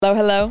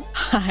Hello.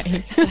 Hi.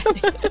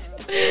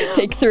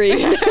 Take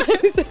 3.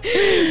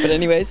 But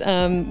anyways,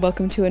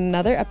 welcome to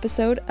another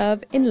episode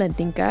of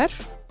Inlendingar.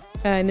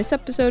 In this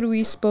episode,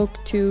 we spoke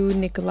to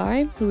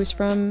Nikolai, who is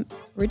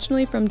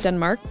originally from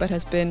Denmark, but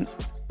has been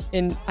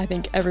in, I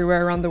think,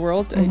 everywhere around the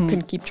world. I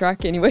couldn't keep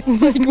track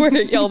anyways, like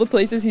all the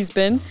places he's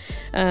been.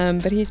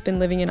 But he's been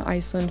living in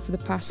Iceland for the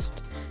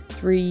past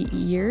 3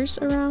 years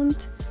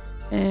around.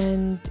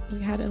 And we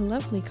had a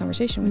lovely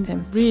conversation with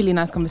him. Really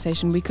nice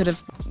conversation. We could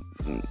have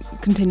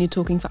continued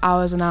talking for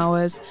hours and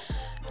hours.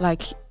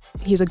 Like,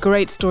 he's a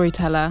great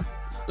storyteller,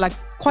 like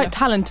quite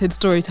talented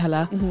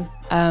storyteller.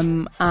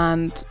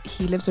 And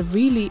he lives a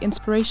really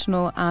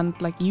inspirational and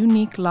like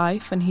unique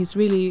life. And he's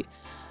really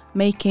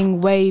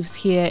making waves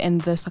here in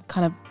this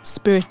kind of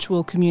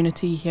spiritual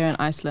community here in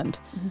Iceland.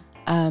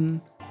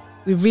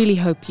 We really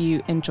hope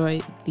you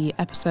enjoy the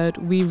episode.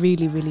 We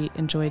really, really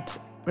enjoyed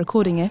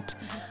recording it.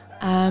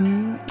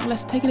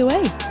 Let's take it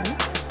away.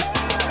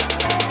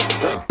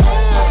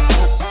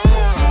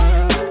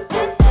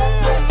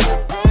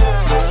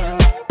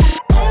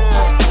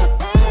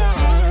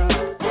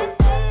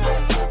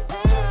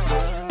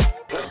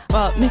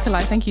 Well,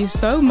 Nikolai, thank you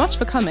so much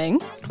for coming.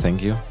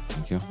 Thank you.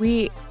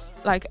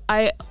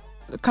 I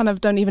kind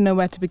of don't even know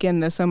where to begin.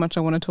 There's so much I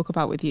want to talk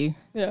about with you.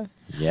 Yeah.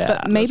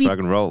 But maybe, let's rock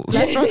and roll.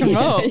 Let's rock and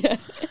roll. Yeah.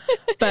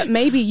 But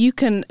maybe you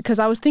can, because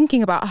I was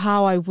thinking about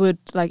how I would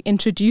like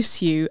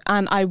introduce you,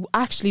 and I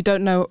actually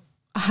don't know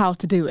how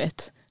to do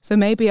it. So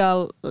maybe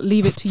I'll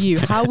leave it to you.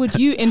 How would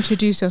you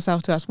introduce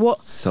yourself to us? What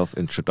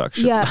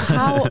self-introduction? Yeah.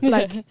 How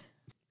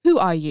who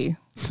are you,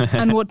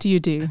 and what do you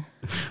do?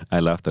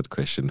 I love that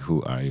question.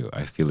 Who are you?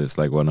 I feel it's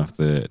like one of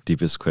the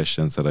deepest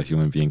questions that a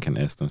human being can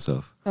ask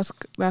themselves. That's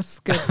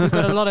good. We've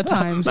got a lot of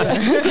time. So.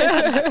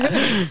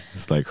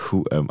 It's like,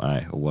 who am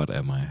I? What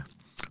am I?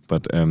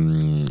 But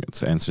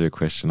to answer your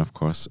question, of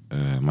course,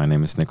 my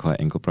name is Nikolai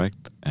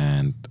Engelbrecht,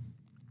 and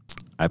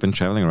I've been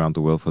traveling around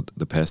the world for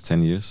the past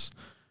 10 years,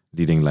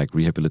 leading like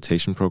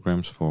rehabilitation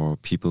programs for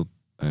people,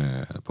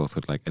 both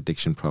with like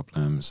addiction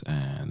problems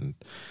and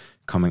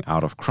coming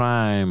out of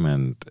crime,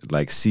 and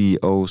like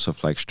CEOs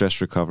of like stress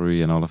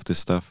recovery and all of this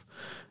stuff.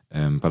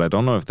 But I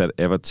don't know if that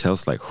ever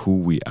tells like who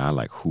we are,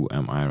 like who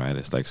am I, right?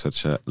 It's like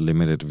such a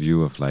limited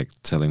view of like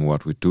telling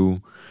what we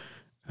do.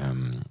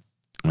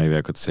 Maybe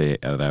I could say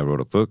that I wrote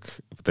a book,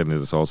 but then it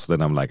is also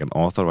that I'm like an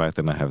author, right?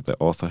 Then I have the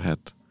author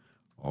hat.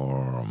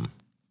 Or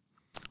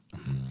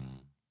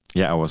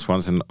I was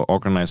once in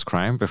organized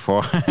crime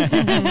before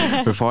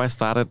before I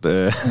started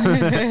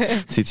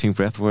teaching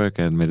breathwork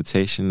and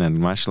meditation and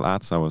martial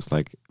arts. I was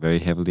like very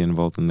heavily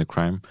involved in the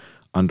crime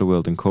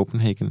underworld in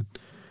Copenhagen.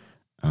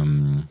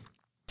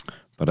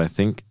 But I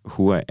think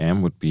who I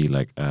am would be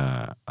like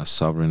a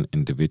sovereign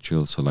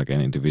individual, so like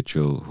an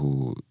individual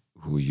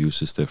who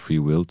uses their free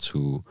will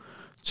to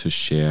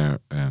share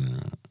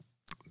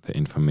the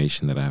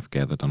information that I have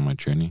gathered on my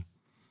journey.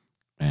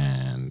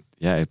 And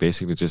I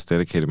basically just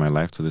dedicated my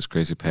life to this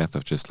crazy path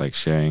of just like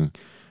sharing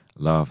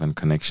love and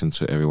connection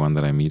to everyone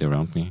that I meet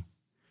around me.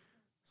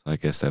 So I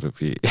guess that would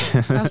be.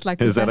 That's like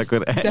is that a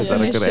good answer?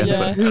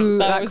 Yeah.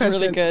 That was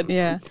really good.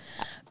 Yeah,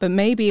 but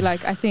maybe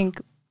like I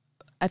think,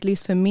 at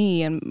least for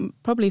me and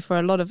probably for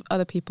a lot of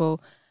other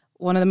people,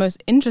 one of the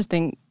most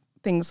interesting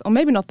things, or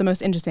maybe not the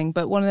most interesting,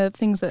 but one of the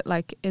things that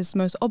like is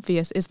most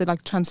obvious is the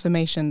like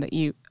transformation that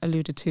you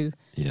alluded to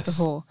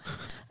before.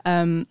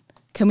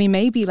 Can we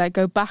maybe like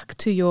go back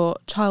to your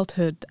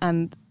childhood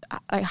and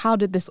like how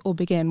did this all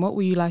begin? What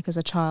were you like as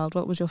a child?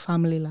 What was your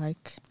family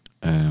like?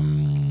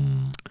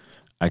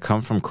 I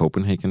come from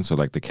Copenhagen, so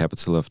like the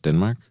capital of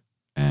Denmark,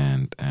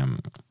 and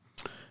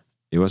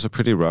it was a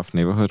pretty rough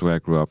neighborhood where I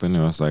grew up in.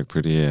 It was like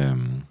pretty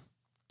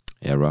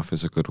rough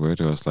is a good word.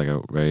 It was like a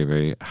very,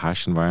 very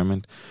harsh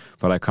environment.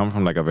 But I come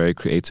from like a very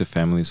creative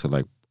family, so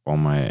like all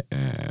my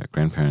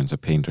grandparents are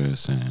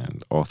painters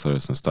and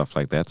authors and stuff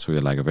like that. So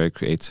we're like a very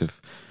creative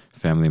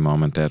family.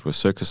 Mom and dad were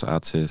circus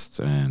artists,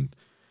 and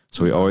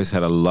so we always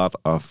had a lot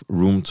of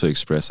room to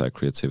express our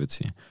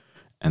creativity.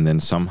 And then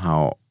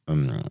somehow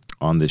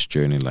on this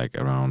journey, like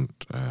around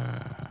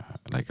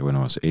like when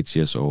I was 8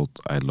 years old,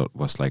 I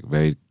was like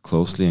very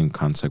closely in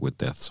contact with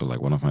death. So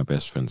like one of my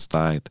best friends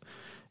died.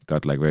 It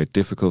got like very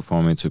difficult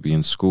for me to be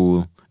in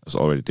school. It was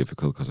already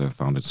difficult because I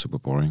found it super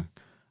boring.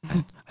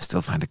 I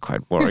still find it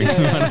quite boring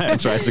when I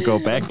try to go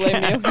back.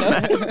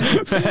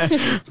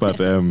 But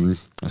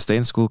stay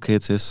in school,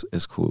 kids,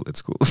 is cool.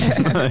 It's cool.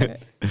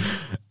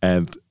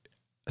 And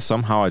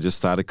somehow I just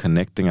started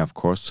connecting, of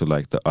course, to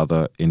like the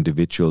other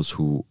individuals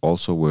who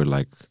also were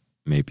like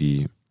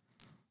maybe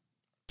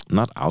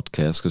not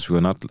outcasts, because we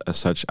were not as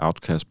such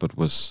outcasts, but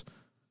was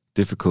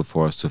difficult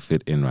for us to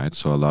fit in, right?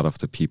 So a lot of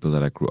the people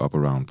that I grew up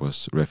around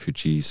was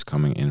refugees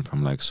coming in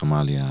from like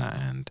Somalia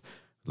and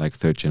like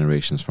third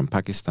generations from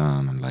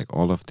Pakistan, and like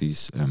all of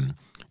these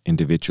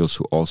individuals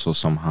who also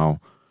somehow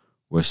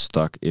were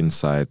stuck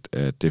inside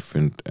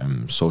different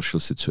social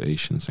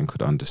situations and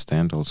could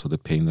understand also the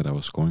pain that I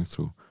was going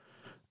through.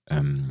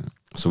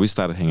 So we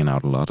started hanging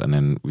out a lot, and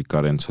then we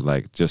got into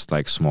like just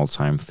like small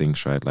time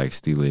things, right? Like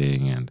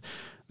stealing and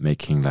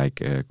making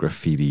like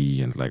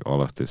graffiti and like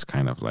all of this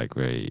kind of like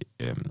very,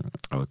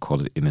 I would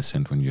call it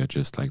innocent when you're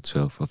just like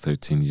 12 or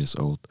 13 years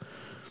old.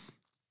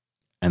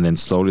 And then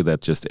slowly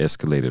that just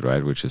escalated,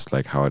 right? Which is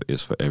like how it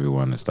is for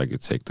everyone. It's like you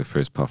take the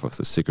first puff of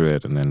the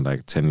cigarette and then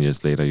like 10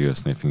 years later you're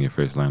sniffing your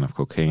first line of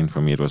cocaine.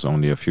 For me, it was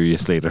only a few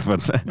years later,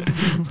 but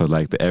for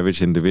like the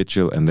average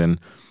individual. And then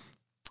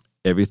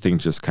everything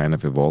just kind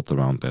of evolved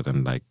around that.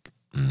 And like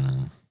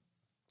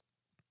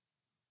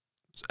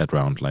at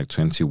around like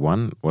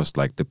 21 was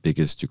like the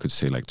biggest, you could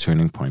say, like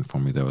turning point for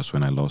me. That was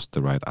when I lost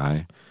the right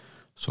eye.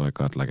 So I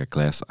got like a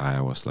glass eye.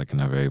 I was like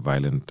in a very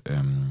violent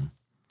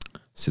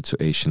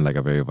situation, like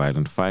a very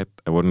violent fight.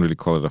 I wouldn't really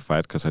call it a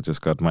fight because I just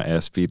got my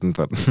ass beaten,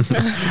 but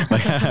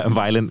like a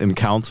violent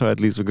encounter, at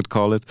least we could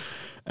call it.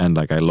 And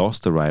like I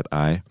lost the right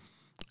eye,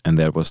 and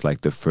that was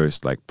like the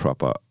first like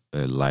proper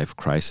life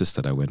crisis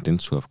that I went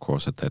into. Of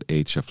course, at that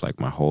age of like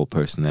my whole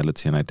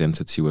personality and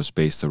identity was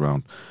based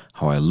around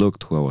how I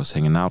looked, who I was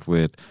hanging out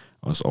with.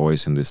 I was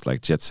always in this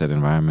like jet set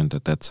environment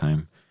at that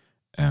time.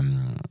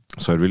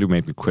 So it really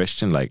made me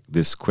question like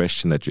this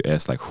question that you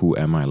asked, like who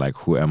am I? Like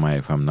who am I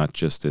if I'm not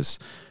just this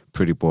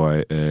pretty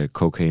boy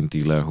cocaine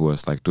dealer who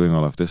was like doing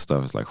all of this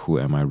stuff? It's like, who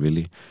am I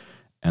really?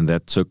 And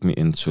that took me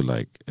into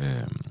like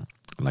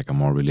a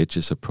more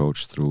religious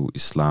approach through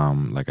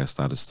Islam. Like I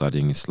started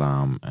studying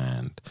Islam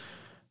and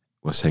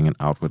was hanging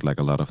out with like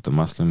a lot of the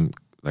Muslim,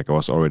 like I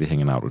was already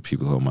hanging out with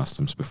people who were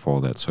Muslims before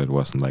that, so it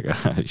wasn't like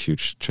a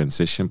huge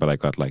transition, but I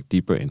got like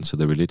deeper into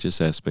the religious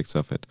aspects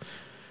of it.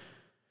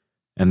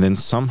 And then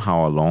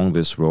somehow along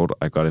this road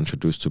I got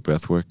introduced to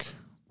breathwork,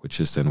 which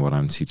is then what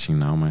I'm teaching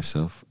now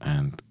myself.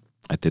 And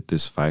I did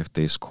this 5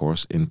 days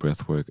course in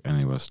breathwork,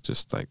 and it was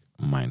just like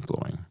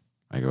mind-blowing.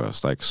 Like it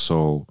was like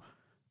so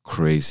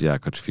crazy. I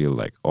could feel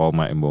like all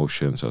my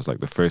emotions. I was like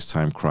the first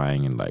time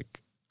crying in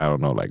like, I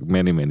don't know, like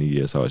many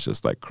years. I was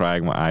just like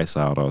crying my eyes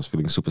out. I was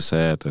feeling super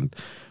sad, and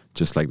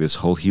just like this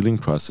whole healing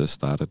process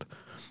started.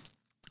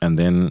 And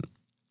then,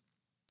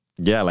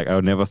 yeah, like I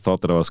never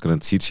thought that I was going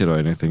to teach it or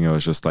anything. It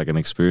was just like an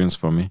experience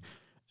for me.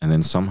 And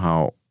then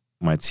somehow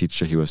my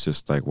teacher, he was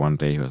just like, one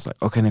day he was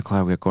like, okay,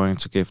 Nikolaj, we're going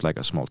to give like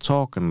a small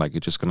talk, and like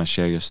you're just going to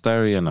share your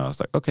story. And I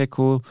was like, okay,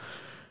 cool.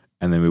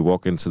 And then we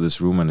walk into this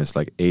room, and it's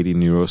like 80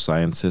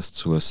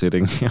 neuroscientists who are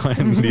sitting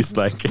in these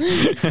like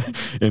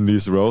in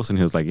these rows. And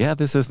he was like, yeah,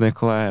 this is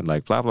Nikolaj, and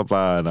like blah blah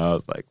blah. And I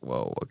was like,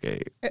 whoa,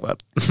 okay,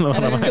 what?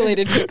 That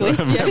escalated quickly.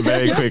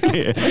 Very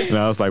quickly. And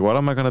I was like, what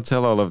am I gonna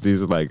tell all of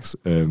these like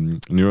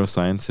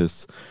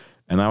neuroscientists?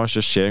 And I was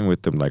just sharing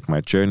with them like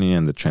my journey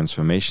and the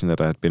transformation that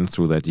I had been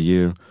through that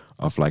year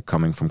of like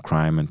coming from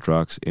crime and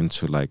drugs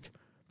into like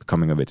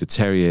becoming a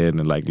vegetarian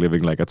and like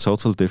living like a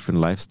total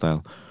different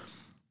lifestyle.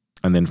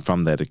 And then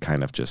from that, it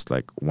kind of just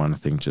like one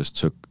thing just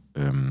took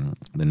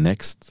the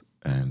next.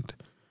 And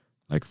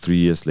like 3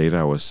 years later,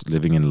 I was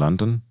living in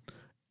London,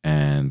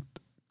 and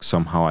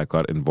somehow I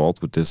got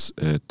involved with this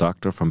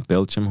doctor from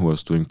Belgium who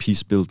was doing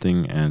peace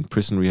building and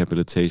prison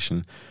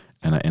rehabilitation.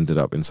 And I ended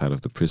up inside of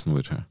the prison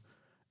with her.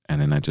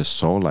 And then I just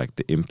saw like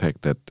the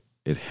impact that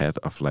it had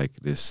of like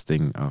this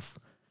thing of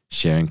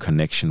sharing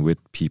connection with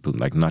people,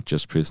 like not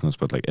just prisoners,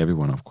 but like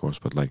everyone, of course,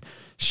 but like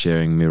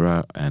sharing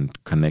mirror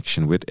and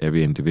connection with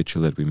every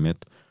individual that we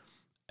met.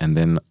 And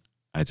then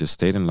I just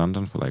stayed in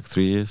London for like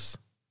 3 years.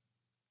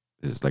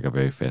 This is like a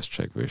very fast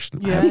track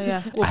version.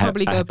 Yeah. We'll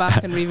probably go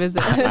back and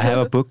revisit. I have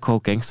a book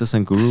called Gangsters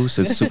and Gurus.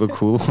 It's super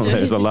cool.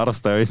 There's a lot of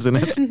stories in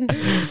it.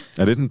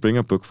 I didn't bring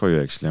a book for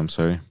you, actually. I'm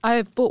sorry.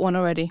 I bought one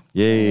already.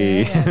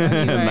 Yay.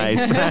 Yeah,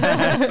 nice.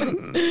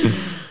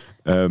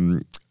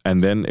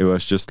 And then it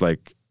was just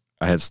like,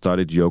 I had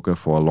studied yoga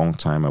for a long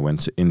time. I went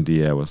to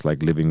India. I was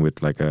like living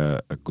with like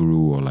a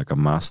guru or like a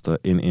master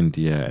in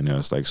India. And it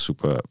was like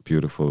super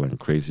beautiful and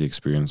crazy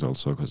experience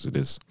also, because it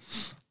is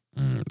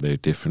very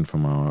different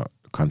from our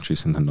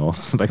countries in the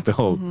north. Like the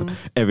whole,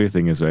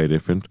 everything is very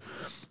different.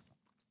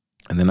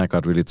 And then I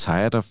got really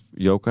tired of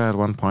yoga at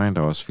one point.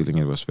 I was feeling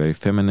it was very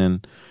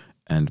feminine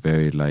and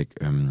very like,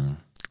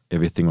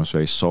 everything was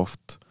very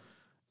soft.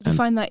 Did you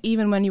find that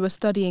even when you were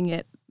studying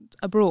it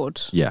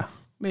abroad? Yeah.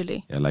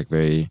 Really? Yeah, like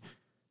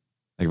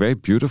very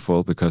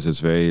beautiful, because it's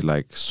very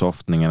like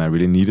softening, and I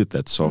really needed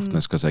that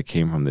softness because I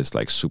came from this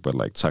like super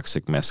like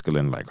toxic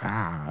masculine like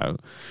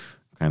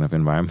kind of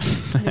environment.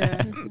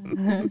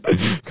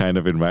 Kind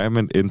of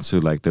environment into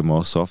like the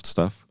more soft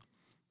stuff.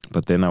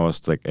 But then I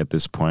was like at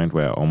this point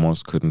where I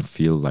almost couldn't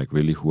feel like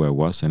really who I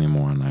was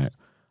anymore, and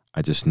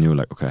I just knew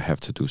like, okay, I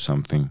have to do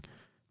something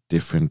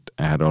different.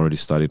 I had already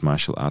studied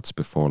martial arts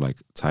before, like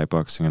Thai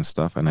boxing and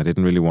stuff, and I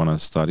didn't really want to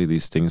study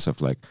these things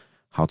of like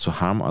how to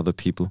harm other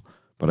people.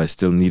 But I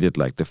still needed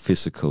like the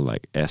physical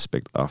like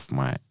aspect of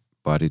my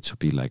body to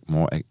be like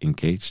more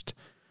engaged.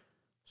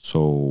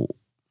 So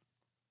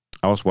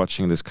I was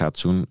watching this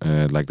cartoon,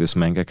 like this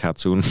manga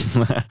cartoon,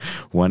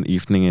 one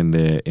evening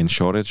in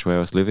Shoreditch where I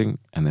was living,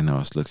 and then I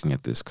was looking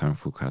at this kung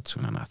fu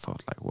cartoon, and I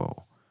thought like,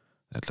 whoa,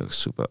 that looks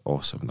super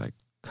awesome, like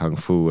kung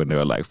fu, and they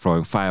were like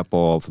throwing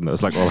fireballs, and there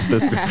was like all of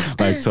this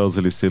like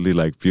totally silly,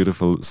 like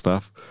beautiful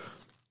stuff.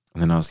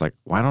 And then I was like,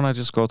 why don't I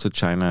just go to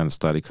China and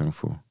study kung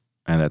fu?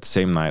 And that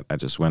same night, I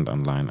just went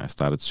online. I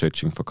started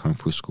searching for Kung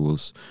Fu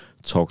schools,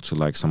 talked to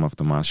like some of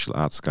the martial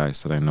arts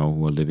guys that I know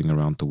who are living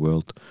around the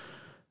world.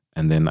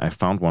 And then I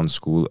found one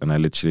school, and I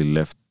literally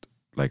left,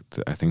 like,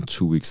 I think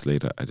 2 weeks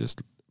later, I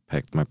just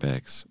packed my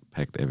bags,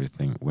 packed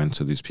everything, went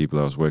to these people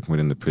I was working with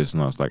in the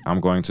prison. I was like,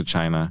 I'm going to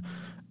China,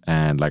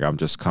 and like, I'm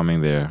just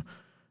coming there.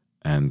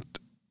 And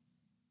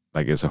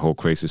like, it's a whole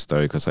crazy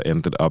story because I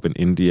ended up in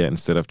India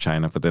instead of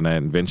China, but then I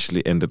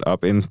eventually ended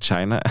up in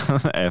China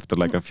after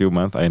like a few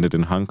months. I ended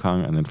in Hong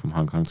Kong, and then from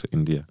Hong Kong to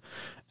India,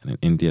 and then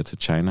India to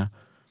China.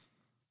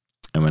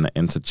 And when I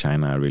entered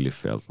China, I really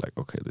felt like,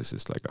 okay, this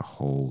is like a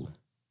whole...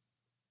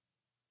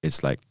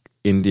 It's like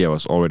India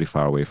was already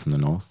far away from the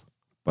north,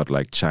 but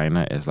like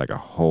China is like a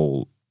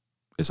whole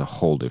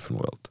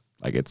different world.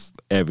 Like it's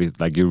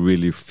like you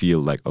really feel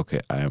like,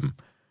 okay, I am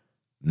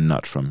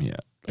not from here.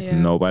 Like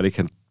nobody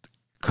can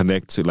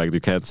connect to, like you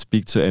can't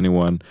speak to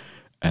anyone,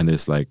 and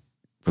it's like,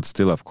 but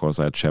still, of course,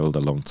 I had traveled a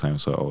long time,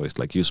 so I always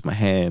like use my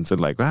hands and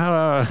like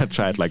I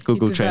tried like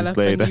Google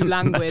Translate. A new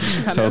language,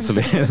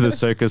 totally the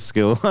circus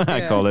skill.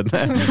 I call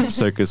it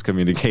circus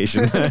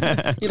communication.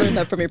 You learned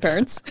that from your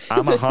parents.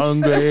 I'm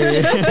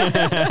hungry.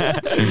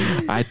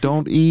 I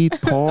don't eat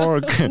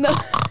pork. No.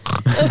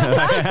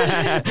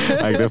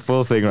 Like the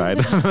full thing, right?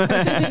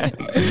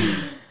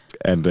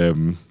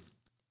 And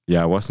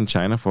I was in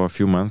China for a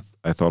few months.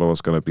 I thought I was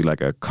gonna be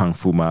like a kung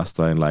fu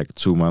master in like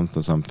 2 months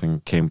or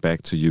something. Came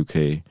back to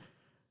UK.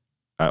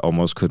 I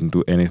almost couldn't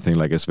do anything.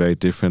 Like it's very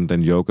different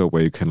than yoga,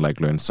 where you can like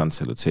learn sun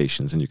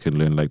salutations and you can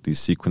learn like these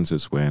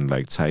sequences. Where in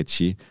like Tai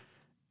Chi,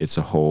 it's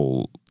a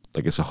whole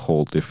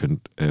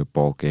different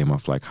ball game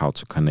of like how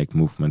to connect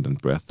movement and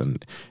breath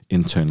and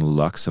internal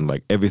locks, and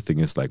like everything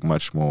is like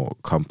much more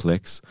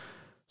complex.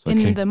 So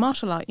in the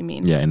martial art, you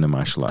mean? Yeah, in the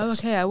martial arts. Oh,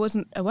 okay. I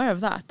wasn't aware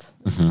of that.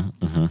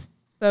 Mm-hmm, mm-hmm.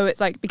 So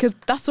it's like, because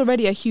that's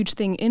already a huge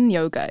thing in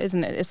yoga,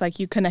 isn't it? It's like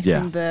you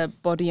connecting the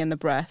body and the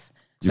breath.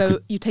 So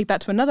you take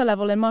that to another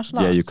level in martial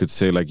arts. Yeah, you could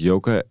say like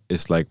yoga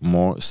is like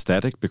more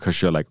static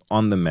because you're like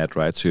on the mat,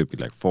 right? So you'd be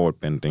like forward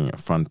bending,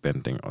 front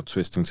bending, or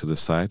twisting to the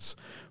sides.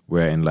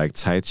 Where in like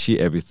Tai Chi,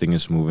 everything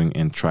is moving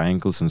in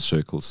triangles and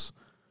circles.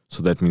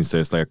 So that means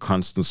there's like a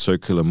constant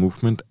circular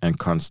movement and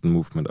constant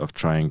movement of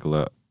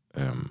triangular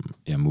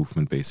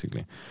movement,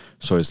 basically.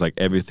 So it's like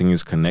everything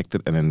is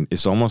connected, and then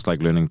it's almost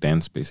like learning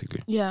dance,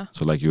 basically. Yeah.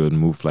 So like you would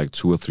move like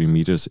 2 or 3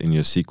 meters in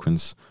your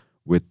sequence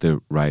with the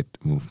right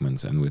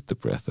movements and with the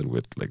breath and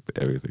with like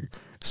everything.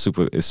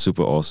 It's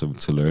super awesome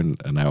to learn,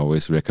 and I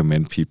always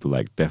recommend people,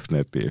 like,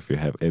 definitely if you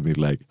have any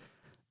like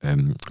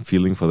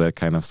feeling for that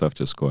kind of stuff,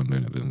 just go and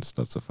learn it, and it's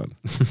not so fun.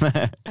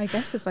 I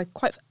guess it's like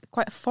quite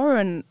a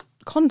foreign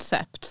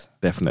concept.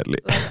 Definitely.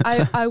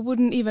 Like I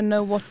wouldn't even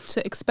know what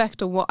to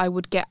expect or what I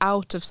would get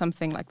out of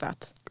something like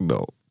that.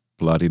 No.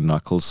 Bloody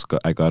knuckles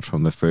I got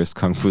from the first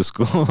Kung Fu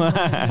school.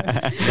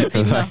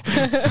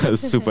 So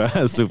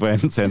super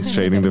intense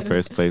training the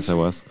first place I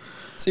was.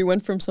 So you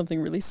went from something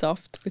really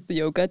soft with the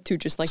yoga to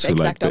just like the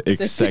exact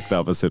opposite. Exact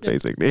opposite,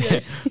 basically.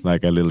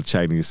 Like a little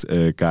Chinese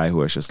guy who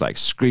was just like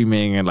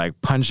screaming and like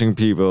punching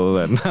people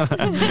and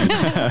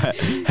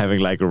having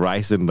like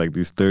rice in like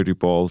these dirty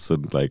balls,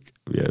 and like,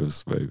 yeah, it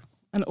was very...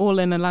 And all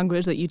in a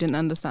language that you didn't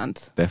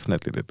understand.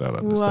 Definitely did not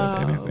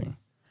understand anything.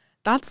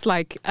 That's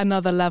like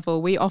another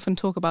level. We often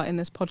talk about in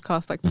this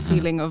podcast, like the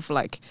feeling of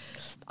like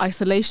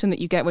isolation that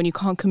you get when you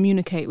can't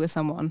communicate with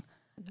someone.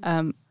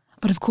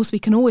 But of course, we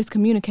can always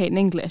communicate in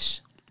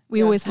English.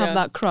 We always have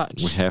that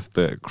crutch. We have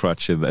the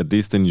crutch, at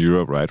least in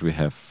Europe, right? We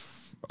have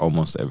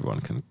almost everyone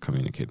can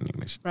communicate in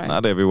English. Right.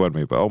 Not everyone,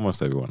 maybe, but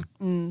almost everyone.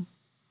 Mm.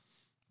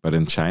 But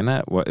in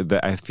China,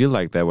 I feel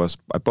like there was,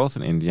 both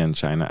in India and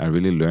China, I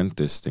really learned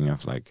this thing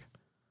of like,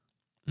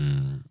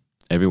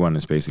 everyone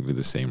is basically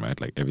the same, right?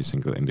 Like every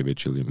single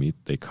individual you meet,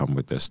 they come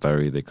with their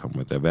story, they come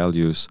with their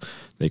values,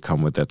 they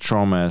come with their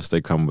traumas, they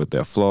come with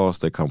their flaws,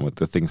 they come with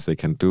the things they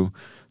can do.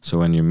 So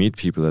when you meet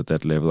people at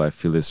that level, I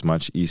feel it's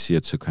much easier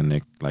to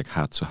connect like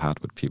heart to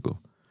heart with people.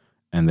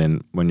 And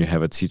then when you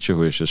have a teacher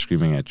who is just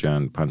screaming at you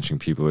and punching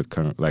people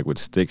with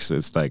sticks,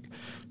 it's like,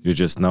 you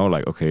just know,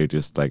 like, okay, you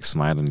just like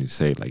smile and you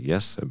say like,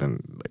 yes. And then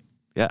like,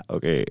 yeah,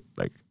 okay.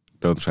 Like,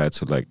 don't try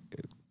to like,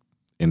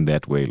 in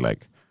that way,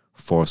 like,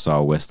 force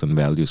our Western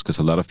values, because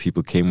a lot of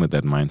people came with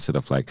that mindset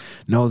of like,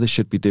 no, this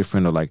should be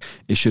different, or like,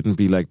 it shouldn't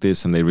be like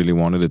this, and they really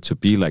wanted it to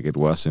be like it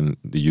was in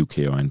the UK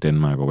or in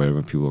Denmark or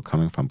wherever people are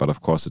coming from. But of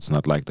course, it's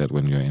not like that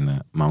when you're in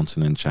a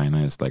mountain in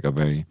China. It's like a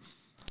very,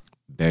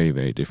 very,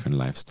 very different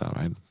lifestyle,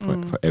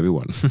 right? For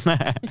everyone.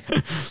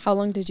 How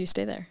long did you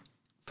stay there?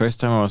 First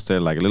time I was there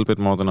like a little bit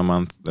more than a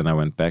month. Then I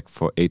went back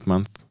for 8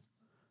 months,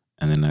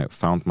 and then I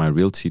found my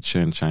real teacher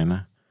in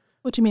China.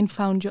 What do you mean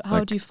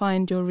how do you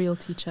find your real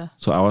teacher?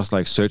 So I was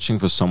like searching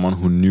for someone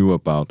who knew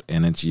about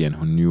energy and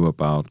who knew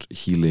about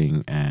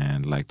healing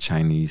and like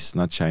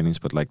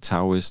but like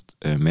Taoist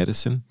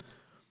medicine.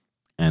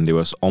 And it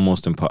was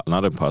almost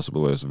not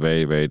impossible. It was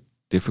very, very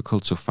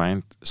difficult to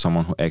find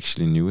someone who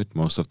actually knew it.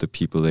 Most of the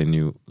people, they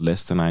knew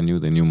less than I knew.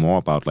 They knew more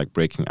about like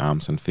breaking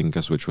arms and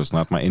fingers, which was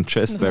not my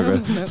interest.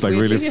 It's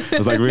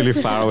like really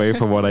far away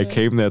from what I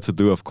came there to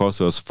do. Of course,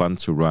 it was fun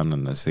to run,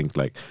 and I think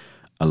like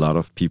a lot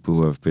of people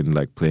who have been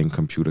like playing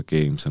computer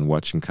games and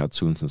watching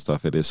cartoons and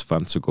stuff, it is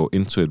fun to go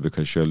into it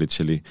because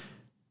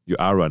you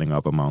are running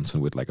up a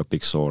mountain with like a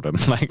big sword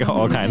and like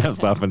all kind of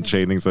stuff and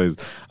training. So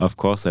of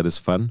course that is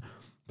fun.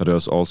 But it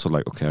was also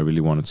like, okay, I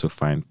really wanted to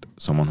find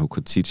someone who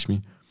could teach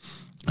me.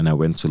 And I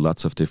went to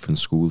lots of different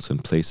schools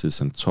and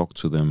places and talked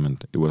to them.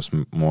 And it was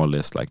more or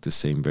less like the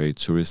same, very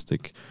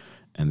touristic.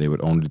 And they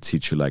would only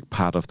teach you like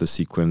part of the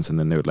sequence, and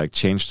then they would like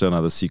change to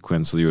another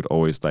sequence. So you would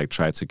always like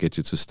try to get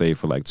you to stay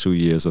for like 2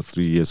 years or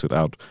 3 years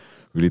without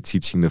really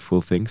teaching the full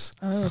things.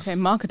 Oh, okay.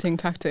 Marketing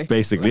tactic.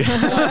 Basically.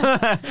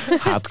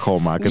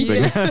 Hardcore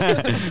marketing.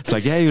 It's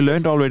like, yeah, you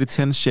learned already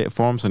 10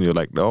 forms, and you're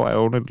like, no, I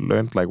only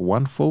learned like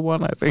one full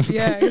one, I think.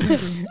 Yeah,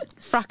 exactly.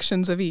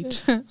 Fractions of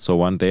each. So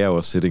one day I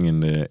was sitting in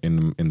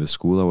the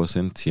school I was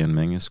in, Tian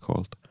Meng is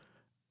called.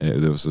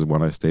 There was the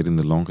one I stayed in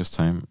the longest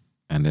time.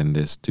 And then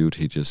this dude,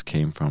 he just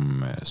came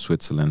from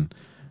Switzerland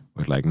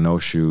with like no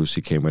shoes.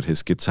 He came with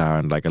his guitar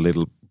and like a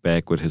little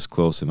bag with his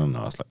clothes in, and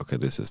I was like, okay,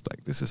 this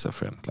is a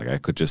friend. Like I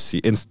could just see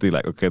instantly,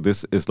 like, okay,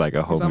 this is like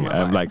a homie.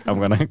 I'm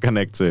gonna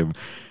connect to him.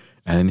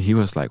 And then he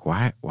was like,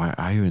 why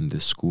are you in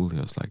this school? He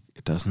was like,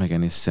 it doesn't make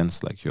any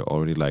sense. Like you're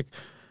already like,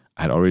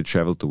 I had already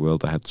traveled the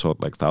world. I had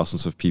taught like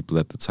thousands of people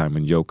at the time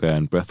in yoga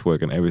and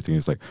breathwork and everything.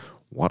 He's like,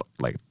 what,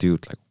 like,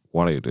 dude, like,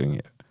 what are you doing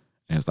here?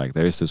 And it's like,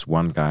 there is this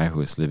one guy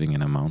who is living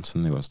in a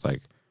mountain. It was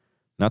like,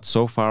 not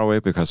so far away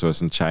because it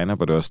was in China,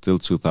 but it was still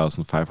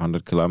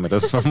 2,500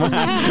 kilometers from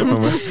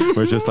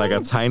which is like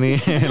a tiny,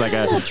 like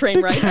a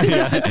train ride.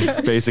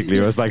 Yeah, basically,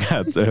 it was like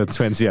a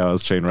 20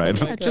 hours train ride.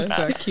 Yeah, just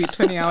a cute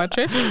 20-hour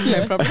trip,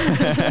 no problem.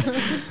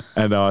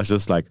 And I was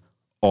just like,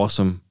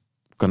 awesome,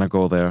 gonna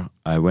go there.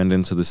 I went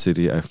into the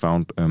city. I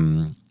found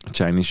a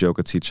Chinese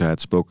yoga teacher I had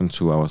spoken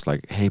to. I was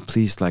like, hey,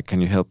 please, like,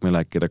 can you help me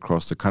like get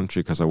across the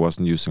country? Because I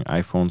wasn't using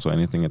iPhones or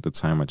anything at the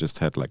time. I just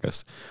had like a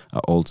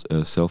old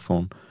cell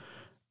phone.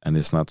 And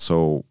it's not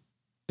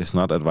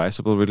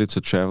advisable really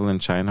to travel in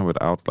China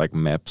without like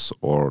maps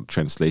or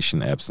translation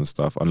apps and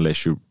stuff,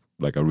 unless you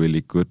like are really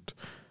good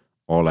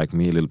or like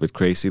me, a little bit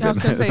crazy. I was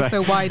going to say,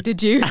 so why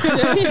did you?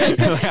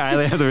 I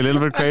either have to be a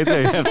little bit crazy,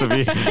 I have to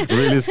be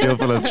really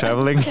skillful at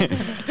traveling.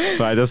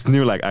 But I just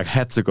knew like I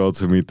had to go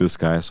to meet this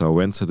guy. So I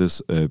went to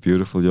this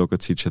beautiful yoga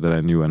teacher that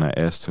I knew, and I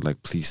asked her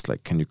like, please,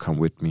 like, can you come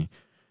with me?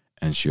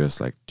 And she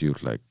was like,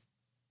 dude, like,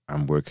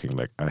 I'm working,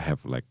 like, I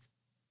have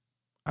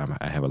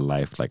a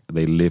life. Like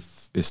they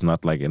live, it's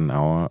not like in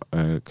our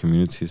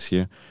communities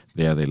here.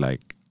 There they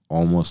like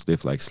almost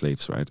live like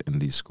slaves, right, in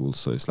these schools.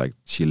 So it's like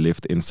she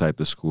lived inside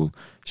the school.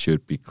 She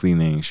would be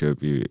cleaning, she would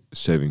be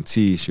serving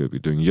tea, she would be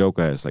doing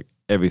yoga. It's like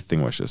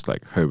everything was just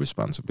like her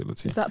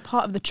responsibility. Is that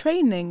part of the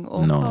training?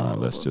 Or No,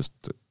 that's just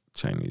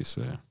Chinese,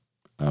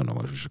 I don't know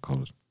what we should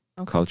call it.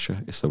 Okay.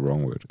 Culture is the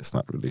wrong word. It's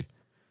not really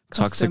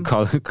custom.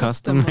 Toxic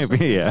custom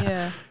maybe,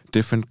 yeah.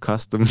 Different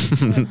custom.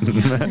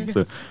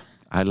 So,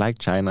 I like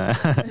China.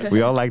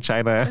 We all like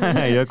China.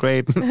 You're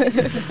great.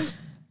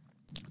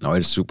 No,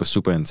 it's super,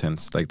 super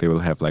intense. Like they will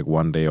have like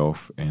 1 day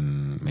off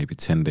in maybe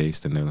 10 days.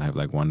 Then they'll have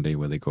like 1 day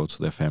where they go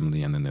to their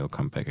family, and then they'll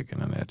come back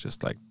again, and they're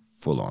just like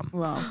full on.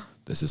 Wow.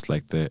 This is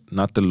like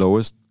not the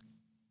lowest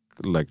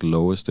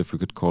if we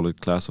could call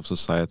it class of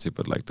society,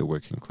 but like the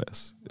working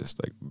class is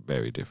like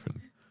very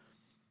different.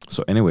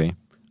 So anyway,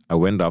 I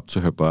went up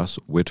to her bus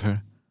with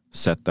her,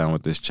 sat down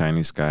with this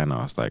Chinese guy, and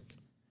I was like,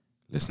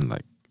 listen,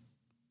 like,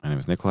 my name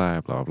is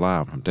Nikolai, blah, blah, blah.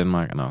 I'm from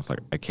Denmark. And I was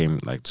like, I came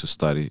like to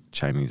study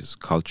Chinese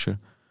culture,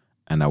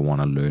 and I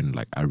want to learn,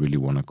 like, I really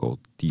want to go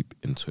deep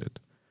into it.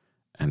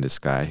 And this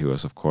guy, he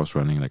was, of course,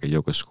 running like a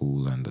yoga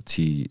school and a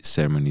tea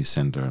ceremony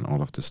center and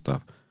all of this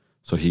stuff.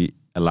 So he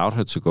allowed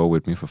her to go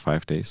with me for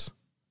 5 days.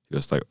 He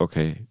was like,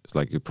 okay, it's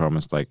like you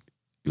promised, like,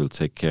 you'll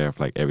take care of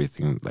like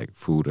everything, like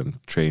food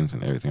and trains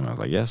and everything. And I was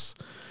like, yes.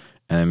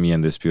 And me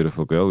and this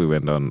beautiful girl, we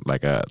went on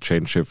like a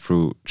train trip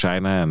through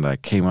China, and I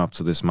came up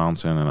to this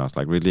mountain, and I was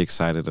like really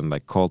excited, and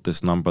like called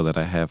this number that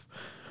I have.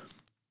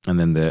 And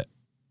then the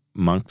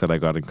monk that I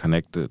got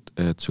connected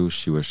to,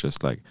 she was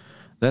just like,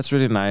 that's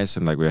really nice,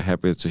 and like we're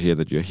happy to hear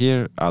that you're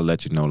here. I'll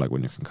let you know like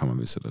when you can come and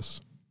visit us.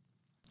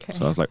 Okay.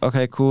 So I was like,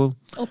 okay, cool.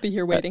 I'll be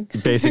here waiting.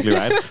 Basically,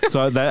 right?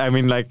 So that, I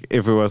mean, like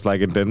if it was like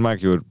in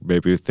Denmark, you would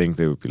maybe think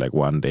there would be like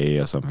 1 day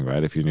or something,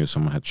 right? If you knew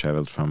someone had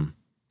traveled from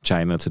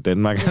China to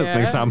Denmark as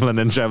an example, and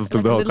then traveled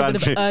through the whole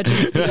country.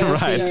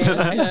 Right.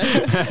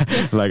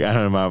 Like, I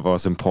don't know if I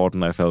was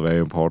important. I felt very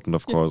important,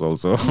 of course,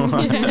 also.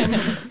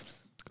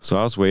 So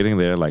I was waiting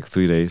there like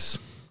 3 days,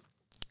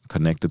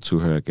 connected to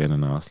her again,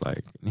 and I was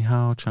like, Ni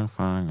hao,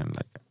 Changfang, and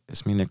like,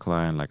 it's me,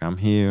 Nikolai, and like, I'm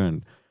here.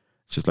 And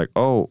she's like,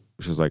 oh,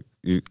 she's like,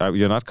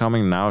 you're not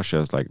coming now. She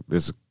was like,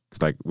 this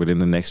is like within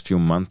the next few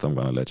months, I'm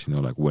gonna let you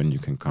know like when you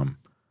can come.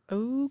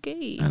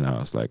 Okay. And I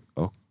was like,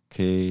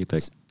 okay,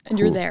 like. And cool.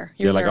 You're there.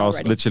 Yeah, like I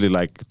was literally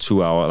like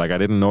 2 hours. Like I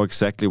didn't know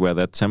exactly where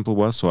that temple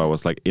was, so I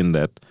was like in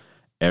that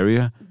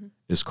area. Mm-hmm.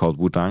 is called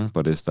Wudang,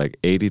 but it's like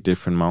 80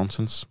 different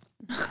mountains.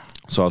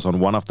 So I was on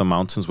one of the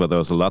mountains where there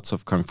was lots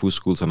of Kung Fu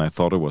schools, and I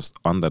thought it was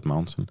on that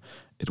mountain.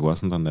 It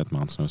wasn't on that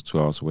mountain. It was 2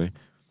 hours away.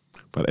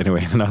 But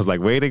anyway, then I was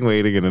like waiting,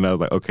 and then I was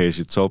like, okay,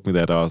 she told me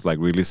that. I was like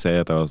really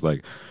sad. I was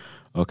like,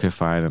 okay,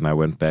 fine. And I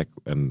went back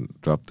and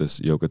dropped this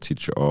yoga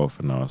teacher off,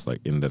 and I was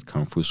like in that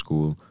Kung Fu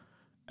school.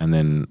 And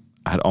then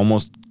I had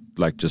almost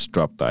like just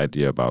dropped the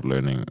idea about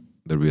learning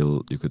the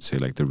real, you could say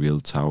like the real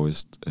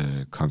Taoist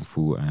Kung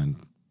Fu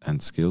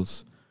and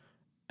skills.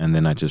 And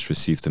then I just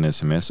received an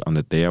SMS on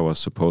the day I was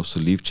supposed to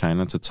leave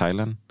China to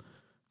Thailand.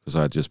 Because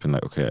I had just been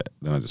like, okay,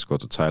 then I just go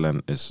to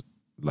Thailand. It's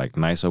like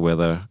nicer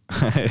weather.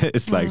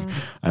 It's like,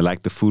 I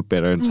like the food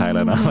better in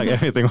Thailand. I was like,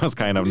 everything was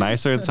kind of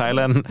nicer in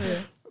Thailand.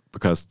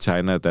 Because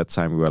China at that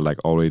time, we were like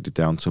already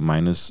down to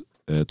minus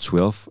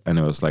 12. And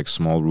it was like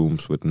small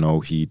rooms with no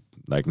heat,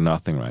 like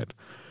nothing, right?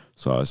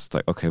 So I was just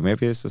like, okay,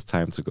 maybe it's just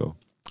time to go.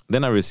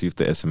 Then I received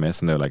the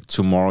SMS and they were like,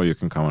 tomorrow you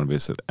can come and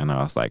visit. And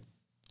I was like,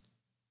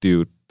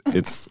 dude,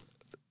 it's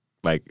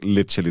like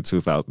literally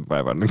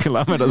 2,500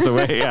 kilometers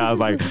away. I was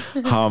like,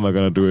 how am I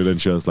going to do it? And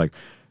she was like,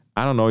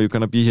 I don't know, you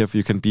can be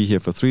here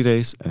for 3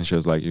 days. And she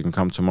was like, you can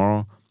come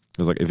tomorrow. It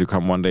was like, if you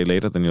come 1 day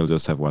later, then you'll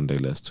just have 1 day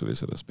less to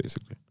visit us,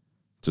 basically.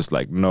 Just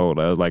like, no,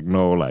 I was like,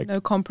 no, like.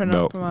 No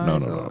compromise.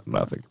 No,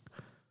 nothing.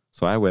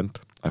 So I went,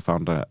 I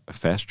found a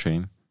fast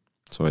train.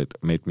 So it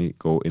made me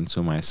go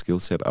into my skill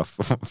set of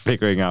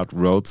figuring out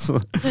roads.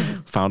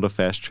 Found a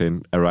fast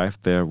train,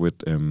 arrived there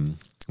with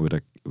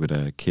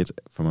a kid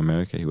from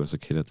America. He was a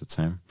kid at the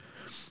time.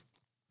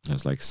 He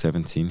was like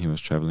 17. He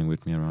was traveling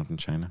with me around in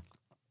China.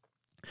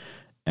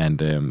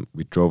 And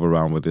we drove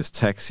around with this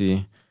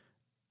taxi.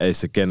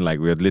 It's again like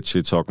we are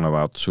literally talking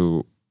about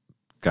 2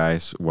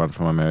 guys, one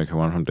from America,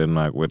 one from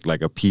Denmark, with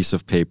like a piece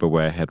of paper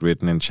where I had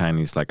written in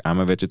Chinese, like, I'm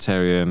a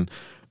vegetarian.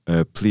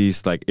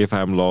 Please, like, if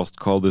I'm lost,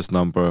 call this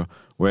number.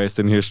 Where is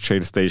the nearest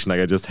train station? Like,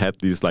 I just had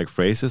these like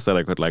phrases that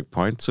I could like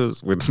point to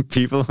with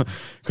people,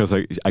 because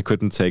I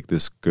couldn't take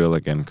this girl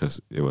again because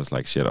it was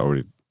like she had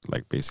already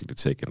like basically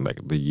taken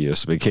like the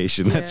year's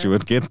vacation that she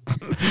would get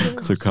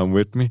to come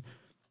with me.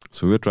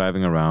 So we were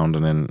driving around,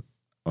 and then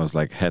I was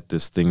like had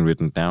this thing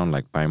written down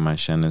like by my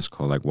Shan is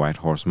called like White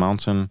Horse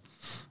Mountain.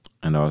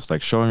 And I was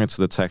like showing it to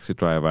the taxi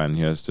driver, and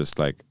he was just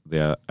like,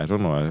 I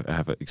don't know, I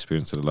have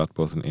experienced it a lot,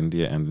 both in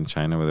India and in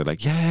China, where they're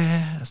like,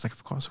 yeah, it's like,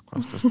 of course,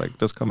 just like,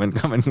 just come in.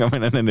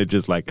 And then they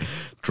just like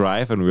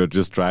drive, and we were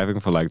just driving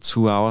for like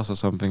 2 hours or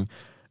something.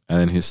 And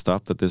then he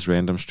stopped at this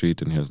random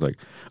street, and he was like,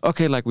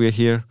 okay, like we're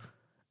here.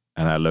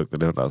 And I looked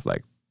at him, and I was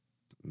like,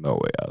 no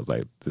way. I was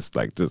like, this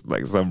like just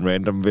like some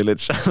random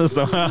village.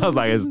 So I was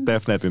like, it's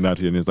definitely not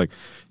here. And he was like,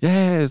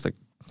 yeah, it's like,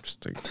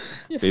 just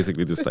like,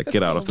 basically just like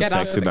get out of the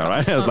taxi now,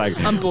 right? I was like,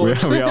 I'm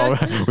bored.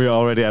 we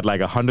already at like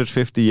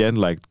 150 yen,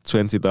 like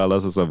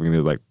 $20 or something. And he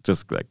was like,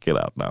 just like get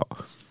out now.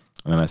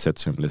 And then I said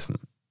to him, listen,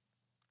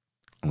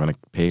 I'm gonna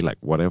pay like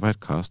whatever it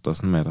costs,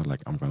 doesn't matter.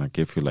 Like I'm gonna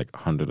give you like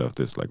 100 of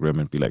this, like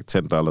renminbi, like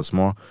 $10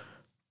 more.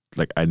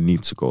 Like I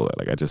need to go there.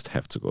 Like I just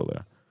have to go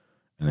there.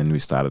 And then we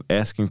started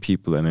asking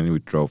people, and then we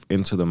drove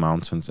into the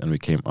mountains, and we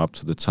came up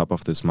to the top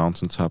of this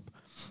mountaintop.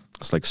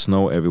 It's like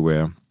snow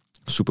everywhere,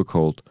 super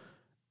cold.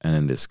 And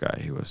then this guy,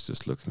 he was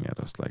just looking at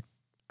us like,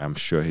 I'm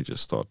sure he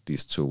just thought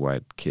these 2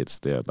 white kids,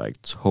 they're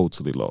like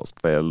totally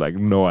lost. They had like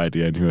no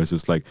idea. And he was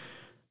just like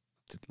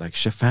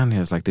Stefan, he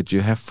was like, did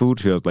you have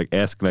food? He was like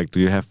asking like, do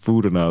you have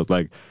food? And I was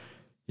like,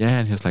 yeah.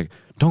 And he was like,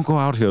 don't go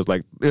out. He was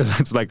like,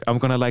 it's like, I'm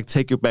going to like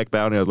take you back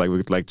down. He was like, we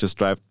could like just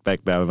drive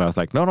back down. And I was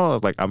like, no. I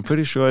was like, I'm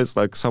pretty sure it's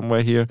like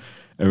somewhere here.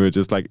 And we were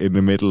just like in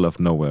the middle of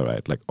nowhere,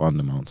 right? Like on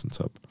the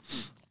mountaintop.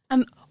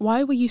 And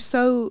why were you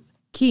so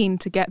keen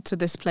to get to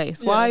this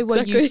place? Yeah, why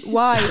were you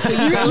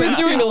You're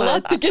doing a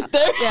lot to get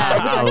there.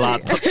 Yeah, A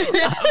lot.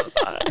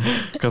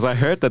 Because I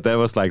heard that there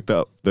was like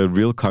the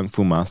real Kung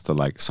Fu master,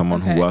 like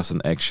someone who was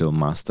an actual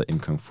master in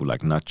Kung Fu,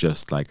 like not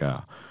just like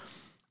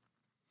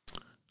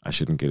I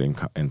shouldn't get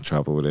in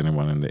trouble with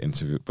anyone in the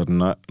interview, but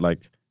not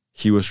like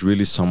he was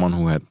really someone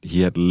who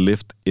had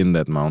lived in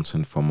that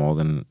mountain for more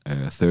than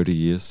 30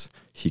 years.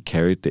 He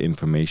carried the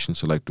information.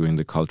 So like during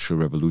the Cultural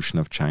Revolution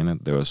of China,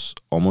 there was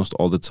almost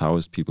all the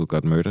Taoist people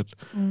got murdered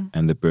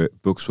and the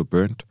books were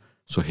burnt.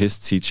 So his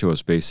teacher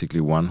was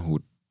basically one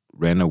who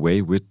ran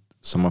away with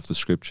some of the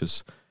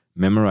scriptures,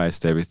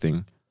 memorized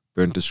everything,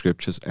 burned the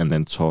scriptures, and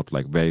then taught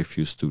like very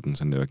few students,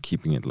 and they were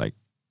keeping it like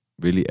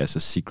really as a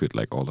secret,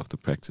 like all of the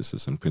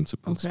practices and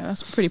principles. Okay,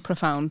 that's pretty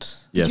profound.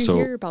 Did you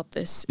hear about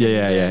this?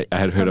 Yeah. I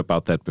had heard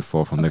about that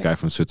before from the guy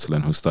from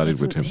Switzerland who studied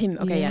with him.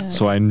 Okay, yeah.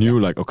 So I knew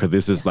like, okay,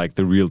 this is like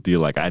the real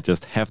deal. Like I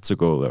just have to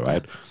go there,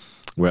 right?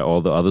 Where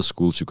all the other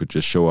schools you could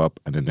just show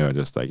up, and then they were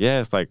just like, yeah,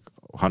 it's like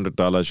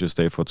 $100. You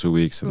stay for 2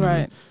 weeks, and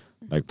then,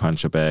 like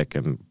punch a bag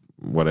and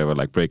whatever,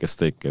 like break a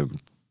stick and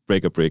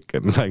break a brick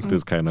and like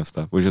this kind of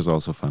stuff, which is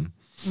also fun.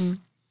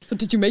 So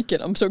did you make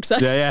it? I'm so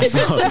excited. Yeah.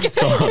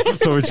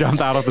 So we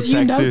jumped out of the taxi.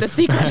 You know the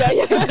secret.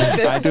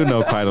 I do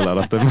know quite a lot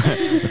of them.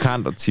 I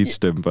can't teach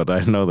them, but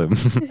I know them.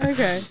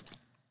 Okay.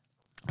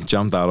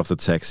 Jumped out of the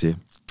taxi,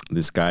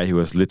 this guy, he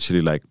was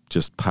literally like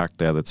just parked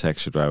there, the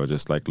taxi driver,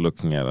 just like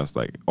looking at us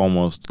like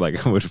almost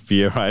like with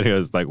fear, right? He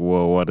was like,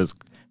 whoa, what is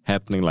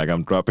happening? Like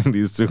I'm dropping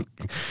these two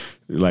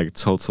like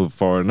total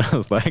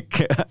foreigners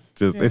like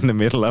just in the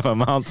middle of a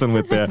mountain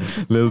with their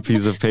little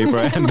piece of paper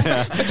and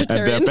their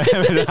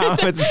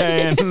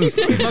vegetarian.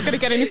 He's not going to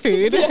get any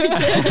food.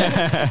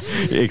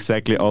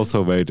 Exactly.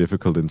 Also very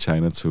difficult in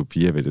China to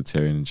be a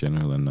vegetarian in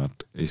general, and not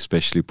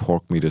especially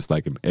pork meat is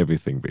like in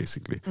everything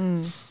basically.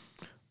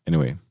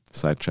 Anyway,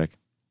 sidetrack.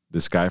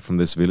 This guy from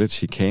this village,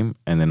 he came,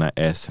 and then I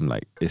asked him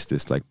like, is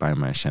this like by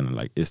my Shannon?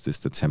 Like, is this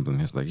the temple?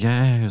 And he's like,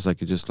 yeah. He was like,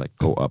 you just like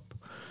go up.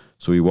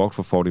 So we walked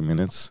for 40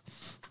 minutes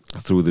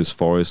through this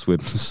forest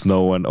with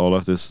snow and all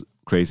of this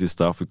crazy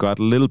stuff. We got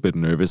a little bit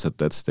nervous at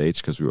that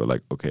stage because we were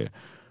like, okay,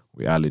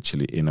 we are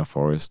literally in a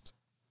forest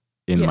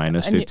in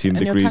minus 15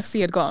 degrees. And your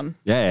taxi had gone.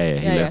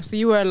 Yeah. So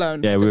you were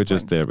alone. Yeah, we were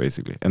just there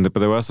basically. But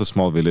there was a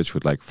small village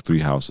with like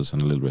 3 houses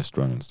and a little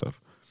restaurant and stuff.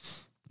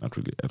 Not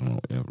really, I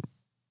don't know.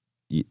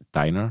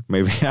 Diner,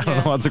 maybe. I don't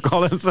know what to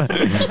call it.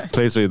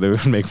 Place where they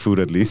would make food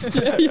at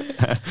least.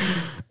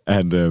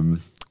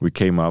 And we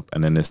came up,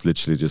 and then it's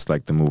literally just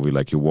like the movie.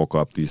 Like you walk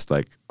up these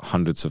like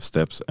hundreds of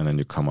steps, and then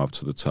you come up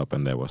to the top,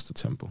 and there was the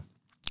temple.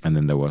 And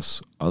then there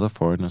was other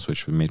foreigners,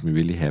 which made me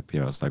really happy.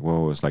 I was like,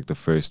 whoa, it was like the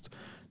first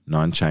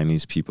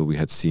non-Chinese people we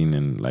had seen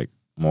in like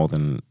more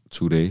than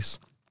 2 days.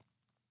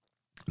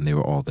 And they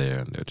were all there,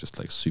 and they were just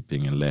like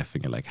sweeping and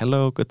laughing and like,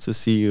 hello, good to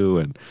see you.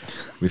 And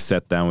we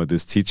sat down with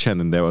this teacher, and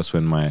then that was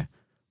when my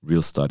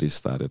real studies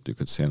started, you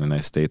could say. And then I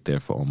stayed there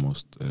for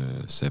almost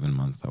 7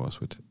 months. I was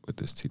with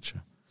this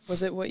teacher.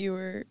 Was it what you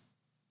were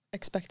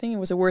expecting?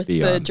 Was it worth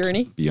the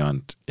journey?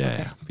 Beyond,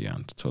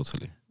 beyond,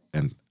 totally.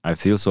 And I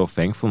feel so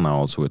thankful now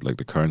also with like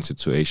the current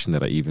situation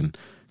that I even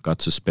got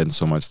to spend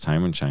so much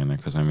time in China.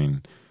 Because I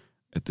mean,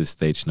 at this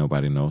stage,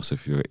 nobody knows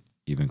if you're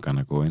even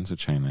gonna go into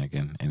China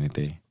again any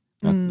day.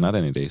 Not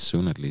any day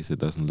soon, at least. It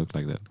doesn't look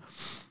like that.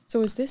 So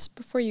was this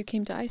before you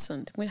came to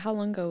Iceland? How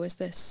long ago was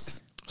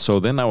this? So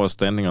then I was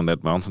standing on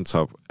that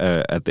mountaintop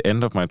at the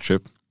end of my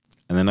trip,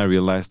 and then I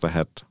realized I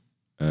had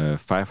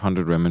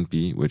 500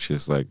 renminbi, which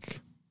is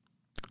like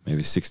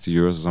maybe 60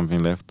 euros or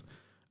something left.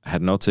 I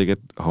had no ticket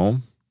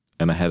home,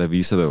 and I had a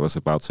visa that was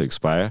about to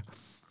expire.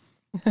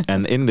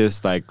 And in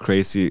this like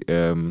crazy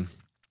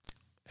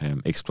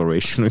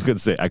exploration, we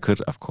could say, I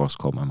could of course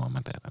call my mom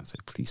and dad and say,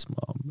 please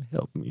mom,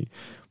 help me.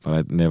 But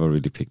I never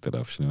really picked that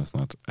option.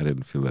 I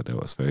didn't feel that I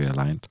was very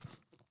aligned.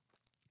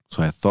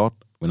 So I thought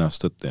when I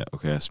stood there,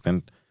 okay, I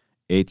spent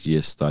 8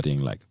 years studying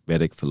like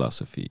Vedic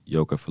philosophy,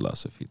 yoga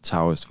philosophy,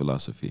 Taoist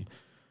philosophy.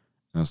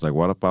 And I was like,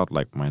 what about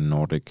like my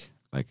Nordic,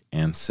 like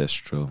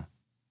ancestral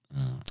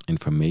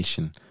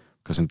information?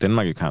 Because in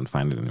Denmark, you can't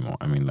find it anymore.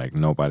 I mean, like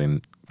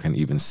nobody can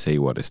even say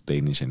what is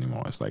Danish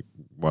anymore. It's like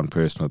one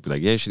person would be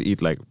like, yeah, you should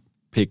eat like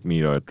pig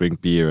meat or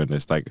drink beer. And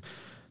it's like,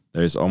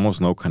 there is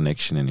almost no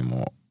connection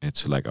anymore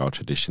to like our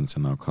traditions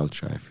and our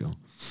culture, I feel.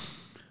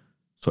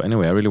 So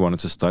anyway, I really wanted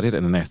to study it.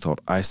 And then I thought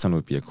Iceland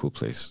would be a cool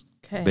place.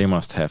 Okay. They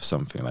must have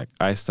something like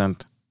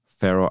Iceland,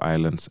 Faroe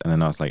Islands. And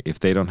then I was like, if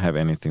they don't have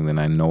anything, then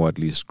I know at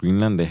least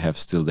Greenland, they have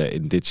still their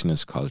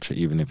indigenous culture,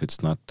 even if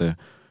it's not the,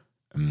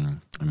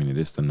 I mean, it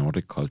is the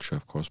Nordic culture,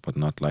 of course, but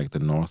not like the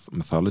North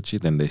mythology.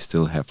 Then they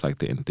still have like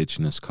the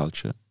indigenous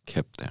culture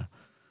kept there.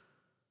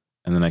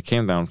 And then I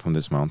came down from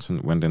this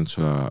mountain, went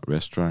into a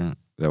restaurant.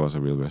 There was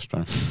a real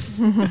restaurant.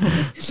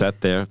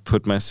 Sat there,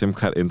 put my SIM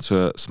card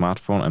into a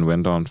smartphone and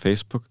went on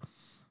Facebook.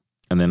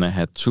 And then I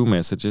had 2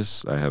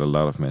 messages. I had a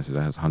lot of messages.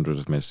 I had hundreds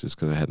of messages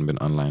because I hadn't been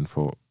online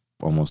for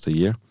almost a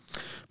year.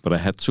 But I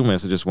had 2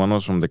 messages. One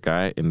was from the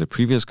guy in the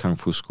previous Kung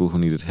Fu school who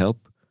needed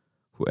help,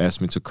 who asked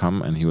me to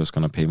come, and he was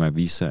going to pay my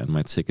visa and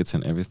my tickets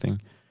and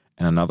everything.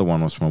 And another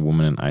one was from a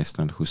woman in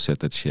Iceland who said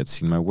that she had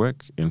seen my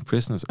work in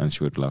prisons and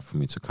she would love for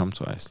me to come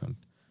to Iceland.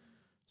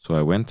 So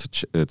I went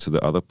to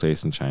the other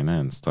place in China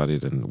and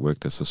studied and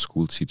worked as a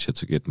school teacher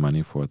to get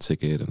money for a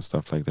ticket and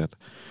stuff like that.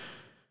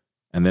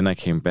 And then I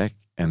came back,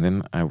 and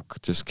then I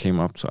just came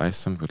up to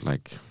Iceland with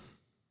like,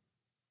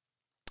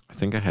 I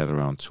think I had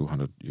around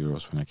 200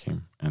 euros when I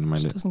came. And my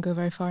doesn't go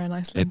very far in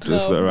Iceland. It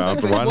was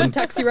around one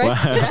taxi ride.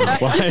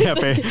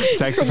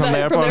 Taxi from the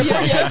airport.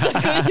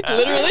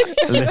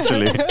 Exactly.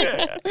 Literally.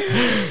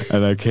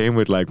 And I came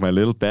with like my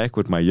little bag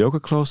with my yoga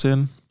clothes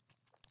in.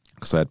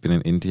 Because I had been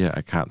in India.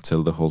 I can't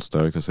tell the whole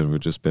story because then we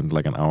just spent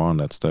like an hour on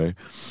that story.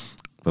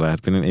 But I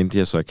had been in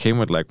India, so I came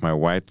with like my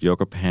white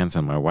yoga pants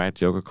and my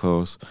white yoga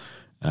clothes.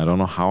 And I don't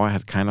know how I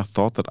had kind of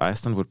thought that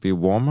Iceland would be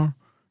warmer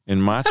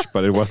in March,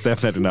 but it was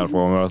definitely not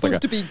warmer. It was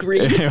supposed to be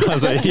green. It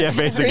was like, yeah,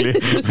 basically.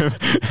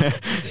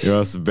 It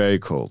was very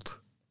cold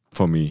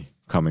for me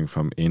coming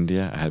from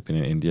India. I had been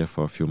in India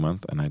for a few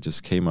months, and I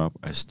just came up.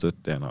 I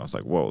stood there, and I was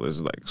like, whoa, this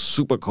is like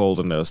super cold,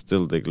 and there was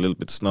still like a little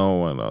bit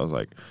snow, and I was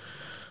like,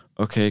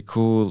 okay,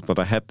 cool. But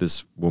I had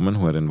this woman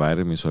who had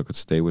invited me so I could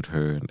stay with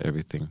her and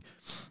everything.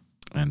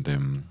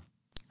 And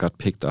got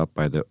picked up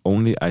by the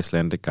only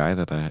Icelandic guy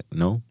that I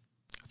know,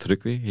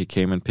 Tryggvi. He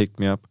came and picked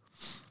me up.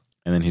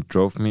 And then he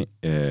drove me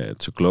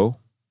to Glow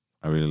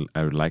I really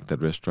liked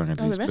that restaurant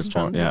at least the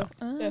before. restaurant. Yeah,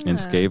 in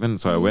Skaven.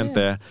 So I went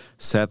there,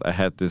 sat. I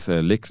had this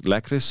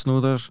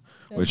lakridsnudder,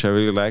 which I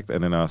really liked,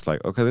 and then I was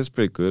like, okay, this is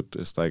pretty good.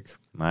 It's like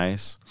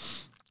nice,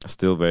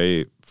 still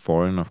very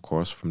foreign, of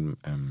course, from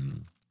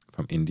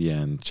India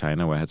and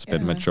China, where I had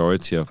spent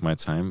majority of my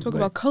time. Talk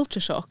about culture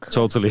shock.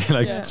 Totally,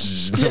 like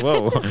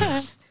whoa.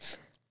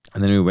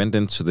 And then we went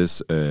into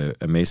this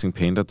amazing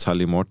painter,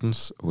 Tully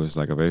Mortens, who is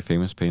like a very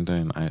famous painter,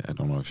 and I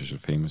don't know if he's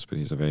famous, but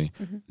he's a very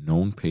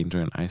known painter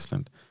in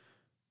Iceland.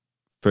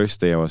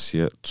 First day I was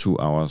here, 2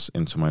 hours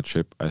into my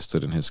trip, I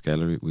stood in his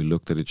gallery. We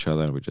looked at each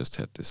other and we just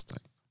had this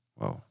like,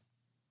 wow.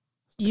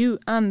 You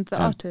and the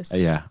artist?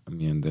 Yeah,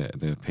 me and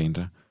the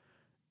painter.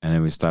 And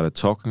then we started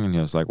talking and he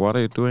was like, what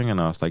are you doing?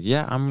 And I was like,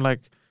 yeah, I'm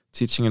like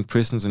teaching in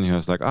prisons. And he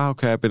was like, oh,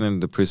 okay, I've been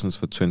in the prisons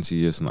for 20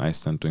 years in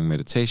Iceland doing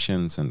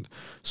meditations and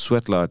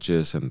sweat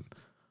lodges. And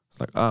it's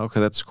like, oh, okay,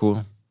 that's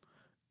cool.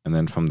 And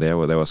then from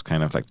there, that was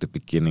kind of like the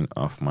beginning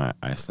of my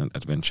Iceland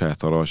adventure. I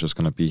thought I was just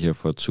going to be here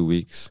for 2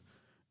 weeks.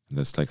 And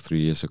that's like 3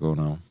 years ago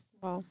now.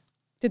 Wow.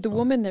 Did the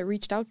woman that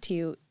reached out to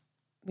you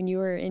when you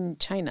were in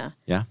China,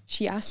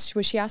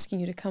 was she asking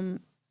you to come?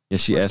 Yeah,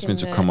 she asked me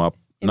to come up,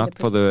 not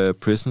for the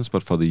prisons,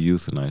 but for the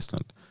youth in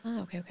Iceland.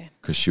 Ah, okay.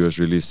 Because she was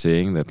really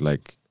saying that,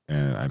 like,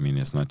 I mean,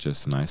 it's not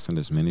just in Iceland.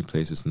 There's many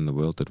places in the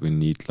world that we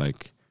need,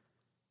 like,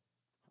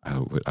 I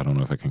don't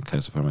know if I can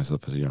classify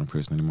myself as a young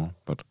person anymore,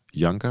 but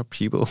younger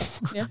people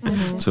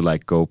to,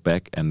 like, go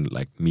back and,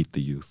 like, meet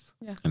the youth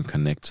and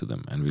connect to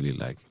them and really,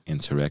 like,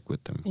 interact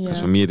with them.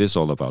 Because for me, it is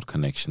all about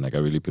connection. Like, I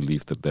really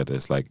believe that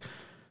is, like,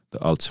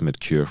 the ultimate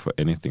cure for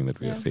anything that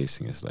we are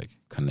facing is, like,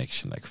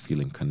 connection, like,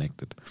 feeling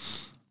connected.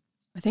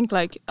 I think,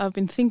 like, I've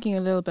been thinking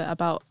a little bit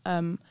about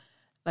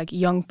like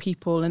young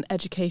people and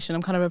education.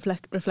 I'm kind of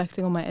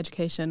reflecting on my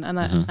education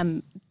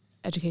and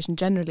education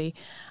generally,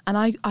 and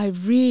I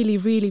really,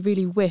 really,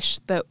 really wish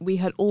that we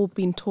had all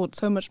been taught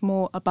so much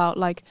more about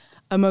like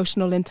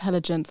emotional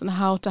intelligence and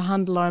how to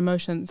handle our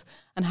emotions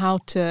and how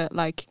to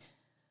like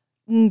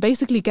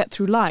basically get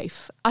through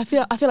life. I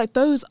feel like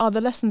those are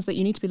the lessons that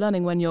you need to be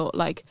learning when you're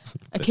like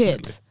a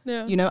kid,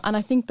 you know. And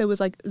I think there was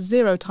like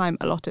zero time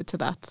allotted to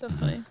that.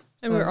 Definitely.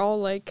 And we're all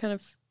like kind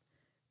of,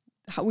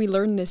 how we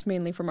learn this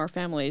mainly from our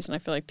families, and I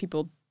feel like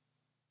people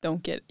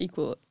don't get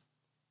equal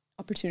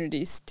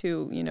opportunities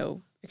to, you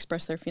know,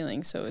 express their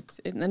feelings. So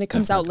and it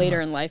comes out later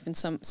in life in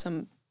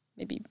some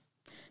maybe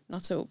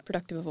not so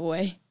productive of a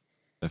way.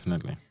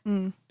 Definitely.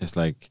 It's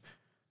like,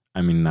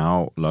 I mean,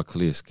 now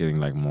luckily it's getting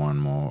like more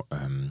and more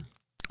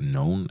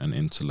known and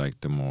into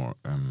like the more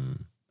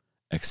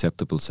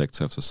acceptable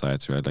sector of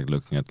society, right? Like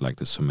looking at like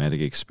the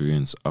somatic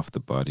experience of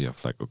the body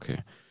of like,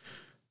 okay,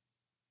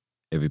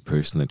 every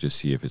person that you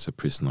see, if it's a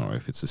prisoner or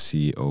if it's a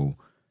CEO,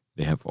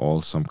 they have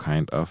all some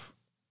kind of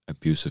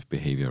abusive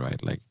behavior,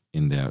 right? Like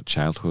in their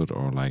childhood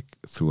or like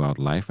throughout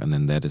life. And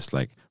then that is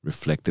like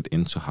reflected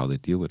into how they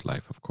deal with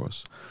life, of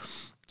course.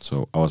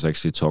 So I was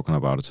actually talking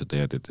about it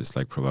today. I did this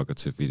like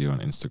provocative video on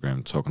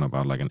Instagram talking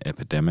about like an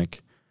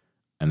epidemic.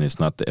 And it's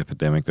not the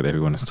epidemic that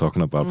everyone is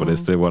talking about, but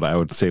it's what I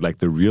would say like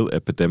the real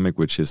epidemic,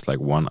 which is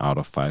like 1 out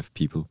of 5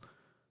 people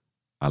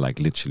are like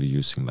literally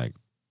using like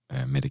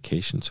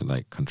medication to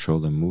like control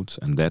their moods.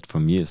 And that for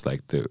me is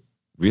like the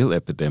real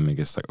epidemic.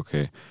 Is like,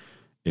 okay,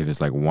 if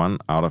it's like 1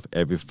 out of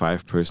every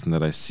 5 person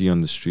that I see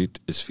on the street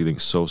is feeling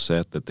so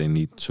sad that they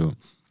need to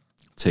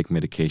take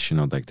medication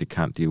or like they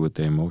can't deal with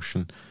their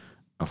emotion,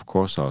 of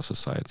course our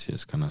society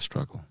is gonna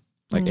struggle,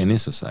 like any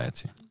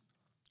society.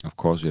 Of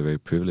course we are very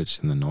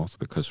privileged in the north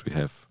because we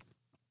have,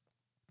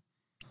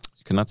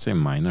 you cannot say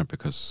minor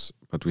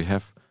but we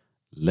have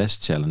less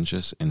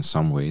challenges in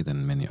some way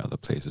than many other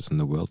places in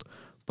the world.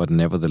 But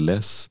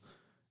nevertheless,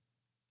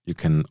 you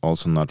can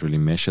also not really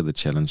measure the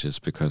challenges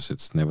because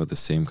it's never the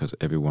same, because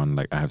everyone,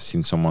 like I have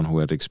seen someone who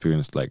had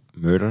experienced like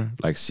murder,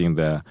 like seeing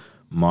their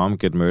mom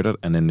get murdered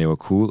and then they were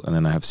cool. And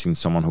then I have seen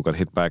someone who got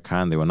hit by a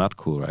car and they were not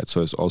cool, right?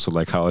 So it's also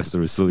like how is the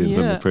resilience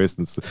of the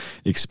person's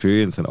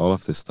experience and all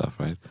of this stuff,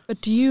 right?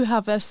 But do you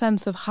have a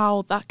sense of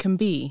how that can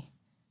be?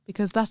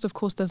 Because that of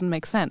course doesn't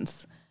make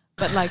sense.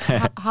 But like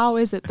how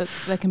is it that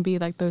there can be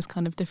like those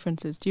kind of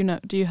differences? Do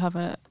you have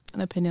an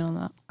opinion on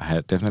that?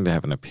 I definitely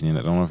have an opinion.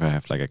 I don't know if I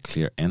have like a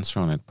clear answer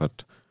on it,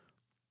 but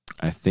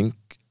I think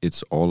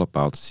it's all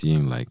about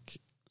seeing like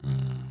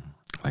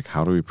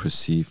how do we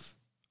perceive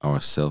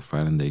ourselves,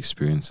 right, and the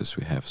experiences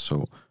we have.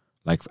 So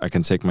like I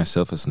can take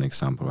myself as an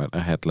example, right? I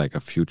had like a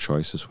few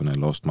choices when I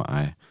lost my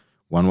eye.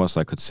 One was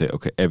I could say,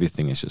 okay,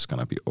 everything is just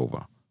gonna be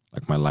over.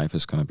 Like my life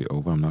is gonna be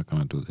over. I'm not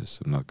gonna do this.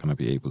 I'm not gonna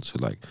be able to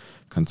like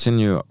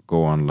continue,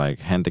 go on like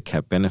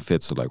handicap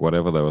benefits or like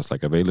whatever that was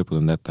like available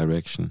in that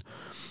direction.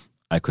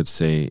 I could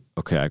say,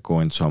 okay, I go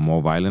into a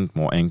more violent,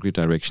 more angry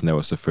direction. That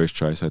was the first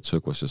choice I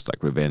took, was just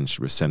like revenge,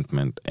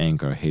 resentment,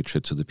 anger,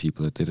 hatred to the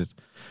people that did it.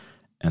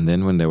 And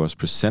then when there was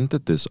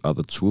presented this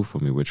other tool for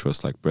me, which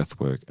was like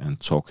breathwork and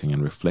talking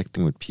and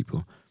reflecting with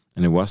people,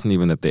 and it wasn't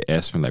even that they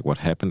asked me like what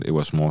happened, it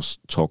was more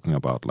talking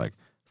about like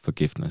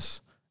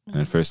forgiveness. And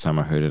the first time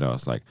I heard it, I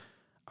was like,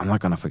 I'm not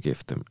gonna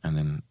forgive them. And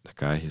then the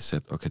guy, he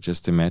said, okay,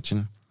 just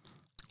imagine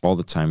all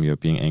the time you're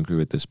being angry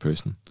with this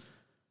person.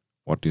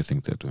 what do you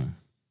think they're doing?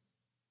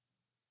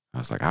 I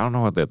was like, I don't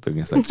know what they're doing.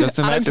 It's like, just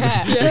imagine.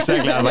 I don't care.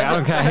 Exactly. I was like, I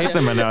don't care. I hate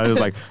them. And I was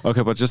like,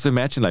 okay, but just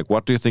imagine, like,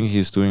 what do you think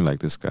he's doing, like,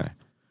 this guy?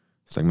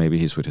 It's like, maybe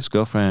he's with his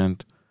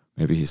girlfriend.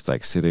 Maybe he's,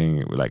 like, sitting,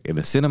 like, in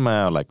a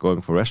cinema, or, like,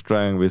 going for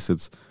restaurant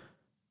visits.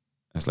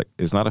 It's like,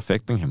 it's not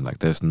affecting him. Like,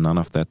 there's none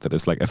of that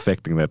is, like,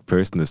 affecting that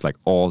person. It's, like,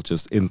 all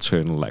just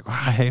internal, like,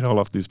 I hate all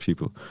of these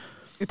people.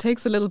 It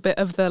takes a little bit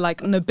of the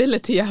like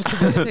nobility out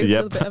of it. It takes Yep.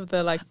 a little bit of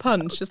the like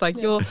punch. It's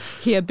like you're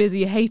here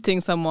busy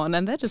hating someone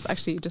and they're just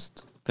actually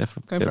just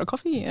going for a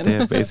coffee. And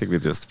They're basically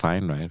just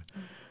fine, right?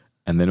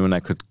 And then when I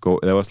could go,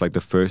 that was like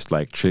the first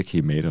like trick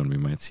he made on me,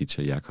 my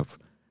teacher Jakob,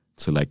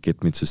 to like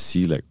get me to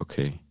see like,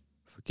 okay,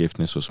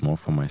 forgiveness was more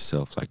for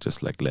myself, like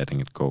just like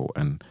letting it go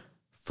and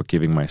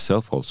forgiving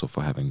myself also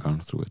for having gone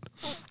through it.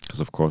 Because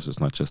of course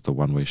it's not just a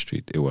one-way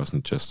street. It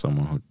wasn't just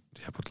someone who,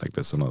 but like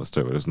that's another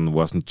story. It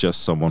wasn't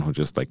just someone who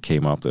just like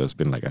came up. There's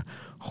been like a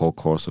whole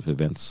course of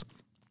events.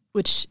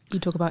 which you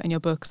talk about in your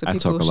book. So I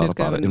people talk a lot should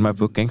go about it and in my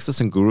book,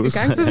 Gangsters and Gurus.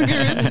 Gangsters and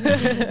Gurus.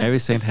 Every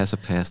saint has a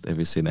past,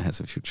 every sinner has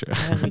a future.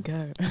 There we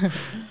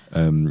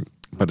go.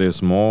 But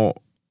there's more,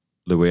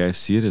 the way I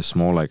see it is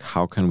more like,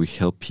 how can we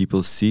help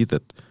people see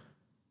that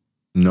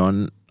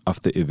none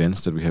of the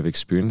events that we have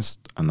experienced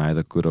are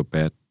neither good or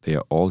bad. They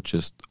are all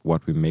just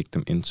what we make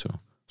them into.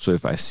 So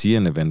if I see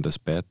an event as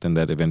bad, then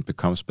that event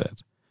becomes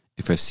bad.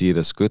 If I see it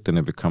as good, then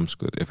it becomes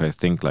good. If I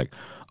think like,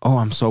 oh,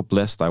 I'm so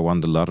blessed, I won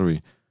the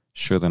lottery.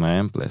 Sure, then I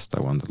am blessed,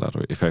 I won the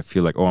lottery. If I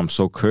feel like, oh, I'm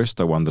so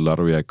cursed, I won the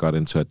lottery, I got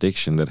into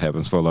addiction. That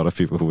happens for a lot of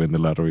people who win the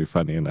lottery,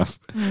 funny enough.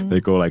 They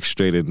go like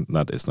straight in,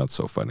 it's not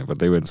so funny, but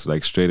they went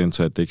like straight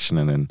into addiction,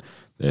 and then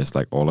there's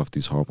like all of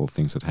these horrible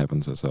things that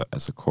happens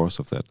as a course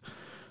of that.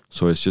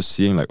 So it's just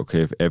seeing like,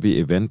 okay, if every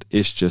event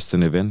is just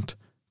an event,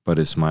 but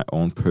it's my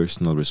own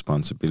personal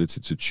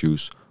responsibility to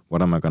choose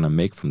what am I going to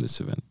make from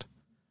this event.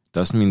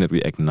 Doesn't mean that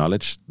we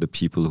acknowledge the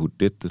people who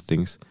did the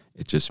things.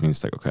 It just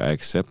means like, okay, I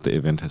accept the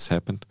event has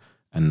happened,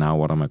 and now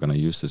what am I going to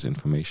use this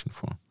information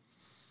for?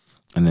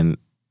 And then,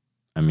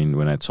 I mean,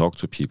 when I talk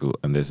to people,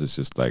 and this is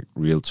just like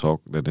real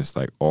talk, that is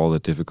like all the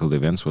difficult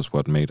events was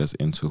what made us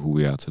into who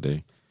we are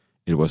today.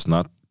 It was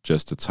not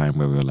just a time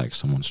where we were like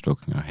someone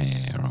stroking our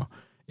hair, or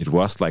it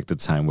was like the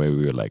time where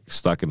we were like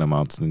stuck in a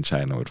mountain in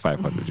China with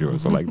 500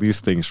 euros, or like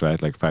these things,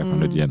 right? Like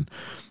 500 yen.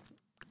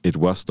 It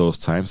was those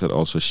times that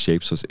also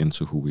shapes us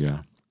into who we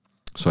are.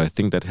 So I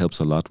think that helps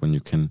a lot when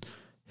you can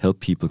help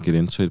people get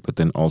into it, but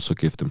then also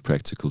give them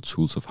practical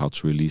tools of how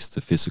to release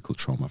the physical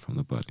trauma from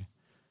the body.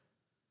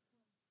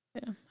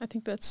 Yeah, I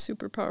think that's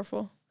super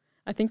powerful.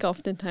 I think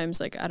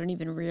oftentimes, like, I don't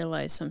even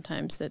realize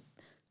sometimes that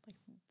like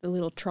the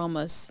little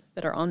traumas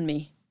that are on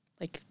me,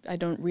 like, I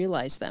don't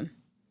realize them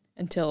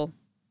until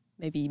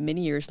maybe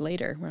many years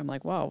later, where I'm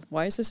like, wow,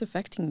 why is this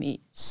affecting me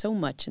so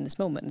much in this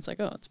moment? And it's like,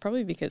 oh, it's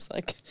probably because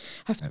like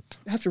I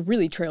have to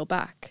really trail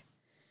back.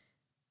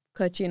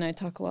 Kletchi and I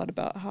talk a lot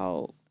about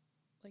how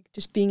like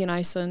just being in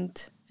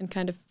Iceland and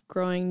kind of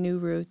growing new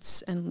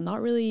roots and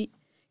not really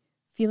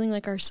feeling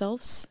like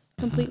ourselves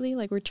completely,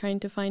 like we're trying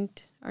to find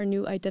our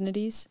new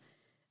identities.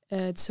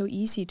 It's so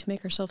easy to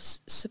make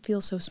ourselves feel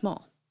so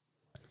small.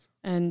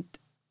 And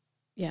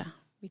yeah,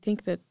 we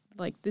think that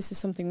like this is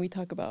something we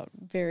talk about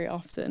very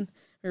often.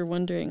 We're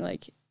wondering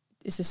like,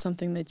 is this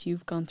something that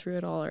you've gone through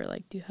at all, or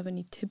like, do you have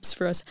any tips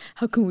for us?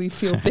 How can we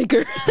feel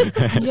bigger?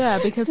 Yeah,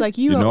 because like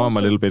you know, are I'm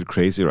a little bit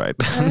crazy, right?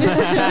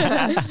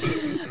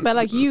 But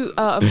like you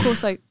are, of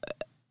course, like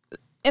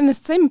in the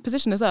same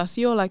position as us.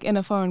 You're like in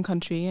a foreign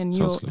country, and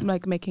you're Totally.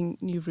 like making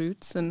new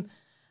roots, and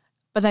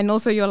but then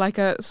also you're like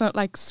a sort of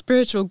like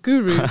spiritual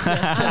guru.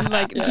 And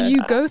like, do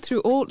you go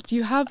through all? Do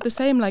you have the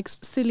same like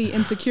silly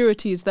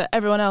insecurities that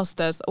everyone else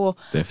does, or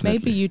Definitely.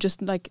 maybe you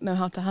just like know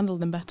how to handle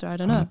them better? I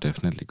don't know. I'll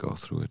definitely go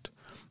through it.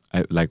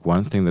 Like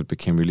one thing that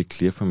became really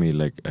clear for me,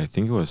 like I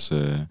think it was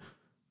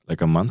like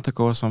a month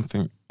ago or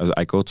something.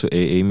 I go to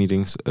AA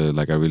meetings.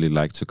 Like I really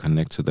like to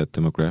connect to that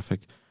demographic,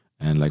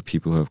 and like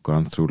people who have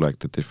gone through like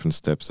the different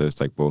steps. There's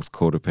like both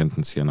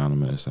Codependency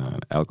Anonymous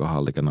and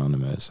Alcoholic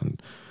Anonymous,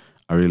 and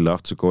I really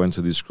love to go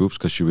into these groups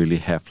because you really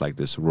have like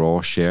this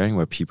raw sharing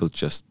where people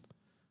just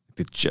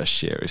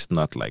share. It's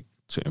not like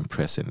to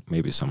impress,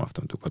 maybe some of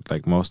them do, but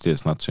like mostly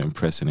it's not to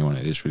impress anyone.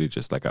 It is really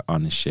just like an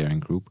honest sharing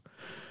group.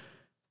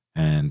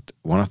 And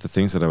one of the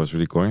things that I was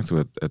really going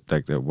through at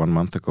like 1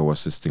 month ago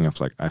was this thing of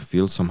like, I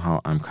feel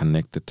somehow I'm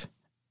connected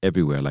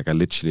everywhere. Like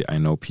I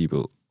know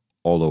people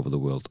all over the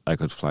world. I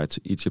could fly to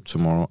Egypt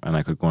tomorrow and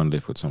I could go and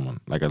live with someone.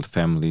 Like a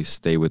family,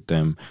 stay with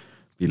them,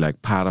 be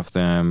like part of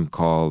them,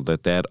 call the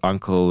dad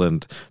uncle,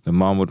 and the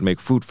mom would make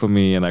food for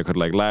me, and I could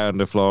like lie on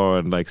the floor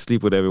and like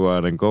sleep with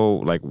everyone and go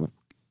like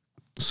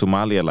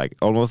Somalia, like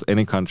almost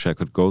any country I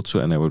could go to,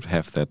 and I would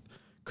have that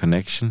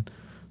connection.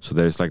 So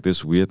there's like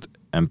this weird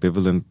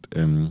ambivalent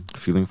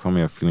feeling for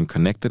me of feeling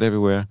connected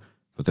everywhere,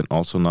 but then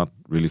also not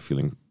really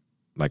feeling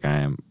like I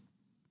am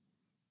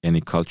any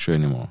culture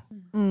anymore.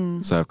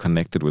 So I've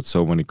connected with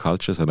so many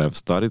cultures, and I've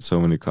studied so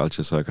many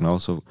cultures,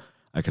 so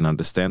I can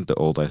understand the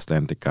old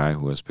Icelandic guy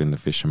who has been a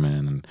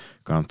fisherman and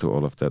gone through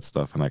all of that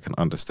stuff, and I can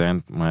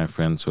understand my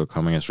friends who are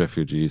coming as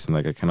refugees, and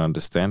like I can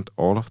understand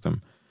all of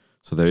them.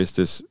 So there is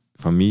this,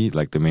 for me,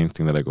 like the main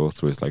thing that I go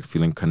through is like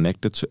feeling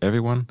connected to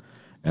everyone,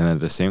 and at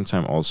the same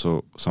time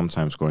also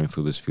sometimes going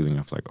through this feeling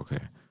of like, okay,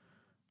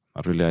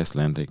 not really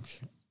Icelandic,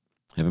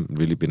 haven't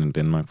really been in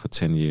Denmark for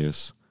 10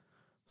 years.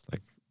 It's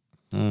like,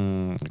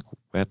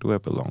 where do I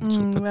belong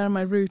to? But, where are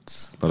my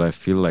roots? But I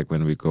feel like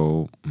when we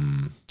go,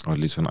 or at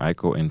least when I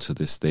go into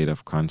this state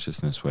of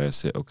consciousness where I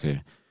say,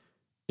 okay,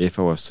 if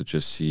I was to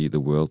just see the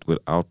world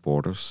without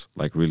borders,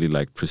 like really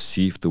like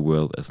perceive the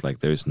world as like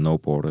there is no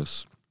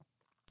borders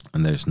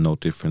and there's no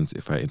difference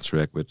if I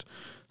interact with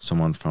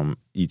someone from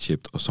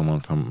Egypt or someone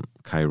from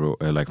Cairo,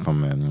 like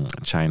from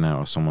China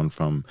or someone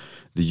from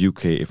the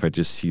UK, if I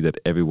just see that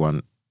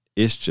everyone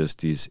is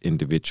just these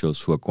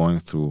individuals who are going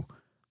through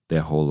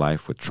their whole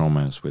life with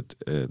traumas, with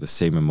the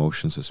same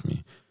emotions as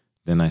me,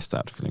 then I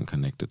start feeling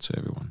connected to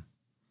everyone.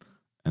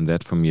 And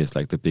that for me is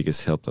like the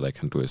biggest help that I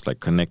can do, is like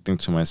connecting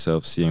to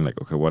myself, seeing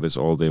like, okay, what is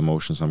all the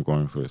emotions I'm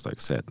going through? It's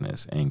like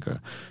sadness, anger,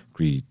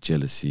 greed,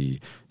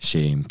 jealousy,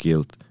 shame,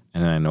 guilt.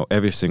 And I know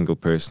every single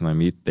person I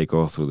meet, they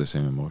go through the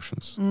same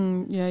emotions.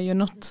 Yeah, you're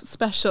not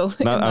special.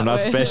 I'm not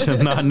special.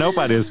 No,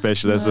 nobody is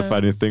special. That's the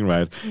funny thing,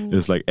 right?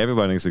 It's like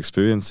everyone is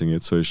experiencing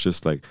it. So it's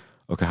just like,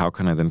 okay, how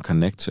can I then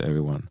connect to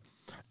everyone?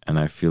 And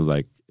I feel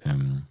like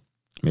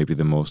maybe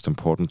the most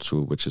important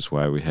tool, which is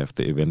why we have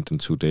the event in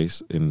 2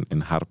 days in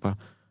Harpa.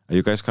 Are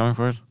you guys coming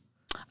for it?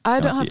 I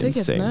don't have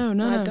tickets. Insane.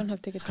 No. I don't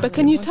have tickets. But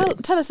can you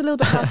tell us a little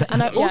bit about it?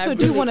 And I also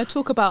do want to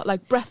talk about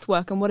like breath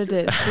work and what it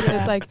is.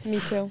 Because like me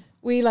too.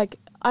 We like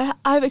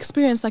I've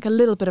experienced like a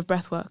little bit of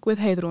breath work with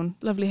Heidrún,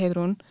 lovely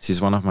Heidrún. She's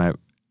one of my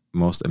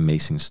most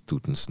amazing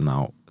students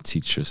now,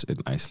 teachers in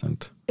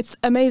Iceland. It's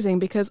amazing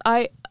because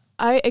I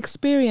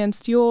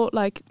experienced your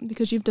like,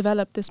 because you've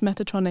developed this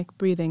Metatronic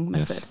breathing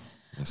method.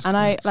 Yes, and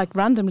correct. I like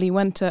randomly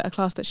went to a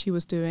class that she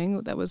was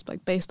doing that was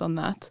like based on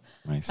that.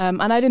 Nice.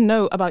 And I didn't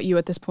know about you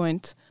at this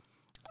point.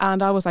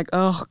 And I was like,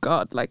 oh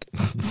God, like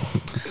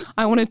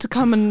I wanted to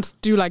come and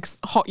do like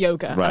hot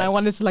yoga, right. and I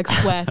wanted to like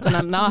sweat,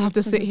 and now I have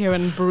to sit here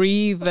and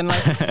breathe, and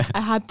like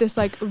I had this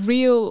like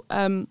real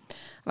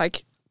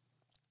like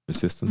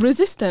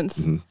resistance.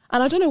 Mm-hmm.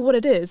 And I don't know what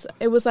it is.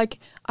 It was like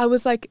I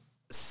was like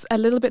a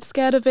little bit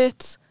scared of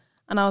it,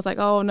 and I was like,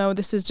 oh no,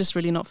 this is just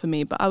really not for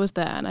me. But I was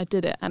there and I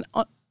did it, and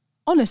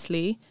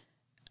honestly,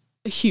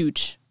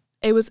 huge.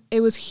 It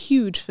was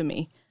huge for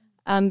me,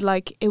 and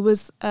like it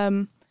was.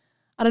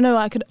 I don't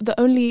know. The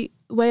only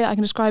way I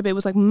can describe it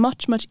was like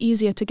much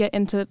easier to get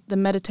into the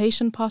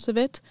meditation part of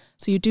it.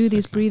 So you do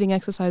these breathing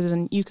exercises,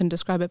 and you can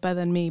describe it better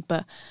than me.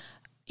 But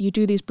you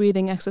do these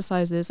breathing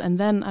exercises, and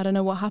then I don't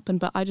know what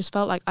happened, but I just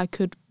felt like I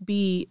could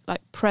be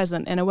like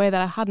present in a way that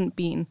I hadn't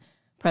been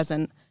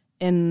present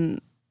in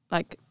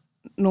like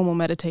normal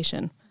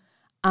meditation.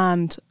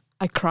 And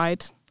I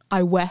cried,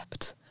 I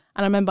wept,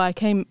 and I remember I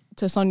came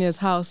to Sonia's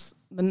house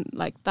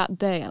like that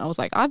day, and I was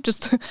like, I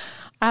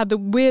had the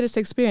weirdest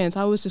experience.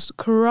 I was just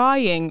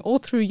crying all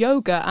through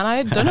yoga, and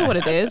I don't know what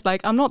it is.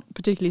 Like, I'm not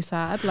particularly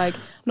sad, like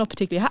I'm not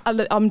particularly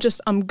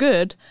I'm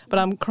good, but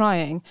I'm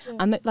crying.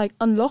 And it like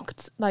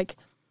unlocked like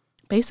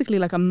basically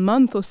like a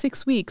month or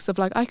 6 weeks of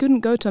like I couldn't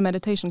go to a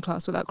meditation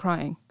class without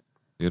crying.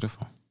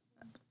 Beautiful.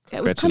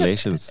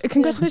 Congratulations.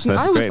 That's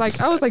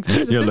I was like,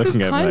 Jesus, You're this is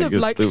kind of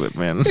you're like stupid,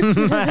 man.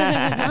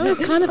 I was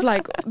kind of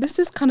like, this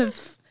is kind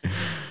of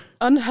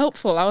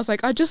unhelpful. I was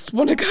like, I just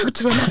want to go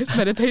to a nice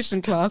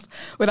meditation class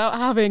without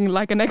having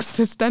like an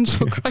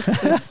existential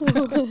crisis.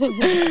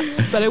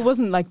 But it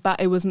wasn't like that.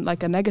 It wasn't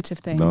like a negative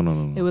thing.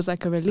 No. It was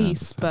like a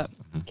release. But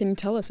can you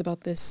tell us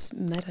about this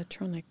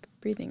Metatronic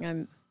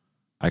breathing?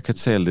 I could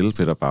say a little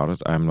bit about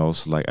it. I'm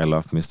also like, I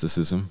love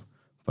mysticism,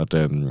 but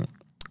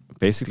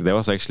basically that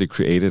was actually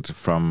created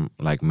from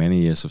like many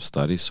years of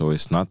study. So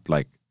it's not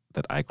like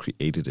that I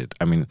created it.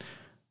 I mean,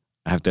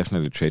 I have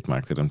definitely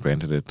trademarked it and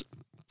branded it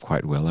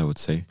quite well, I would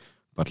say.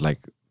 But like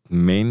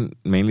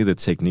mainly the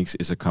techniques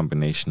is a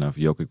combination of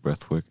yogic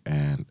breathwork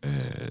and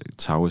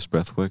Taoist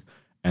breathwork.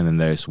 And then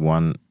there is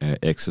one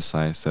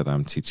exercise that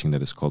I'm teaching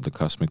that is called the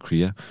Cosmic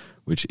Kriya,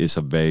 which is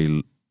a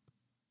very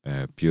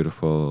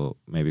beautiful,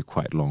 maybe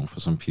quite long for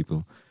some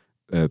people,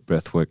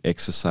 breathwork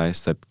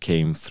exercise that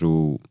came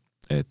through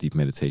deep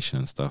meditation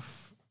and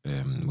stuff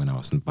when I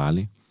was in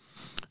Bali.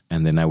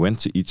 And then I went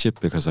to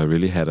Egypt because I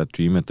really had a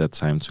dream at that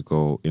time to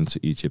go into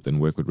Egypt and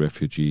work with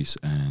refugees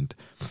and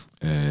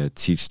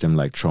teach them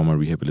like trauma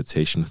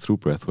rehabilitation through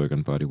breathwork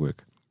and bodywork.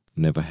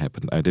 Never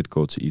happened. I did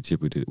go to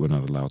Egypt. We're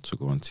not allowed to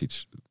go and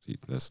teach.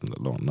 That's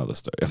another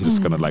story. I'm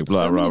just gonna like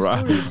blah blah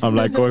blah. I'm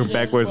like going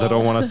backwards. Wow. I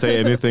don't want to say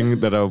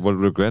anything that I will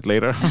regret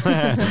later.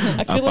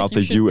 I feel about like you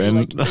the should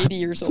UN. be like 80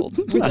 years old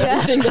with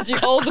everything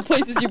that all the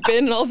places you've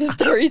been and all the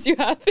stories you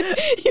have.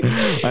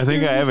 I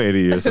think I am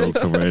 80 years old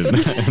somewhere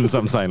in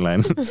some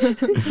timeline.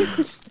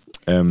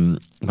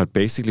 But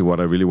basically what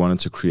I really wanted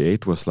to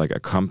create was like a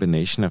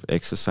combination of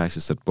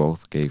exercises that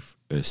both gave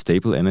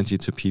stable energy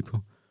to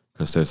people.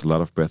 Because there's a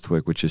lot of breath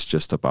work which is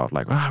just about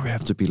like, we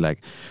have to be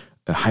like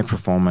high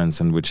performance,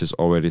 and which is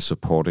already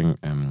supporting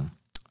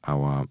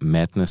our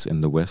madness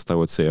in the West, I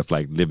would say, of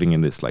like living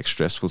in this like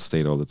stressful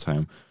state all the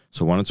time.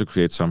 So I wanted to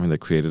create something that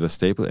created a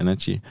stable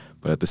energy,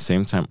 but at the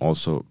same time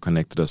also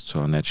connected us to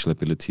our natural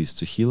abilities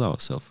to heal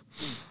ourselves.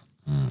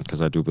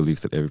 Because I do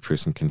believe that every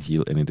person can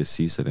heal any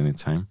disease at any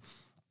time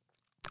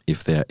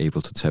if they are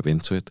able to tap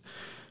into it.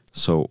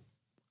 So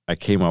I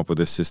came up with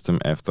this system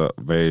after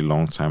a very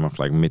long time of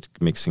like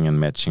mixing and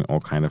matching all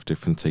kind of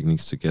different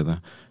techniques together.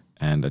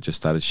 And I just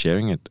started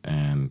sharing it,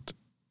 and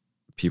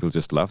people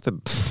just loved it,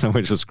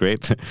 which was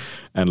great.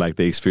 And like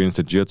the experience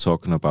that you're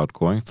talking about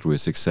going through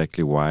is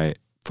exactly why,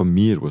 for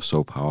me, it was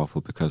so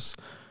powerful, because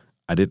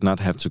I did not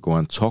have to go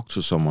and talk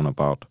to someone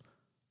about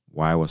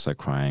why was I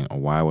crying or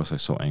why was I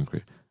so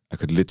angry. I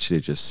could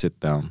literally just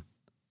sit down,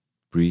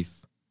 breathe,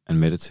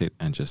 and meditate,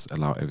 and just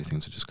allow everything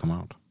to just come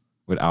out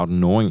without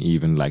knowing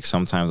even. Like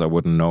sometimes I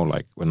wouldn't know,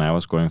 like when I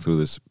was going through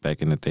this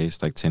back in the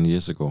days, like 10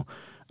 years ago,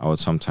 I would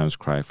sometimes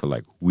cry for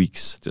like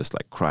weeks, just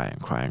like cry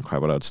and cry and cry,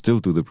 but I'd still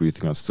do the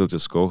breathing. I'd still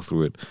just go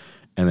through it.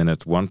 And then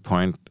at one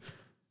point,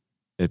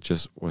 it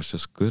just was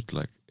just good.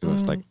 Like it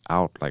was like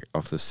out like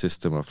of the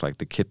system of like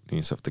the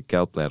kidneys, of the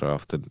gallbladder,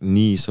 of the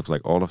knees, of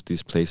like all of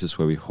these places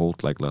where we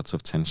hold like lots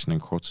of tension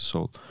and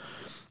cortisol.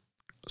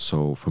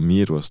 So for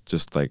me, it was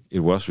just like,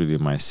 it was really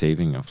my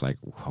saving of like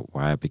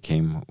why I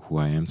became who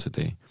I am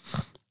today.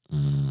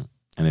 And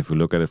if we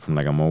look at it from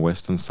like a more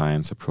Western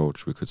science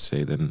approach, we could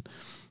say then,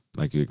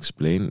 like you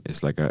explain,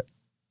 it's like a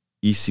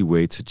easy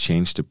way to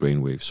change the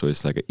brainwave. So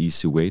it's like an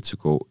easy way to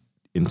go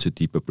into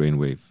deeper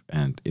brainwave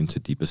and into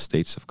deeper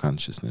states of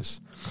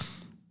consciousness.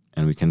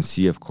 And we can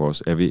see, of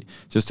course,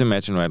 just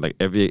imagine, right, like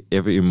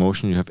every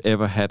emotion you have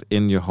ever had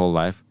in your whole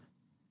life,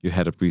 you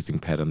had a breathing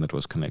pattern that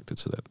was connected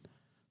to that.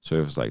 So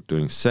if it's like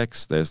doing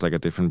sex, there's like a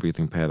different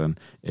breathing pattern.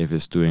 If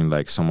it's doing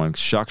like someone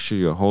shocks you,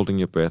 you're holding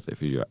your breath.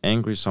 If you're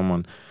angry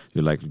someone,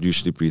 you're like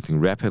usually breathing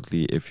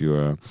rapidly. If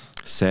you're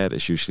sad,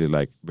 it's usually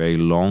like very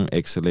long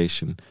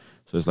exhalation.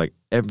 So it's like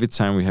every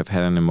time we have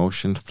had an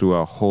emotion through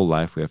our whole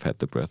life, we have had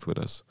the breath with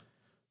us.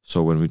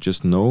 So when we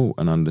just know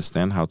and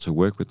understand how to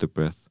work with the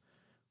breath,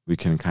 we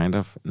can kind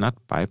of not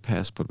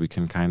bypass, but we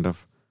can kind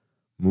of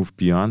move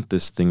beyond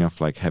this thing of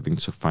like having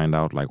to find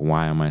out like,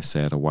 why am I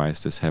sad or why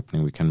is this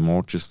happening? We can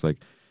more just like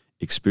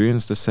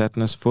experience the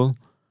sadness full,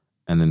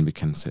 and then we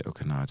can say,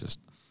 okay, now I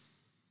just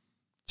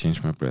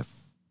change my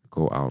breath,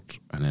 go out,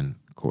 and then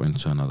go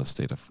into another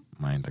state of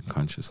mind and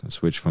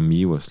consciousness, which for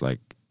me was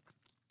like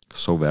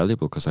so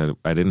valuable, because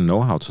I didn't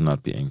know how to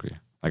not be angry.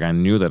 Like I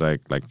knew that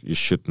you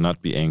should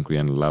not be angry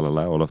and la la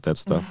la, all of that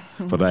stuff,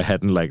 but I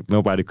hadn't like,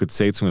 nobody could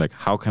say to me like,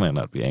 how can I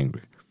not be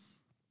angry?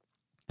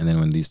 And then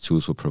when these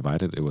tools were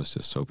provided, it was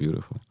just so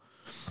beautiful.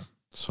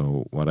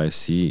 So what I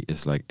see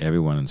is like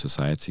everyone in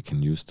society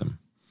can use them.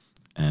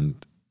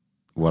 And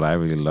what I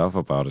really love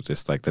about it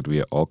is like that we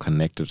are all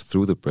connected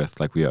through the breath.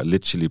 Like we are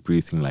literally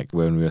breathing, like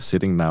when we are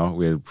sitting now,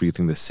 we are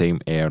breathing the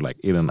same air, like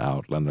in and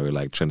out, and we're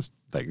like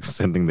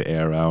sending the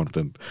air around.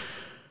 And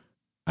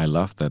I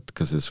love that,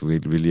 because it's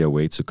really a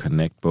way to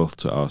connect both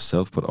to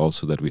ourselves, but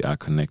also that we are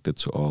connected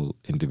to all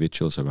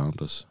individuals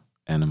around us,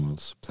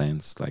 animals,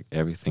 plants, like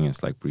everything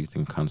is like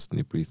breathing,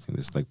 constantly breathing.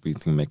 This like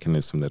breathing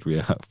mechanism that we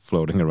are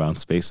floating around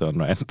space on,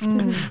 right?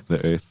 The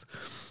earth.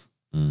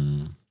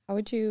 How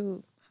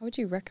would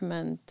you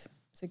recommend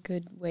it's a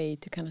good way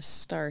to kind of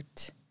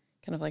start,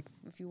 kind of like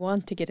if you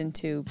want to get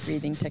into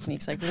breathing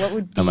techniques, like what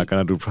would be... Am I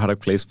going to do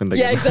product placement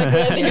again? Yeah,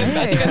 exactly. I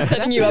think I'm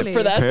setting you up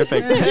for that.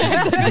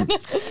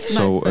 Perfect.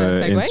 So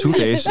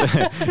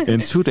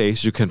in 2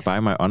 days, you can buy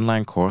my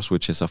online course,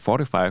 which is a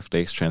 45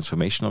 days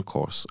transformational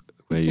course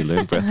where you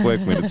learn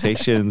breathwork,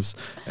 meditations,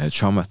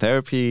 trauma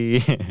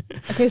therapy.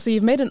 Okay, so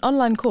you've made an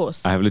online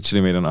course. I have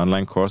literally made an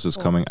online course. It's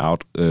coming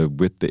out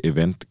with the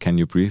event Can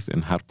You Breathe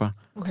in Harpa.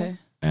 Okay.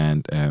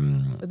 And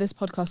so this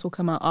podcast will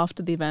come out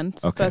after the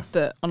event, okay, but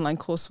the online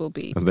course will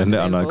be and then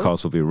available. The online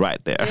course will be right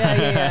there.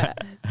 Yeah.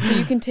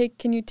 So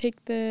can you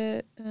take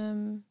the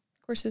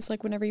courses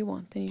like whenever you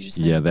want? Then you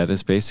just that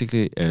is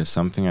basically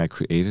something I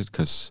created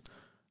because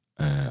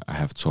I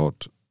have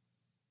taught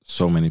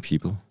so many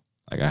people.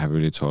 Like I have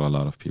really taught a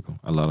lot of people,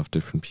 a lot of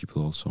different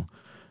people also,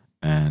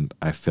 and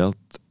I felt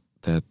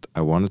that I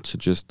wanted to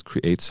just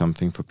create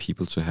something for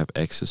people to have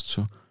access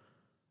to,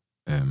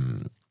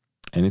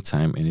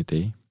 anytime, any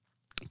day.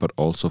 But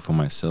also for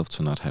myself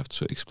to not have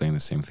to explain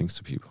the same things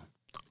to people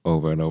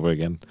over and over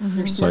again.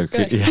 You're So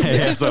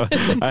so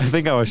I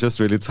think I was just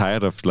really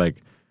tired of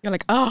like... You're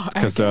like,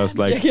 because I was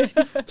like,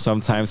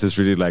 sometimes it's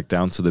really like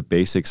down to the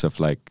basics of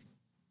like,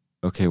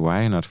 okay,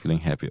 why are you not feeling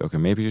happy? Okay,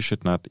 maybe you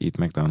should not eat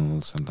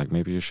McDonald's, and like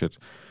maybe you should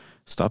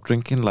stop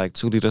drinking like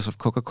 2 liters of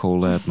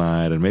Coca-Cola at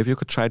night, and maybe you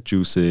could try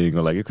juicing,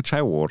 or like you could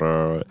try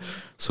water.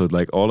 So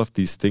like all of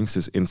these things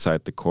is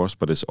inside the course,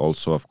 but it's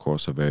also of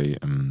course a very...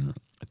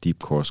 deep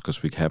course,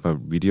 because we have a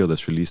video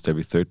that's released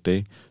every 3rd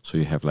day. So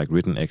you have like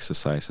written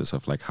exercises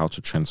of like how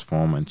to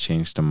transform and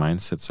change the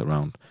mindsets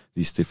around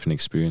these different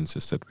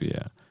experiences that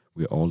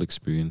we're all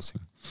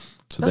experiencing.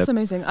 So that's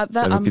amazing.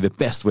 That would be the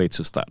best way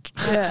to start.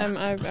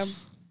 Yeah,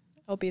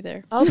 I'll be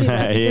there. I'll be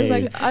there because Yeah.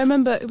 like I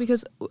remember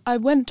because I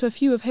went to a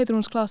few of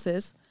Heidrun's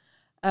classes,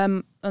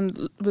 and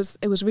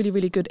it was really,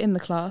 really good in the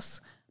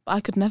class, but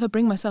I could never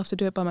bring myself to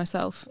do it by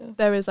myself. Yeah.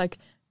 There is like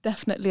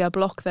definitely a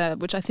block there,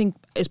 which I think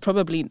is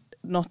probably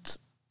not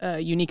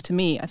unique to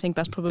me. I think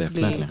that's probably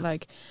Definitely.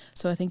 like,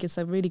 so I think it's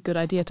a really good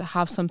idea to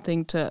have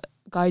something to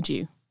guide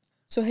you.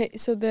 So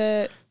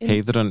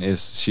Heidrun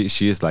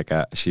she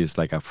is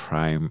like a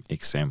prime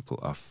example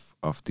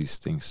of these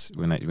things.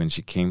 When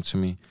she came to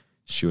me,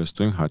 she was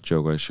doing hot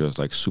yoga. She was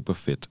like super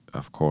fit,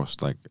 of course.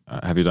 Like,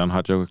 have you done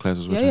hot yoga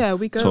classes with her? Yeah,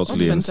 we go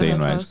Totally often insane, to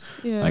her right? class.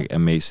 Yeah. Like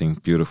amazing,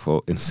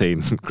 beautiful,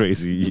 insane,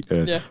 crazy,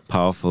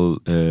 powerful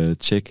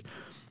chick.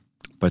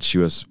 But she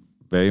was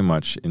very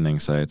much in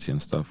anxiety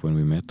and stuff when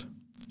we met.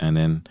 And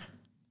then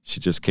she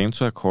just came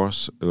to a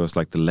course. It was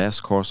like the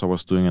last course I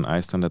was doing in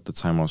Iceland at the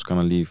time. I was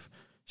gonna leave.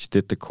 She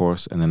did the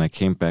course, and then I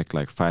came back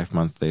like 5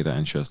 months later,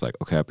 and she was like,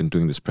 "Okay, I've been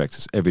doing this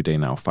practice every day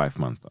now, 5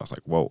 months." I was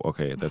like, "Whoa,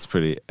 okay, that's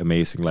pretty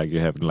amazing." Like, you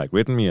haven't like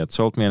written me or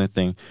told me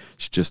anything.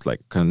 She just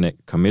like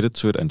committed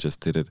to it and just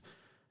did it.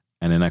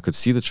 And then I could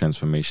see the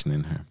transformation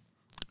in her.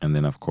 And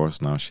then, of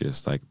course, now she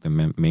is like the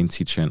main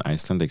teacher in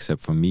Iceland,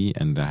 except for me.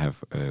 And I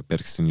have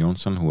Bergstein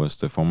Jonsson, who was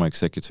the former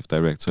executive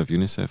director of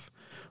UNICEF,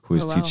 who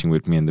is teaching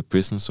with me in the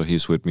prison. So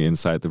he's with me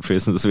inside the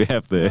prison. So we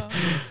have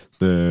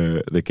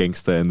the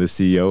gangster and the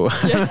CEO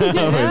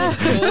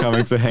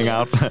coming to hang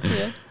out.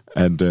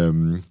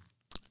 And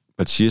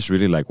but she is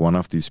really like one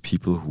of these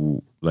people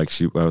who like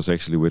I was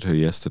actually with her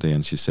yesterday,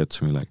 and she said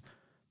to me like,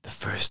 the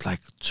first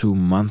like 2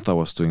 months I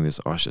was doing this,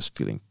 I was just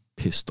feeling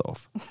pissed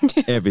off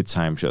every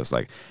time. She was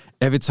like,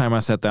 every time I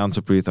sat down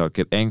to breathe, I would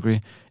get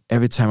angry.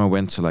 Every time I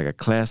went to like a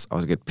class, I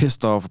would get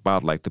pissed off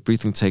about like the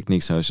breathing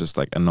techniques, and it was just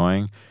like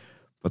annoying.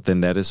 But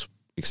then that is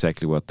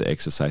exactly what the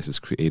exercise is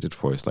created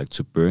for, is like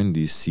to burn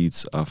these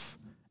seeds of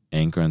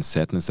anger and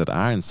sadness that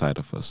are inside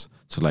of us,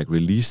 to like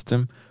release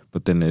them.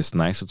 But then it's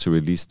nicer to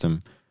release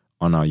them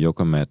on our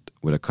yoga mat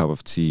with a cup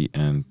of tea,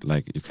 and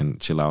like you can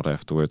chill out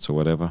afterwards or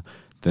whatever,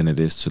 than it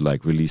is to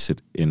like release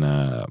it in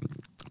a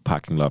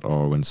parking lot,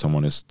 or when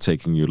someone is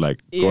taking you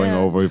like going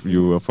over if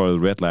you for the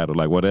red light, or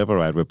like whatever,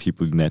 right, where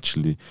people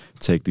naturally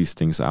take these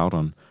things out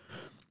on.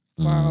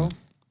 Wow.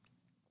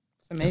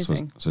 It's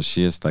amazing. So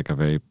she is like a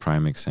very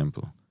prime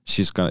example.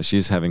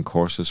 She's having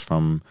courses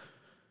from.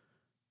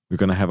 We're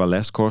gonna have our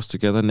last course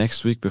together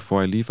next week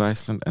before I leave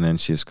Iceland, and then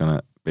she's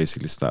gonna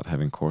basically start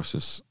having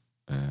courses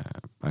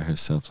by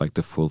herself, like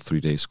the full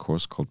 3 days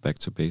course called Back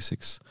to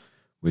Basics,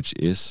 which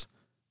is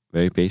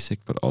very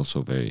basic but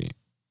also very,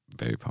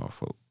 very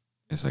powerful.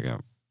 It's like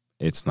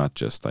it's not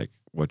just like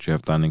what you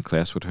have done in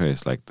class with her.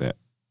 It's like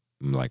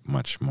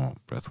much more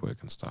breath work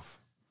and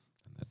stuff.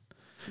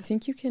 I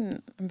think you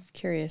can. I'm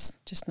curious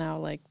just now,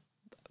 like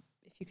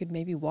if you could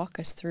maybe walk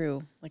us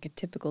through like a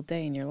typical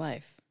day in your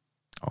life.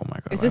 Oh my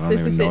God, I don't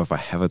even know if I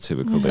have a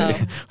typical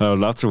day. I would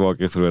love to walk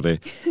you through a day.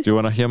 Do you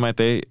want to hear my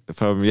day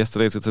from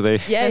yesterday to today?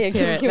 Yeah,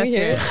 can we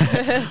hear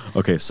it?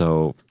 Okay,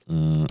 so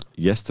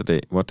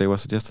yesterday, what day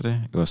was it yesterday?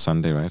 It was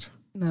Sunday, right?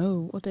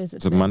 No, what day is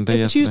it? So Monday,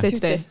 it's yesterday?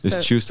 Tuesday today.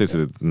 It's Tuesday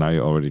today. Now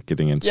you're already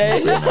getting into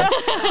it.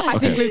 I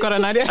think we've got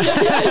an idea.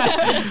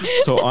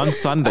 So on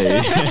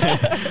Sunday,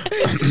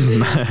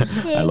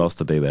 I lost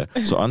the day there.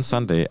 So on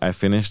Sunday, I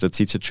finished the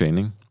teacher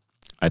training.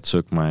 I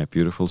took my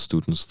beautiful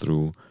students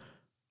through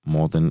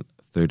more than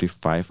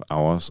 35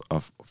 hours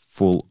of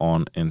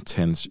full-on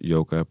intense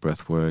yoga,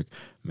 breathwork,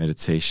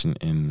 meditation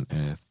in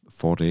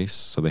 4 days.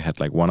 So they had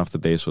like one of the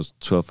days was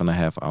 12 and a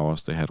half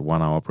hours. They had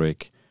 1 hour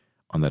break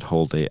on that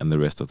whole day, and the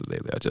rest of the day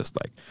they are just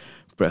like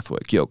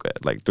breathwork, yoga,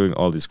 like doing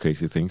all these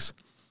crazy things.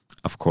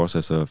 Of course,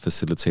 as a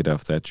facilitator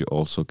of that, you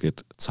also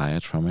get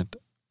tired from it,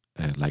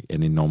 like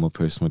any normal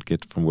person would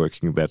get from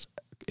working that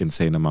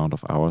insane amount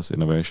of hours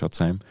in a very short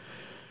time.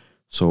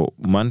 So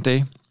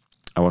Monday,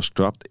 I was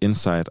dropped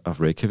inside of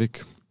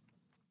Reykjavik.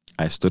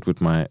 I stood with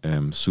my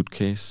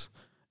suitcase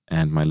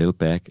and my little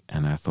bag,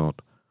 and I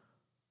thought,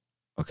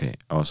 okay,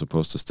 I was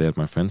supposed to stay at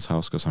my friend's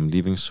house because I'm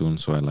leaving soon.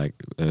 So I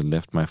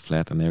left my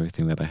flat and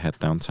everything that I had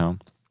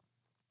downtown.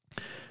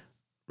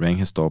 Rang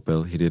his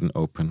doorbell. He didn't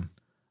open.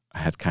 I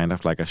had kind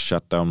of like a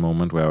shutdown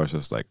moment where I was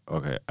just like,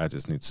 okay, I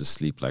just need to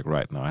sleep like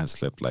right now. I had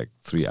slept like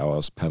 3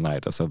 hours per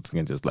night or something,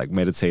 and just like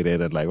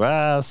meditated and like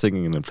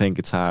singing and playing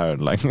guitar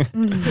and like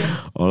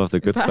all of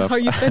the good stuff. Is that stuff. how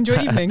you spend your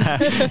evenings?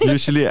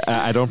 Usually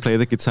I don't play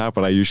the guitar,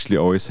 but I usually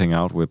always hang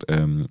out with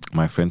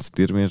my friend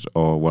Dirmit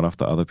or one of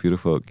the other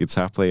beautiful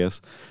guitar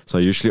players. So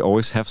I usually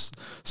always have,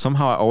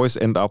 somehow I always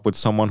end up with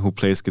someone who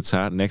plays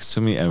guitar next to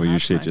me, and we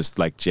usually just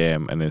like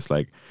jam, and it's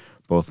like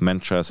both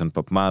mantras and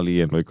Bob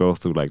Marley, and we go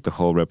through like the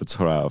whole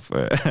repertoire of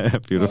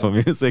beautiful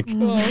music.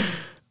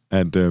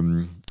 And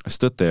I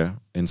stood there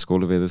in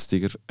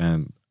Skólaveðurstígur,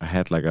 and I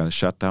had like a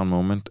shutdown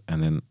moment,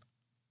 and then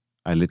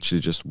I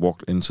literally just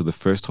walked into the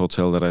first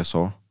hotel that I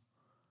saw,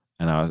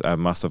 and I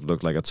must have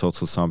looked like a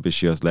total zombie.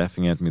 She was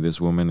laughing at me,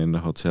 this woman in the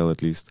hotel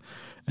at least,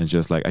 and she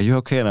was like, "Are you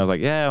okay?" And I was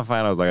like, "Yeah, I'm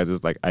fine." I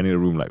was like, I need a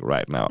room like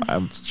right now.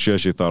 I'm sure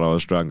she thought I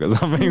was drunk or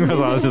something,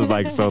 because I was just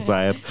like so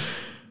tired.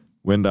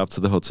 Went up to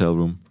the hotel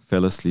room,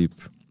 fell asleep,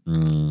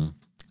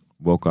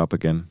 woke up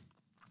again,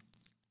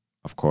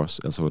 of course,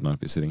 else I would not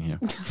be sitting here.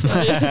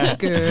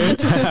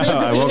 Good.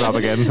 I woke up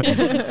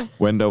again,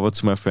 went over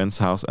to my friend's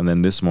house, and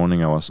then this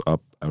morning I was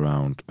up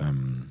around.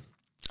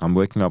 I'm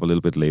waking up a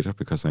little bit later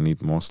because I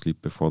need more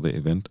sleep before the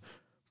event.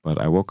 But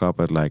I woke up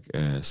at like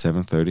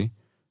 7:30,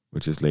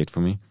 which is late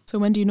for me. So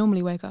when do you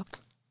normally wake up?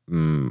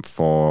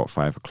 4,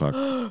 5 o'clock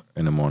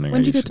in the morning.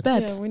 When do you go to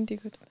bed? Yeah, when do you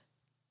go to bed?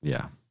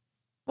 Yeah.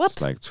 What?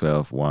 It's like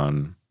 12,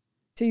 1.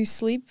 So you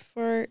sleep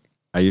for...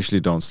 I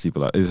usually don't sleep a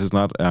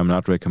lot. I'm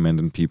not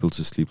recommending people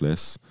to sleep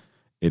less.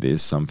 It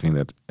is something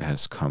that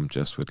has come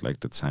just with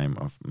like the time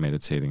of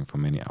meditating for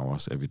many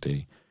hours every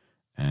day.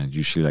 And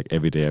usually like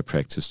every day I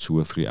practice 2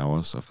 or 3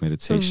 hours of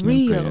meditation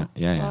and prayer.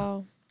 Yeah, yeah.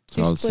 Wow. So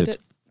Do you I'll split sit.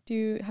 it? Do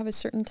you have a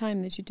certain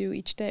time that you do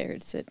each day, or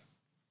is it...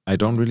 I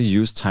don't really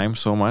use time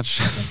so much,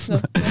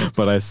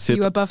 but I sit.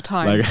 You above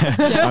time. Like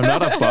I'm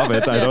not above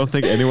it. I don't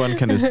think anyone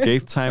can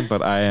escape time,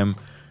 but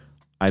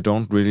I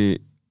don't really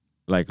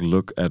like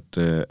look at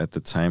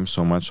the time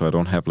so much. So I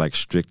don't have like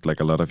strict, like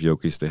a lot of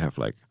yogis, they have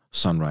like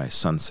sunrise,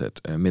 sunset,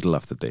 middle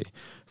of the day.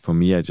 For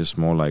me, I just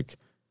more like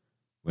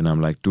when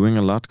I'm like doing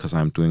a lot, because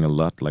I'm doing a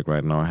lot. Like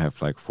right now I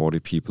have like 40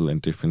 people in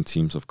different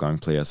teams of gong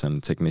players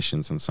and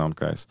technicians and sound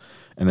guys.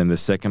 And then the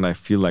second I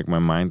feel like my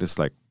mind is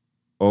like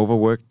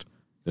overworked,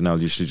 then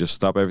I'll usually just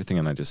stop everything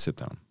and I just sit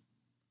down.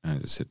 And I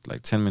just sit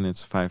like 10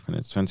 minutes, 5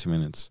 minutes, 20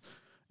 minutes.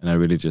 And I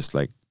really just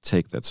like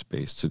take that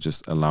space to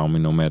just allow me,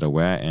 no matter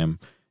where I am,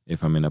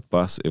 if I'm in a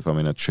bus, if I'm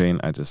in a train,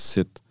 I just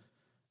sit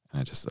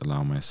and I just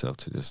allow myself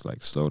to just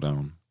like slow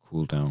down,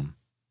 cool down.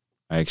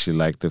 I actually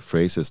like the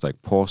phrases like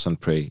pause and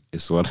pray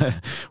is what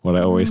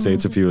I always say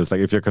to people. It's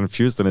like if you're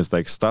confused, then it's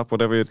like stop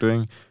whatever you're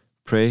doing,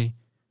 pray,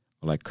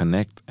 or like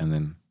connect, and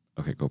then,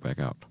 okay, go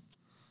back out.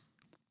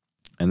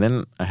 And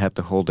then I had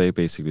the whole day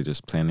basically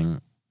just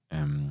planning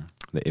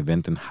the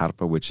event in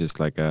Harpa, which is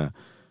like a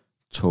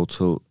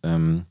total,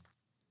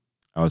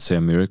 I would say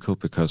a miracle,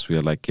 because we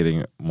are like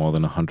getting more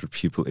than 100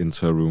 people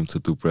into a room to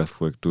do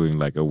breath work, doing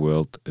like a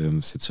world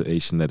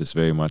situation that is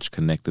very much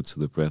connected to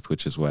the breath,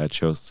 which is why I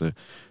chose the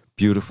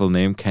beautiful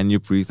name, Can You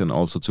Breathe, and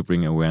also to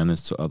bring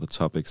awareness to other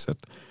topics that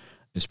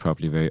is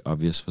probably very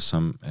obvious for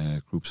some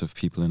groups of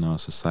people in our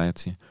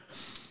society.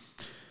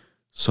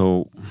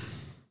 So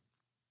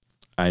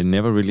I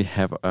never really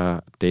have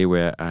a day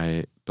where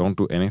I don't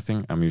do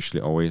anything. I'm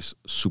usually always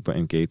super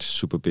engaged,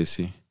 super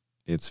busy.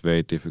 It's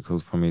very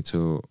difficult for me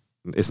to...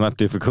 It's not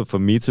difficult for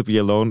me to be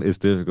alone. It's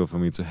difficult for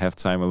me to have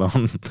time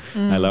alone.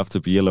 I love to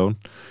be alone.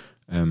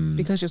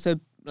 Because you're so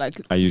like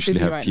I usually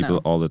busy have right people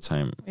now. all the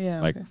time. Yeah.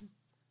 Like, okay.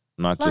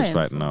 not Clients. just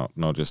right now.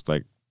 No, just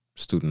like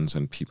students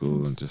and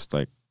people and just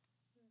like...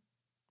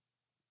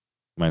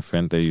 My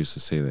friend, they used to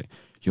say that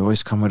you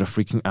always come with a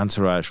freaking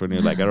entourage when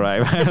you like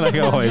arrive. Like I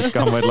always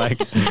come with like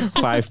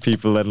 5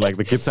 people and like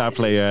the guitar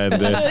player and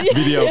the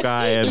video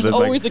guy and There's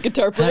always like, a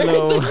guitar player.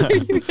 hello.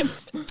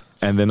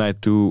 And then I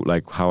do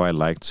like how I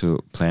like to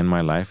plan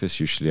my life is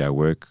usually I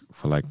work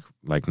for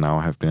like now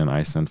I have been in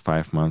Iceland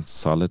 5 months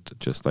solid,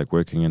 just like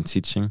working and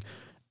teaching,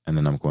 and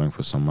then I'm going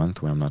for some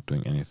month where I'm not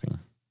doing anything.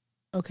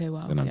 Okay,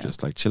 wow. Then I'm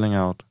just like chilling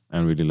out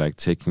and really like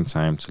taking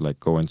time to like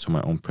go into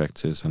my own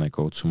practice, and I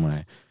go to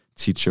my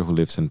teacher who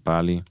lives in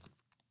Bali,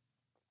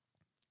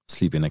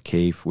 sleep in a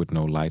cave with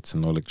no lights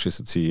and no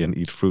electricity, and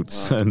eat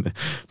fruits and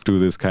do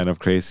this kind of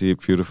crazy,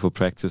 beautiful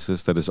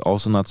practices. That is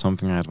also not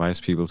something I advise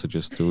people to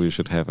just do. You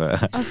should have a...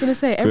 I was going to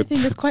say, everything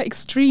is quite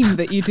extreme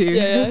that you do.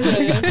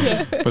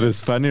 Yeah. But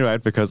it's funny,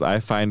 right? Because I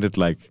find it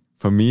like,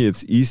 for me,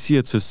 it's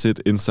easier to sit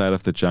inside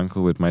of the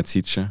jungle with my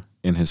teacher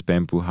in his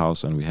bamboo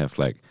house, and we have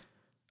like,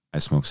 I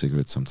smoke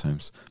cigarettes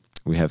sometimes.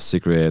 We have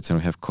cigarettes and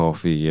we have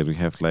coffee and we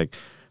have like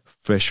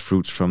fresh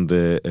fruits from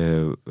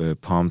the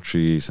palm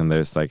trees, and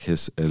there's like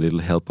his little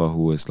helper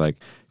who is like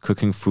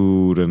cooking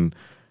food,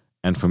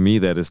 and for me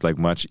that is like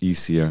much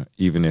easier,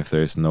 even if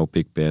there is no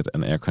big bed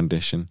and air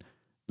condition,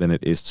 than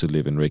it is to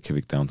live in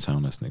Reykjavik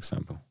downtown, as an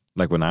example.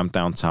 Like when I'm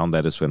downtown,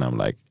 that is when I'm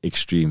like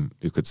extreme,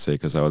 you could say,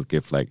 because I will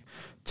give like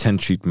 10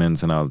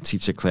 treatments and I'll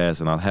teach a class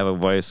and I'll have a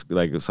voice,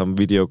 like some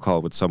video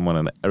call with someone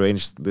and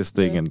arrange this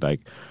thing, and like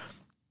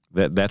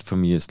that for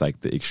me is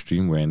like the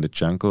extreme, where in the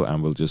jungle I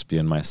will just be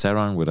in my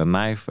sarong with a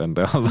knife and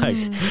I'll like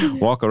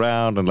walk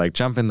around and like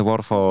jump in the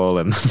waterfall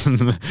and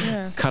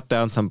cut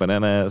down some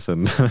bananas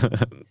and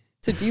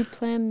So do you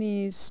plan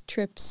these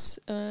trips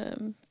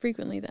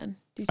frequently then?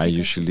 Do you I take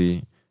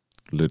usually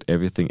let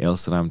everything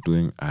else that I'm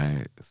doing,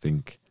 I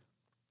think,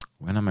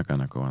 when am I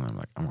gonna go? And I'm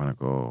like, I'm gonna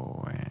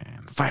go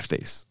in 5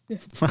 days.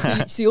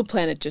 Yeah. So you'll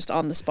plan it just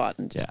on the spot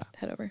and just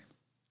head over.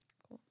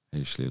 Cool. I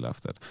usually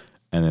love that.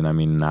 And then, I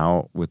mean,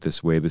 now with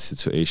this way the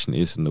situation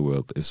is in the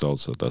world, it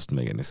also doesn't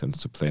make any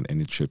sense to plan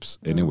any trips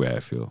anywhere,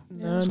 I feel.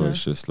 So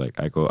it's just like,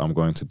 I'm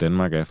going to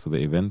Denmark after the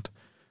event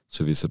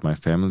to visit my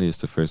family. It's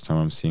the first time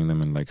I'm seeing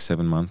them in like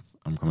 7 months.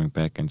 I'm coming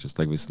back and just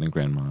like visiting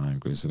grandma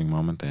and visiting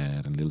mom and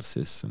dad and little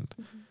sis. And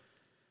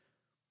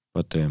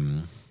But,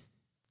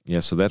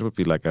 so that would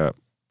be like a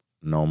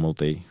normal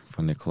day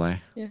for Nikolai.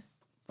 Yeah.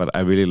 But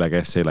I really, like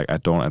I say, like I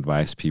don't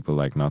advise people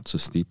like not to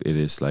sleep. It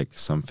is like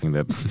something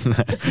that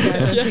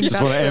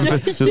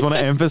just want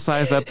to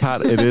emphasize that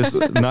part. It is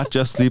not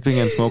just sleeping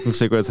and smoking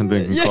cigarettes and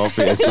drinking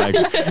coffee. It's like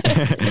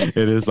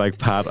it is like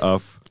part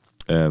of.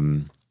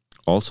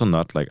 Also,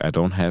 not like I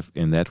don't have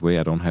in that way.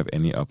 I don't have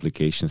any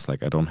obligations.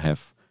 Like I don't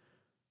have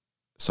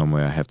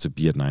somewhere I have to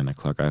be at 9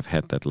 o'clock. I've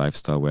had that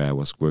lifestyle where I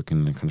was working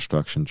in a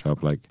construction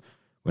job, like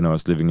when I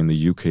was living in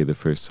the UK the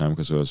first time,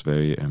 because it was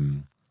very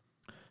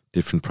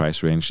different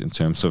price range in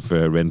terms of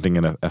renting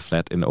in a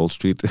flat in Old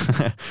Street.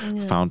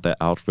 Found that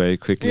out very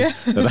quickly.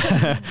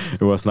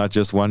 It was not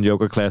just one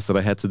yoga class that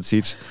I had to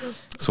teach.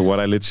 So what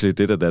I literally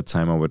did at that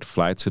time, I would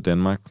fly to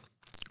Denmark.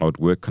 I would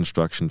work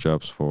construction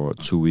jobs for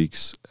 2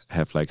 weeks,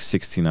 have like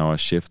 16-hour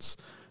shifts,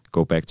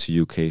 go back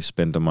to UK,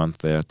 spend a month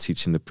there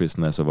teaching the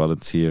prison as a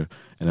volunteer,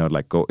 and I would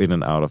like go in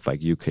and out of like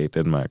UK,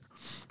 Denmark.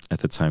 At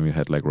the time, you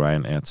had like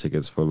Ryanair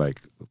tickets for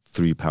like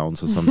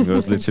 £3 or something. It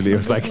was literally, it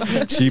was like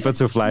cheaper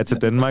to fly to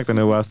Denmark than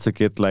it was to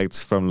get like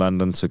from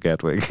London to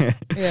Gatwick.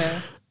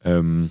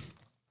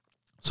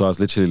 So I was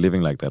literally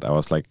living like that. I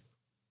was like,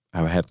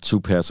 I had 2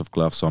 pairs of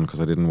gloves on because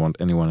I didn't want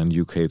anyone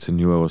in UK to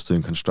know I was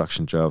doing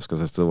construction jobs,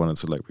 because I still wanted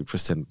to like be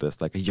presented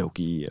as like a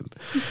yogi and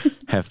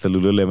have the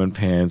Lululemon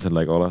pants and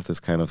like all of this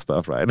kind of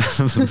stuff, right?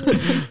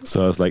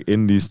 So I was like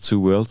in these 2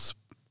 worlds.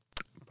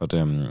 But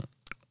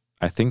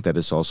I think that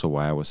is also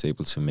why I was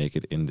able to make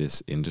it in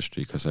this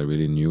industry, because I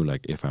really knew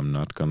like if I'm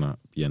not gonna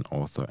be an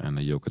author and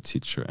a yoga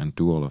teacher and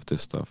do all of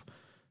this stuff,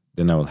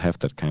 then I will have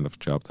that kind of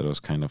job that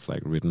was kind of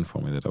like written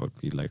for me, that I would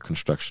be like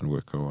construction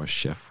worker or a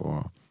chef,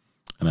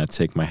 and I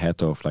take my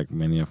hat off, like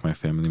many of my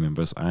family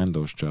members are in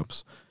those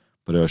jobs.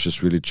 But it was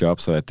just really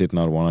jobs that I did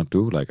not want to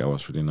do. Like I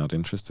was really not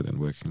interested in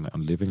working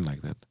and living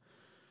like that.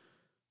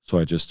 So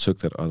I just took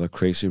that other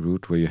crazy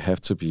route where you have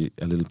to be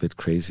a little bit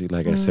crazy.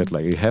 Like I said,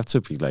 like you have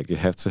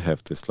to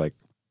have this like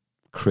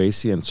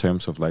crazy in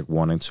terms of like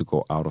wanting to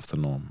go out of the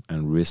norm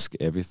and risk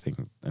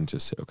everything and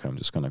just say, okay, I'm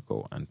just going to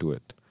go and do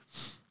it.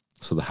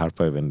 So the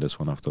Harpa event is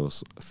one of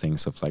those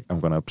things of like, I'm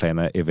going to plan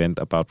an event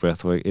about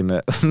breathwork in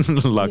a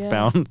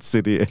lockdown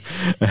city.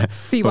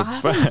 See what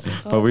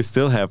happens. But we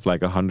still have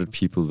like 100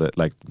 people that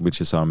like, which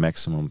is our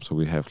maximum. So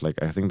we have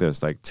like, I think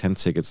there's like 10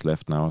 tickets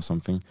left now or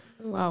something.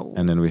 Wow.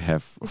 And then we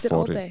have Is 40. It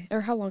all day? Or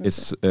how long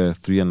is it? It's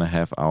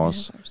 3.5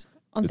 hours.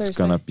 On it's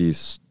Thursday. going to be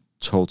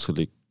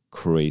totally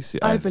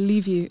crazy. I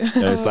believe you.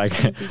 It's like,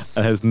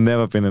 there has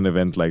never been an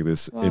event like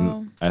this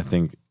in, I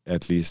think,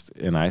 at least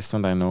in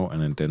Iceland I know,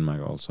 and in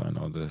Denmark also I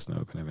know there's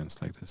never been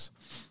events like this.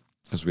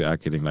 Because we are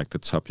getting like the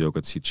top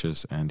yoga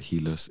teachers and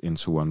healers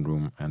into one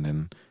room, and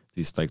then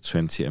these like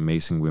 20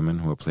 amazing women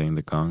who are playing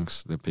the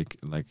gongs, the big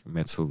like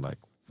metal like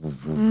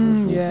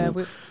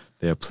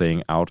they are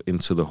playing out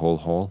into the whole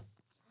hall.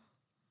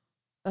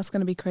 That's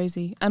going to be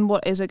crazy. And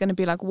what is it going to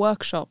be, like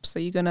workshops? Are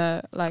you going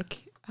to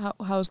like,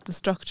 how's the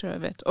structure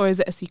of it? Or is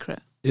it a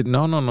secret?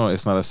 No,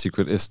 it's not a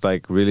secret. It's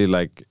like really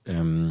like,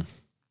 I'm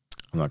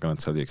not going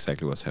to tell you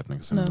exactly what's happening,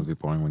 because it'll be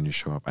boring when you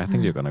show up. I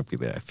think you're going to be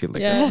there. I feel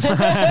like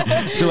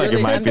I feel like really,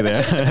 you might be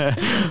there.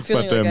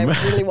 Feeling but, like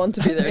I really want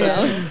to be there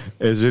now.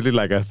 It's really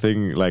like, I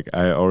think, like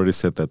I already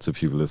said that to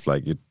people. It's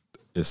like,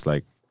 it's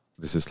like,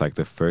 this is like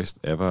the first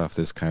ever of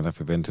this kind of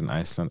event in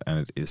Iceland, and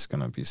it is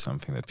going to be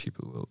something that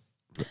people will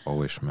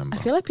always remember. I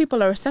feel like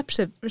people are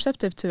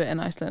receptive to it in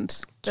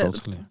Iceland.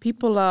 Totally.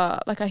 People are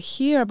like, I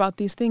hear about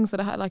these things that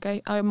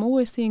I'm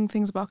always seeing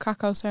things about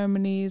cacao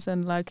ceremonies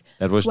and like.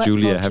 That was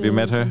Julia. Have you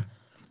met her?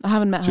 I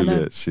haven't met Julia,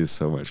 her. No. She's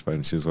so much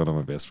fun. She's one of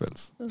my best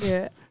friends.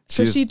 Yeah.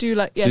 Does she do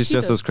like? Yeah, she's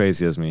just does. as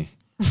crazy as me,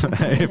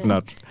 if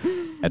not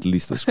at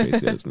least as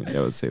crazy as me.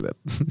 I would say that.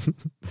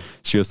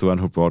 She was the one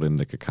who brought in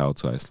the cacao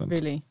to Iceland.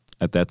 Really?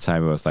 At that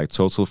time, it was like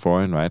total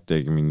foreign, right?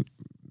 I mean,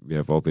 we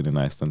have all been in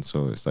Iceland,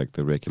 so it's like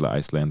the regular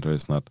Icelander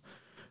is not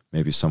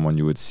maybe someone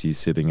you would see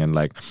sitting and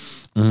like,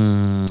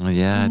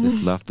 I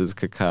just love this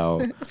cacao.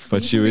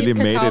 But she really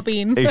made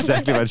it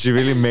exactly. But she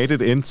really made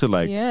it into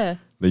like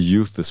the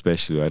youth,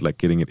 especially, right? Like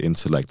getting it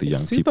into like the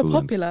young people. Super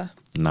popular.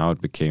 And now it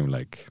became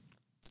like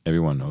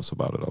everyone knows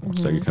about it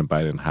almost. Like you can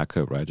buy it in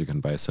Hakup, right? You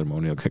can buy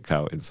ceremonial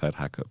cacao inside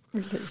Hakup.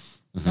 Really?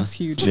 That's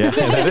huge. Yeah,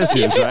 that is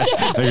huge, right?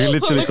 Like you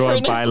literally go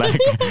and buy like,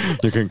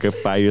 you can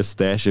buy your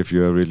stash if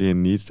you're really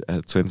in need.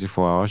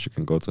 24 hours, you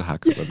can go to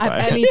Hakup and buy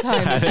at any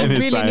time. If you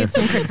really need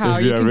some cacao,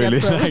 you can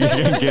get some. Like, you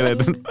can get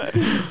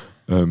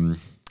it.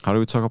 How do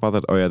we talk about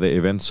that? Oh yeah, the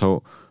event.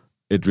 So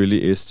it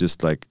really is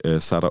just like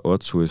Sara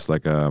Ots, who is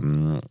like a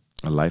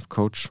life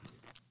coach,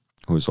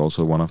 who is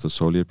also one of the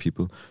Solier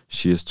people.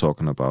 She is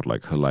talking about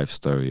like her life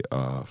story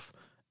of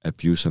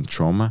abuse and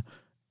trauma,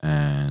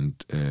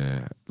 and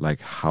like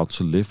how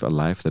to live a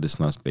life that is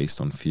not based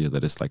on fear.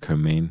 That is like her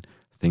main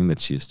thing that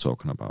she is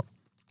talking about.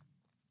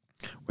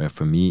 Where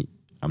for me,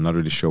 I'm not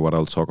really sure what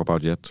I'll talk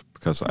about yet,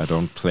 because I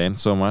don't plan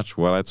so much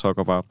what I talk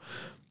about,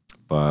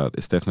 but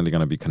it's definitely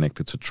going to be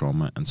connected to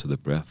trauma and to the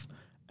breath.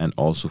 And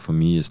also for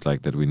me, it's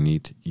like that we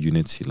need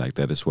unity. Like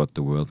that is what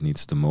the world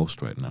needs the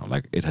most right now.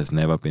 Like it has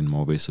never been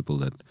more visible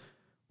that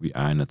we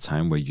are in a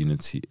time where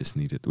unity is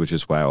needed, which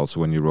is why also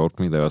when you wrote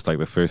me, that was like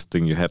the first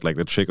thing you had, like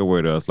the trigger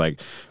word. I was like,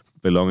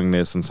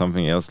 belongingness and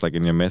something else like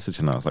in your message,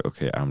 and I was like,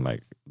 okay, I'm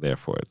like there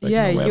for it. Like,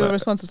 yeah, no your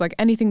response was like,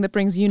 anything that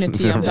brings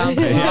unity, I'm down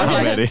for. I was I'm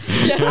like, ready.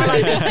 I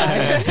like this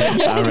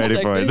guy. I'm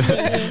ready for it.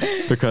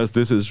 Exactly. Because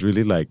this is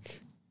really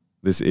like,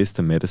 this is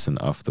the medicine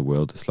of the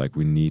world. It's like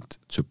we need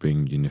to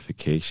bring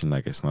unification.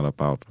 Like it's not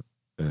about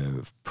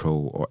pro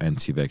or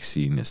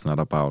anti-vaccine. It's not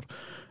about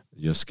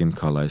your skin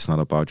color. It's not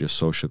about your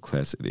social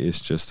class. It is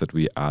just that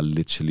we are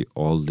literally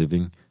all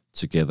living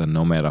together.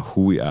 No matter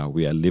who we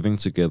are living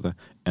together,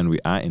 and we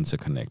are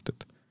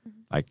interconnected.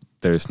 Like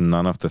there is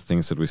none of the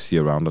things that we see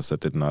around us that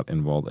did not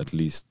involve at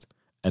least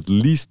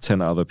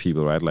 10 other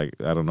people, right? Like,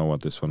 I don't know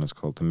what this one is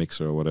called, the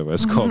mixer or whatever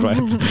it's called, right?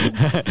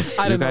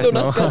 I don't know. Don't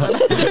discuss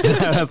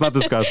that. Let's not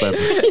discuss that.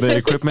 The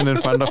equipment in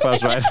front of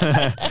us, right?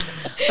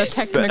 The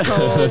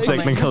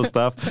technical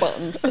stuff.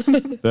 Buttons.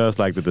 There was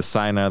like the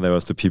designer, there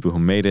was the people who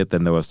made it,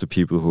 then there was the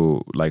people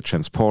who like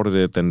transported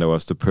it, then there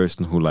was the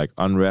person who like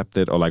unwrapped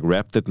it or like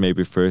wrapped it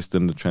maybe first,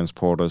 then the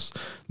transporters,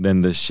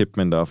 then the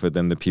shipment of it,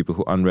 then the people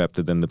who unwrapped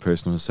it, then the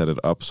person who set it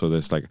up. So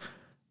there's like,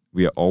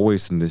 we are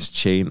always in this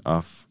chain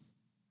of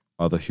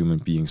other human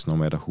beings, no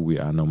matter who we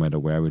are, no matter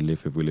where we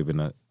live. If we live in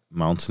a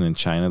mountain in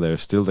China,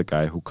 there's still the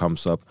guy who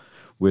comes up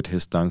with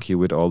his donkey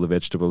with all the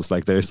vegetables.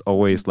 Like there's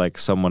always like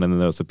someone, and then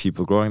there's the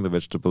people growing the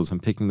vegetables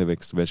and picking the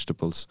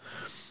vegetables.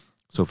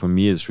 So for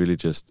me, it's really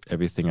just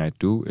everything I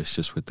do is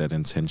just with that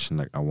intention.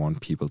 Like I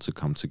want people to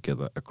come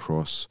together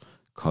across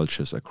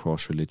cultures,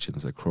 across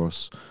religions,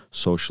 across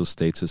social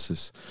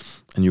statuses.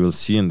 And you will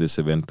see in this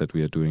event that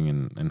we are doing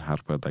in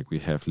Harpa, like we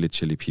have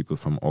literally people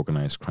from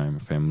organized crime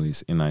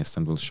families in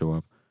Iceland will show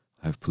up.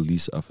 Have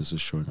police officers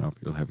showing up.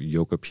 You'll have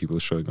yoga people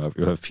showing up.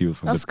 You'll have people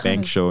from the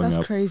bank showing up.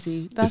 That's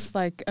crazy. That's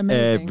like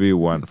amazing.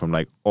 Everyone from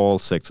like all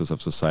sectors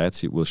of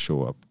society will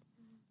show up,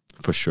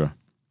 for sure,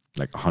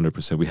 like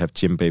 100%. We have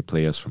djembe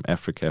players from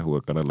Africa who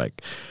are gonna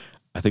like.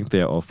 I think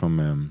they are all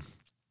from.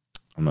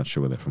 I'm not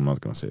sure where they're from. I'm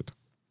not gonna say it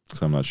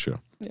because I'm not sure.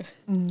 Yeah.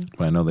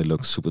 But I know they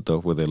look super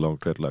dope with their long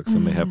dreadlocks,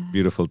 and they have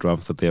beautiful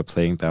drums that they are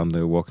playing down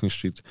the walking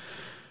street.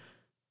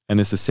 And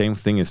it's the same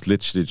thing. It's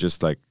literally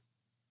just like.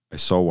 I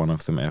saw one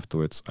of them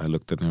afterwards. I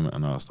looked at him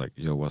and I was like,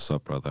 yo, what's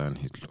up, brother? And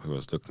he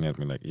was looking at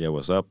me like, yeah,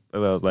 what's up?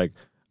 And I was like,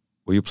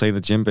 were you playing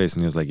the djembes?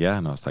 And he was like, yeah.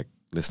 And I was like,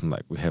 listen,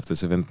 like we have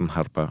this event in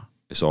Harpa.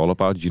 It's all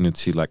about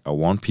unity. Like I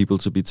want people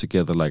to be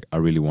together. Like I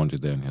really want you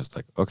there. And he was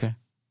like, okay.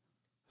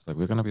 It's like,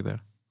 we're going to be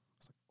there.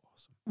 I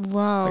was like, awesome.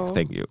 Wow. Like,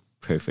 thank you.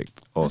 Perfect.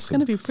 Awesome. It's going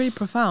to be pretty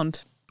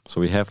profound.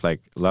 So we have like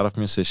a lot of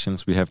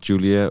musicians. We have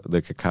Julia,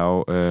 the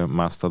cacao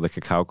master, the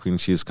cacao queen.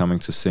 She is coming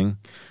to sing.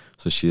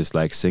 So she is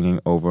like singing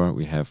over.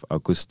 We have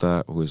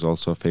Augusta, who is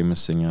also a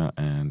famous singer,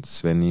 and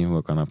Svenny, who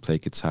are gonna play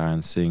guitar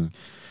and sing.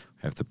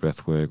 We have the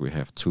breathwork. We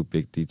have two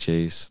big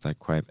DJs, like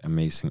quite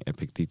amazing,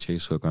 epic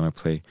DJs who are gonna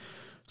play.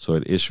 So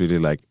it is really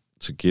like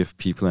to give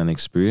people an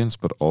experience,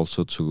 but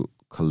also to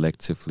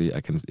collectively.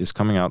 It's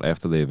coming out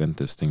after the event,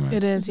 this thing, right?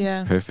 It is,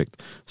 yeah.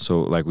 Perfect. So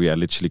like we are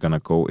literally gonna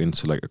go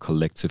into like a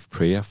collective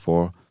prayer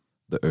for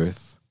the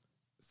earth.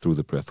 Through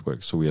the breath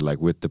work. So we are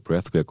like with the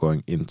breath, we are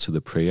going into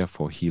the prayer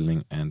for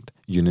healing and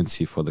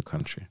unity for the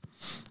country.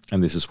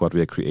 And this is what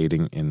we are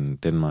creating in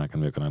Denmark,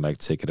 and we're going to like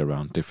take it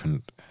around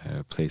different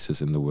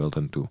places in the world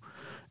and do.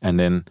 And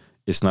then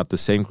it's not the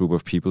same group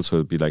of people, so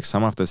it'll be like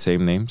some of the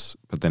same names,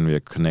 but then we are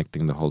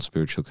connecting the whole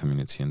spiritual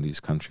community in these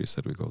countries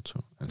that we go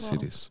to and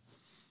cities.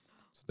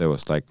 So that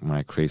was like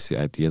my crazy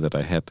idea that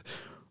I had.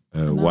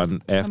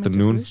 One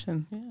afternoon,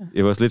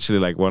 it was literally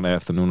like one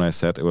afternoon I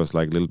said, it was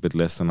like a little bit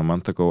less than a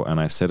month ago, and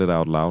I said it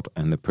out loud,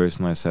 and the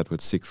person I sat with,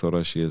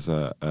 Sigþóra, she is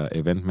a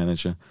event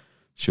manager,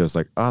 she was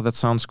like, oh, that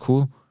sounds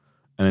cool.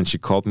 And then she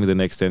called me the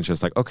next day and she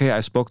was like, okay,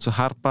 I spoke to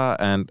Harpa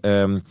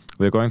and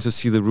we're going to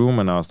see the room.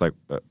 And I was like,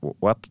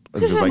 what?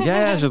 And she was like,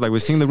 yeah. She was like, we're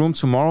seeing the room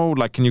tomorrow,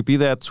 like, can you be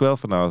there at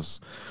 12? And I was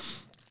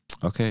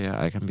okay,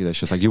 yeah, I can be there.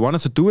 She's like, you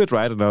wanted to do it,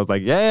 right? And I was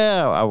like,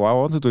 yeah, I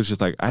want to do it.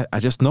 She's like, I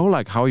just know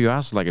like how you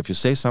ask. Like if you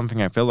say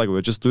something, I felt like we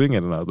were just doing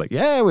it. And I was like,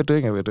 yeah, we're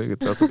doing it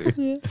totally.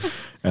 Yeah.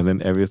 And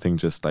then everything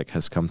just like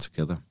has come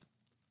together.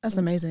 That's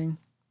amazing.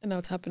 And now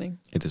it's happening.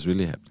 It is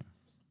really happening.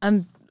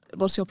 And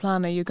what's your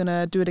plan? Are you going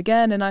to do it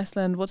again in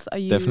Iceland?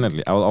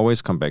 Definitely. I will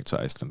always come back to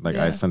Iceland. Like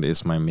Iceland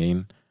is my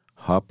main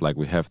hub. Like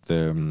we have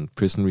the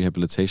prison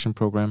rehabilitation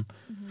program,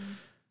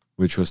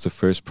 which was the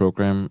first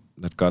program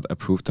that got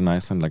approved in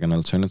Iceland, like an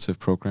alternative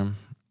program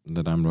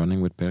that I'm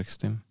running with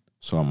Bergsten.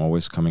 So I'm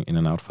always coming in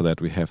and out for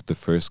that. We have the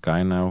first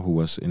guy now who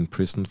was in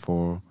prison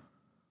for,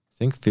 I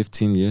think,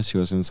 15 years. He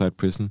was inside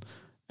prison,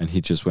 and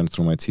he just went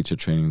through my teacher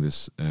training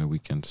this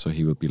weekend. So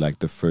he will be like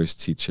the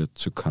first teacher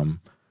to come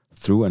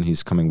through, and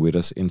he's coming with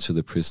us into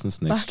the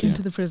prisons next year. Back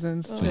into the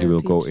prisons. So he will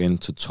go in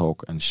to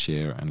talk and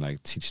share and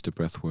like teach the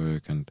breath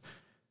work. And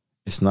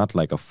it's not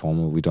like a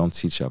formal, we don't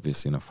teach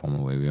obviously in a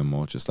formal way. We are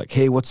more just like,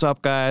 hey, what's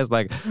up guys?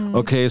 Like,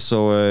 okay,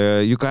 so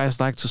you guys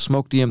like to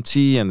smoke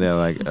DMT? And they're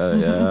like,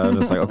 yeah. And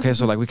it's like, okay,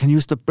 so like we can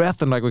use the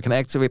breath and like we can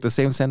activate the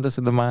same centers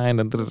in the mind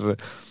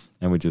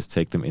and we just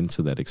take them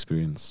into that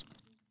experience.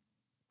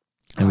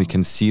 And we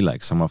can see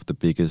like some of the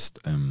biggest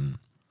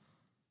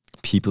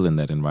people in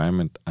that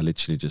environment are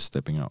literally just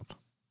stepping out.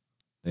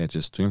 They're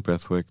just doing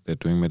breathwork. They're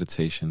doing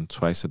meditation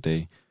twice a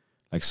day.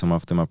 Like some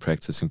of them are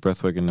practicing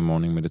breathwork in the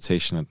morning,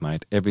 meditation at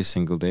night, every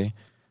single day.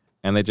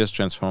 And they just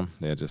transform.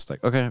 They're just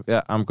like, okay,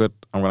 yeah, I'm good.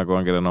 I'm going to go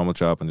and get a normal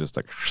job, and just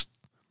like,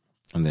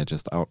 and they're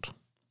just out.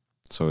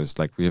 So it's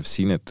like we have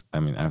seen it. I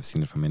mean, I've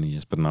seen it for many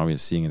years, but now we are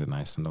seeing it in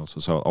Iceland also.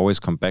 So I'll always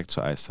come back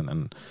to Iceland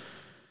and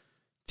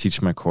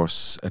teach my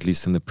course, at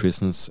least in the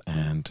prisons,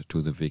 and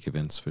do the big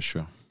events for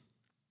sure.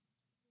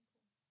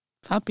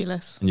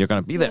 Fabulous. And you're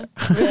going to be there.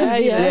 Yeah.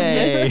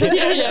 Yes.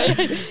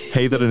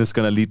 Heidrun is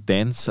going to lead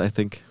dance, I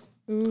think.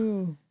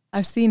 Ooh.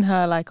 I've seen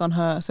her like on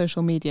her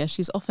social media.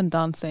 She's often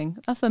dancing.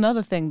 That's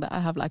another thing that I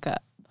have like a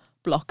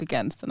block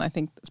against, and I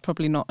think it's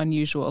probably not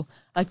unusual.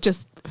 Like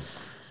just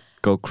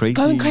go crazy.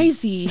 Going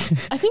crazy.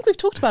 I think we've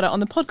talked about it on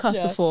the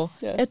podcast before.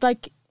 Yeah. It's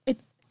like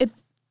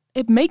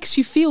it makes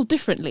you feel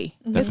differently.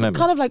 It's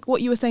kind of like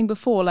what you were saying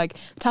before, like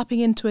tapping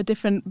into a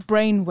different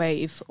brain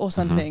wave or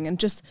something, and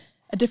just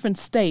a different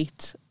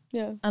state.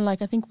 Yeah. And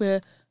like I think we're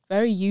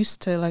very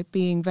used to like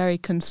being very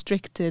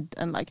constricted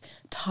and like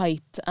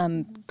tight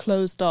and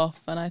closed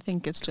off, and I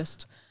think it's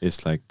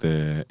like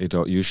it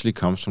usually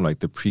comes from like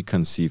the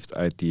preconceived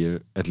idea,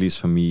 at least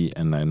for me,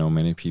 and I know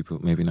many people,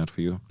 maybe not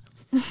for you.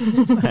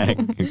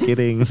 I'm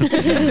kidding.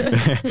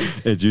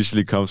 It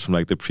usually comes from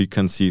like the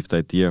preconceived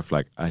idea of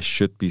like I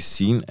should be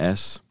seen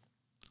as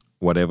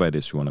whatever it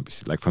is you want to be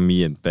seen. Like for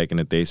me, and back in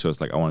the day, so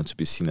it's like I wanted to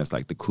be seen as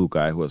like the cool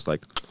guy who was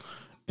like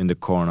in the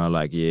corner,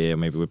 like, yeah,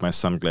 maybe with my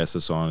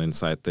sunglasses on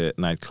inside the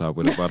nightclub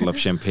with a bottle of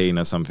champagne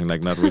or something,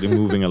 like not really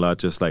moving a lot,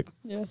 just like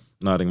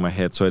nodding my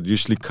head. So it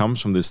usually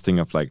comes from this thing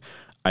of like,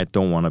 I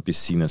don't want to be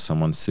seen as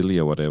someone silly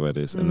or whatever it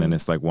is. And then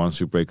it's like once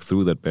we break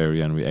through that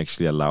barrier and we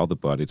actually allow the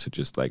body to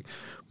just like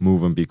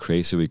move and be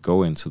crazy, we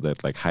go into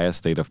that like higher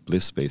state of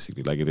bliss,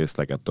 basically. Like it is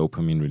like a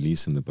dopamine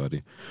release in the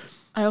body.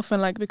 I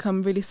often like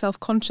become really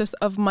self-conscious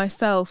of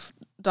myself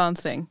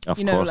dancing. Of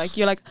you know, course. like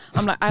you're like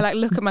I like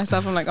look at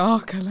myself. I'm like,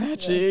 oh,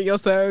 Kelechi, you're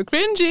so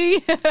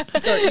cringy.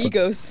 It's our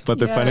egos. But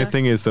the funny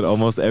thing is that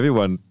almost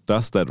everyone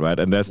does that, right?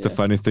 And that's the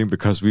funny thing,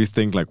 because we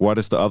think like, what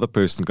is the other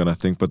person gonna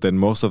think? But then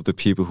most of the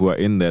people who are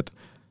in that,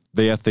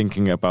 they are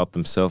thinking about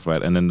themselves,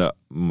 right? And then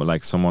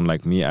like someone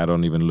like me, I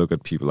don't even look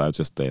at people. I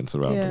just dance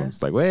around them.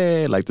 It's like,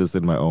 way like this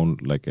in my own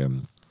like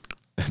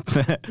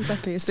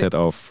exactly. set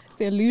off. It's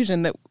the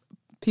illusion that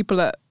people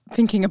are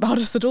thinking about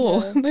us at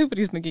all.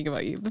 Nobody's thinking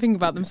about you. They're thinking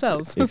about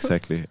themselves.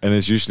 Exactly. And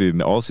it's usually in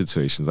all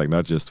situations, like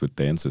not just with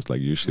dance, it's like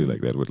usually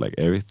like that with like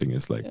everything.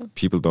 Is like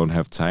people don't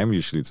have time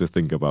usually to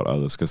think about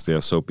others because they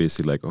are so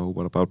busy like, oh,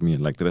 what about me?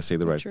 And like, did I say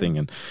the right thing?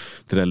 And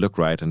did I look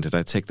right? And did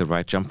I take the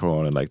right jumper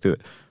on? And like,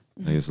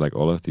 it's like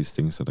all of these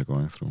things that are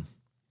going through.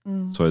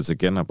 So it's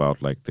again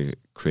about like the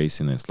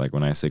craziness. Like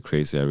when I say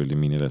crazy, I really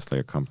mean it as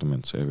like a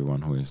compliment to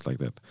everyone who is like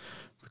that,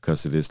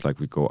 because it is like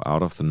we go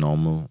out of the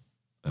normal,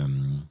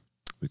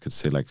 we could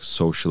say like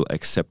social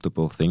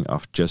acceptable thing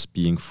of just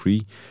being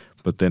free,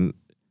 but then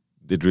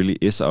it really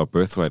is our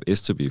birthright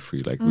is to be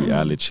free. Like we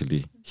are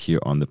literally here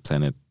on the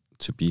planet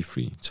to be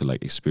free, to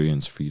like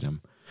experience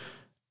freedom.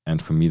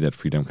 And for me, that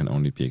freedom can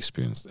only be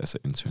experienced as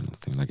an internal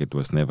thing. Like it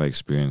was never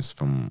experienced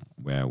from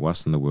where I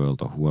was in the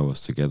world or who I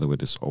was together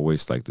with. It's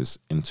always like this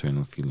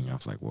internal feeling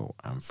of like, whoa,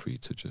 I'm free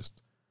to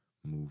just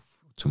move,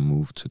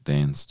 to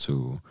dance,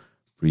 to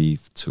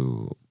breathe,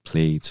 to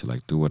play, to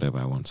like do whatever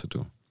I want to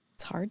do.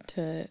 It's hard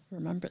to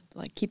remember,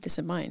 like keep this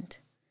in mind.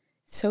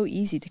 It's so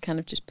easy to kind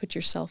of just put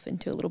yourself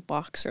into a little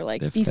box or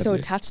like be so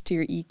attached to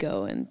your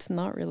ego and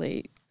not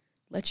really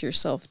let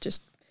yourself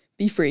just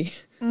be free.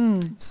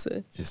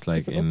 It's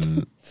like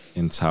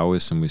in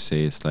Taoism we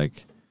say it's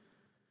like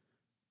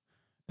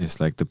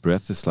the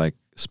breath is like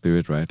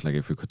spirit, right? Like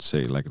if we could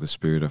say like the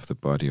spirit of the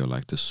body or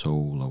like the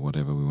soul or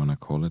whatever we want to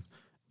call it.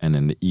 And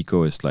then the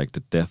ego is like the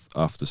death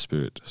of the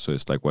spirit. So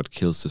it's like what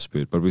kills the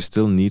spirit. But we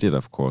still need it,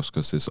 of course,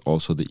 because it's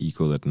also the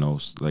ego that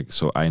knows. Like,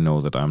 so I know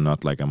that I'm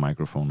not like a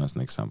microphone, as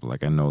an example.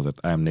 Like I know that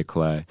I'm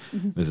Nikolai.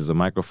 This is a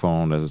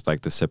microphone. This is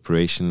like the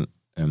separation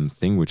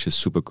thing, which is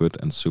super good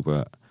and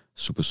super,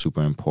 super,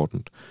 super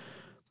important.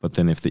 But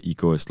then if the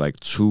ego is like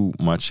too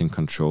much in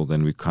control,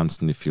 then we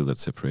constantly feel that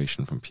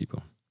separation from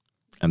people.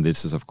 And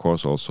this is, of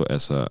course, also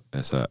as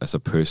a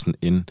person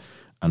in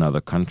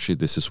another country,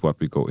 this is what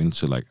we go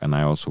into. Like, and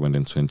I also went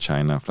into in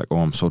China of like, oh,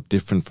 I'm so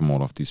different from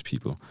all of these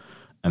people.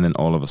 And then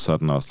all of a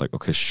sudden I was like,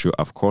 okay, sure,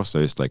 of course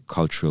there is like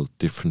cultural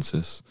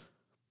differences,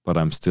 but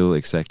I'm still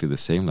exactly the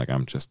same. Like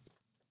I'm just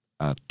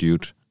a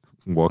dude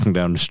walking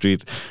down the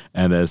street,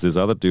 and there's this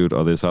other dude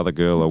or this other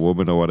girl or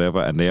woman or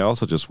whatever, and they're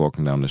also just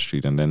walking down the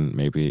street, and then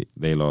maybe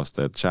they lost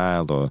their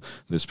child, or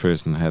this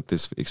person had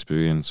this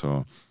experience,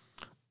 or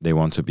they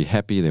want to be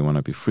happy, they want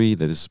to be free.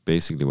 That is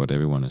basically what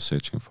everyone is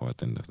searching for at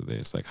the end of the day.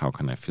 It's like, how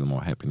can I feel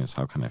more happiness?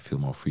 How can I feel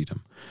more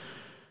freedom?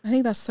 I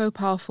think that's so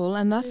powerful,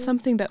 and that's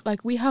something that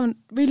like we haven't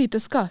really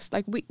discussed.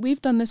 Like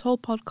we've done this whole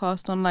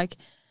podcast on like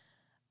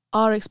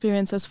our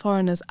experience as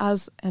foreigners,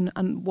 as and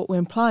what we're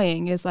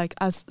implying is like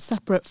as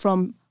separate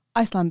from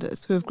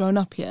Icelanders who have grown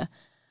up here.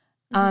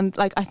 And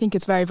like I think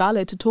it's very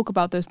valid to talk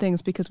about those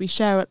things because we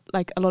share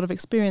like a lot of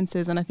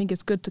experiences, and I think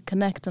it's good to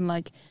connect and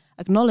like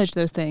acknowledge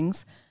those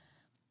things.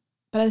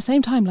 But at the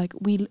same time,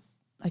 we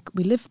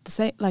live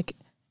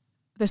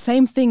the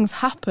same things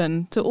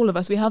happen to all of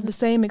us. We have the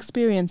same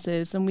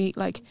experiences, and we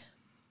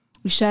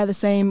share the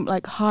same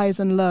highs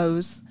and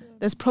lows.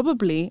 There's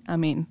probably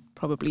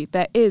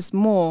there is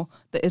more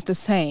that is the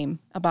same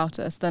about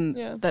us than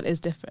that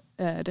is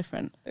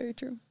different. Very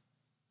true.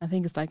 I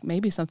think it's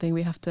maybe something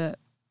we have to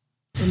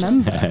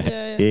remember.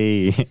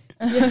 Hey.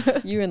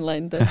 You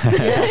enlightened us.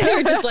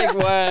 You're just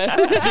what?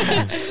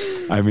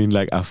 I mean,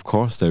 of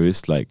course there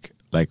is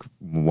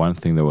one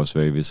thing that was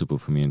very visible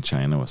for me in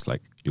China was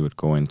you would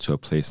go into a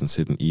place and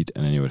sit and eat,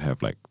 and then you would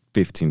have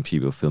 15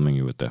 people filming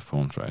you with their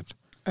phones, right?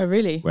 Oh,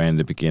 really? Where in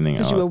the beginning,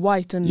 because you were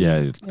white and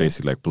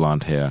basically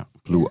blonde hair,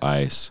 blue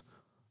eyes.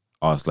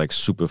 I was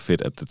super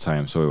fit at the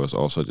time, so it was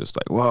also just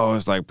whoa,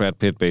 it's Brad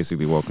Pitt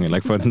basically walking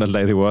in. For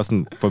it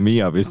wasn't for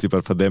me obviously,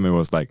 but for them it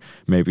was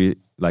maybe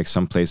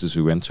some places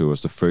we went to, it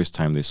was the first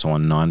time they saw a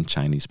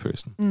non-Chinese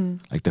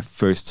person, the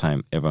first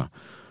time ever.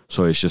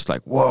 So it's just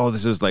whoa,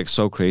 this is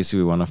so crazy.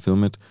 We want to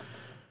film it,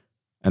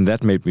 and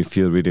that made me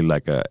feel really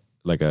like a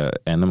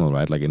animal,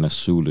 right? In a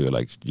zoo, you're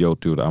yo,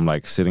 dude, I'm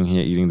sitting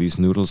here eating these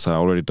noodles. I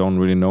already don't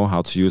really know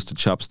how to use the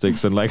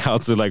chopsticks and how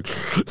to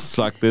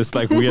suck this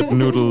weird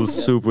noodle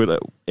soup with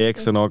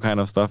eggs and all kind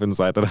of stuff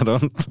inside that I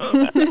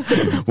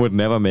don't would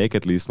never make,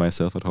 at least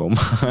myself at home.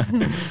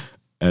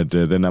 And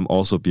then I'm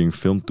also being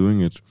filmed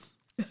doing it.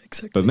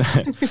 Exactly. But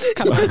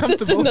kind of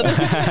uncomfortable.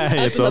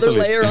 That's another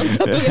layer on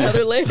top of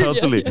another layer.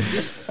 Totally.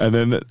 And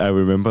then I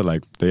remember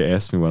they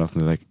asked me one of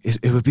them,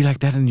 it would be like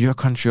that in your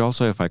country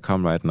also if I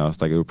come, right? And I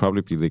was it would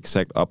probably be the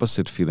exact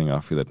opposite feeling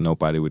of you, that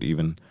nobody would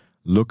even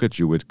look at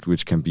you,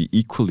 which can be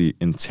equally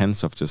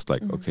intense of just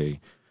okay,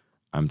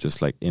 I'm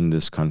just in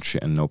this country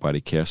and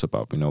nobody cares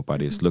about me,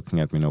 nobody is looking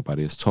at me,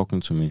 nobody is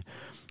talking to me.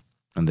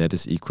 And that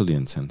is equally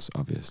intense,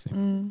 obviously.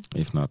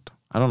 If not,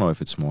 I don't know if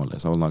it's more or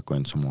less. I will not go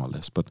into more or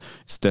less, but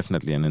it's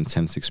definitely an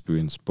intense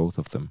experience, both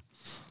of them.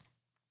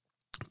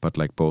 But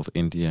both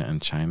India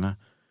and China,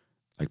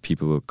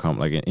 people will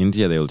come. In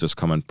India, they will just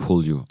come and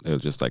pull you. They'll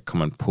just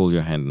come and pull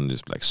your hand and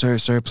just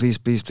sir, please,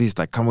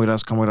 come with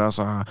us.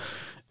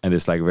 And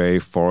it's very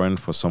foreign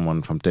for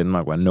someone from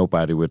Denmark, where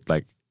nobody would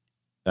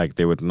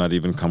they would not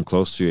even come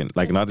close to you. And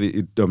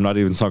I'm not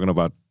even talking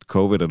about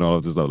COVID and all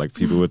of this stuff.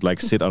 People would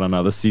sit on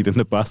another seat in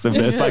the bus if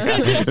there's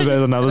if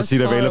there's another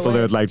seat available.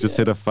 They would just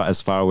sit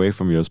as far away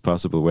from you as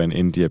possible. When in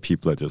India,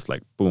 people are just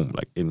boom,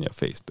 in your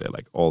face. They're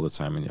all the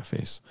time in your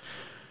face.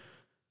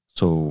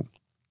 So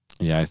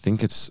yeah, I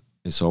think it's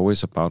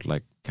always about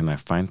can I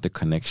find the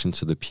connection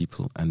to the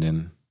people? And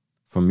then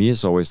for me,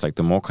 it's always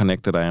the more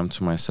connected I am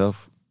to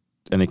myself,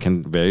 and it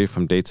can vary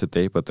from day to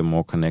day, but the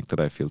more connected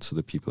I feel to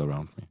the people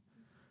around me.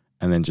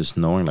 And then just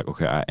knowing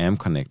okay, I am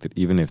connected.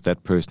 Even if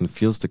that person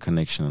feels the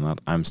connection or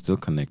not, I'm still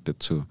connected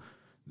to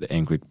the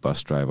angry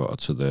bus driver or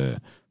to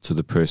the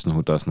person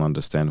who doesn't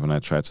understand when I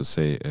try to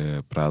say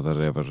 "brother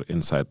ever"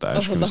 inside the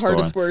ice cream store. The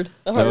hardest word.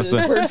 The hardest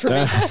word for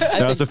me.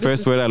 That was the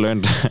first word I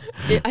learned.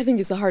 I think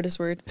it's the hardest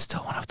word. It's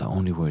still one of the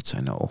only words I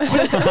know.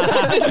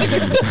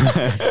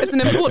 It's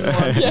an important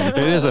one. It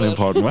is an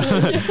important one.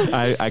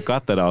 I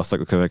got that. I was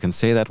okay, I can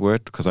say that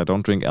word because I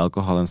don't drink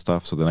alcohol and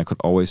stuff. So then I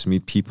could always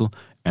meet people,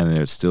 and they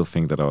would still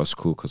think that I was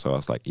cool because I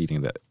was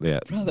eating the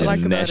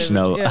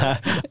national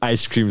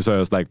ice cream. So I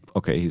was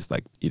okay, he's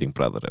eating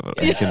brother ever,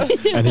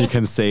 and he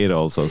can say it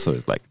also. So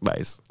it's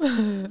nice.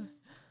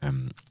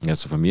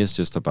 So for me, it's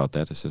just about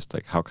that. It's just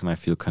how can I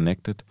feel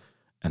connected,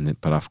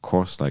 but of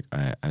course,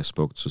 I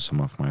spoke to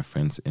some of my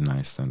friends in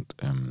Iceland,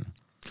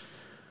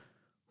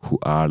 who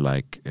are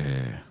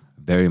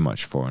very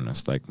much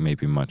foreigners,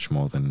 maybe much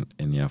more than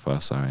any of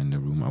us are in the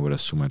room. I would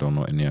assume. I don't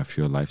know any of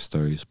your life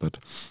stories, but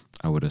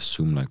I would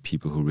assume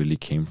people who really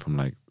came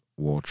from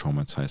war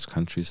traumatized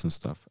countries and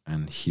stuff,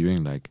 and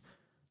hearing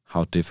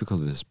how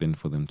difficult it has been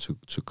for them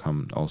to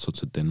come also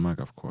to Denmark,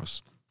 of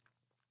course,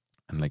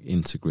 and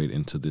integrate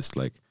into this.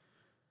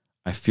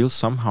 I feel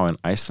somehow in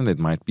Iceland it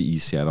might be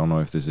easy. I don't know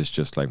if this is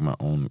just my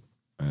own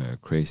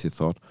crazy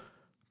thought,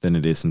 than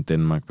it is in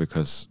Denmark,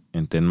 because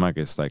in Denmark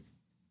it's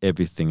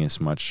everything is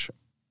much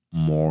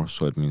more,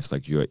 so it means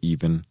you're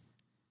even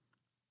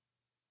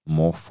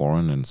more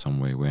foreign in some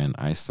way, where in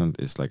Iceland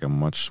is a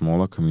much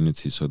smaller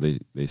community, so they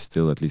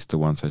still, at least the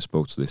ones I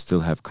spoke to, they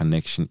still have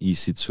connection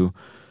easy to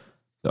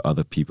the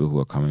other people who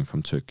are coming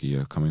from Turkey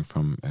or coming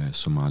from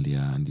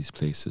Somalia and these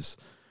places.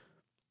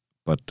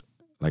 But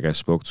I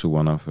spoke to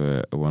one of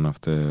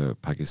the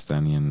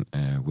Pakistani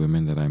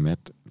women that I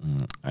met,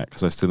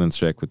 because I still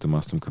interact with the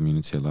Muslim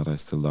community a lot. I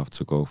still love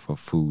to go for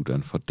food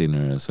and for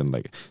dinners,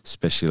 and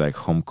especially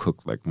home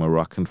cooked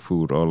Moroccan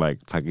food or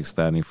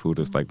Pakistani food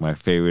is my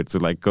favorite to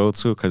go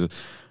to, because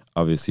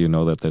obviously you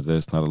know that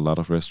there's not a lot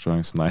of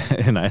restaurants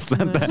in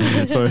Iceland,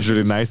 so it's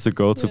really nice to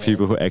go to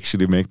people who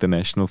actually make the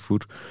national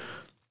food.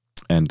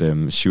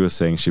 And she was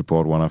saying she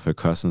brought one of her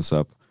cousins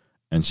up,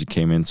 and she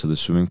came into the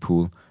swimming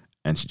pool.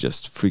 And she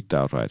just freaked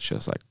out, right? She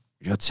was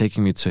you're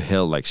taking me to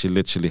hell. She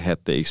literally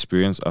had the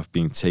experience of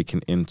being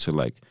taken into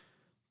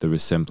the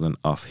resemblance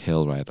of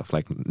hell, right? Of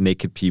like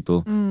naked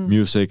people,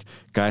 music,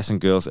 guys and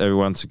girls,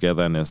 everyone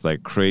together, and it's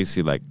like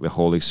crazy, like the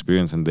whole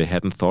experience. And they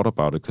hadn't thought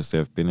about it because they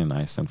have been in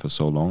Iceland for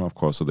so long, of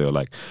course. So they were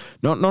like,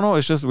 no,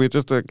 we're just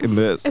like in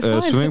the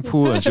swimming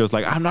pool. And she was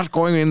like, I'm not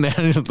going in there.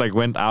 And just like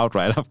went out,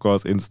 right? Of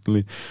course,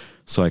 instantly.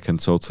 So I can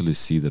totally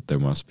see that there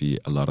must be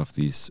a lot of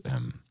these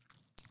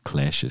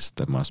clashes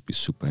that must be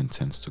super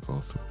intense to go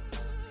through.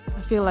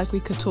 I feel like we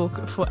could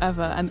talk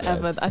forever and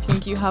ever. I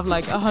think you have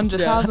like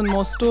 100,000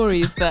 more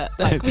stories that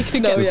like, we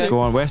could Just go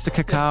on. Where's the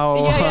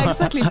cacao? Yeah,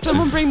 exactly.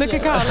 Someone bring the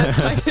cacao. Let's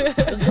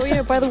like. Oh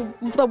yeah, by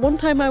that one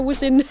time I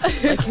was in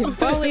like in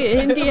Bali,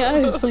 India,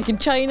 I was like in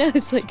China.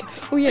 It's like,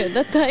 oh yeah,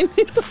 that time.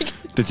 It's like.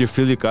 Did you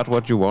feel you got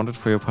what you wanted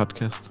for your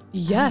podcast?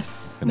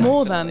 Yes,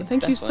 more than.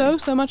 Thank you so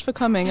much for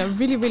coming. I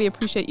really, really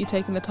appreciate you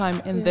taking the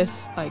time in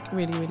this like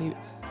really, really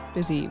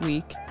busy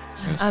week.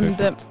 Yes,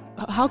 and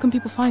how can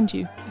people find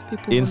you? If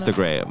people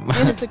Instagram.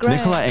 Instagram.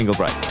 Nikolaj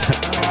Engelbrecht.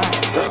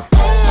 All right.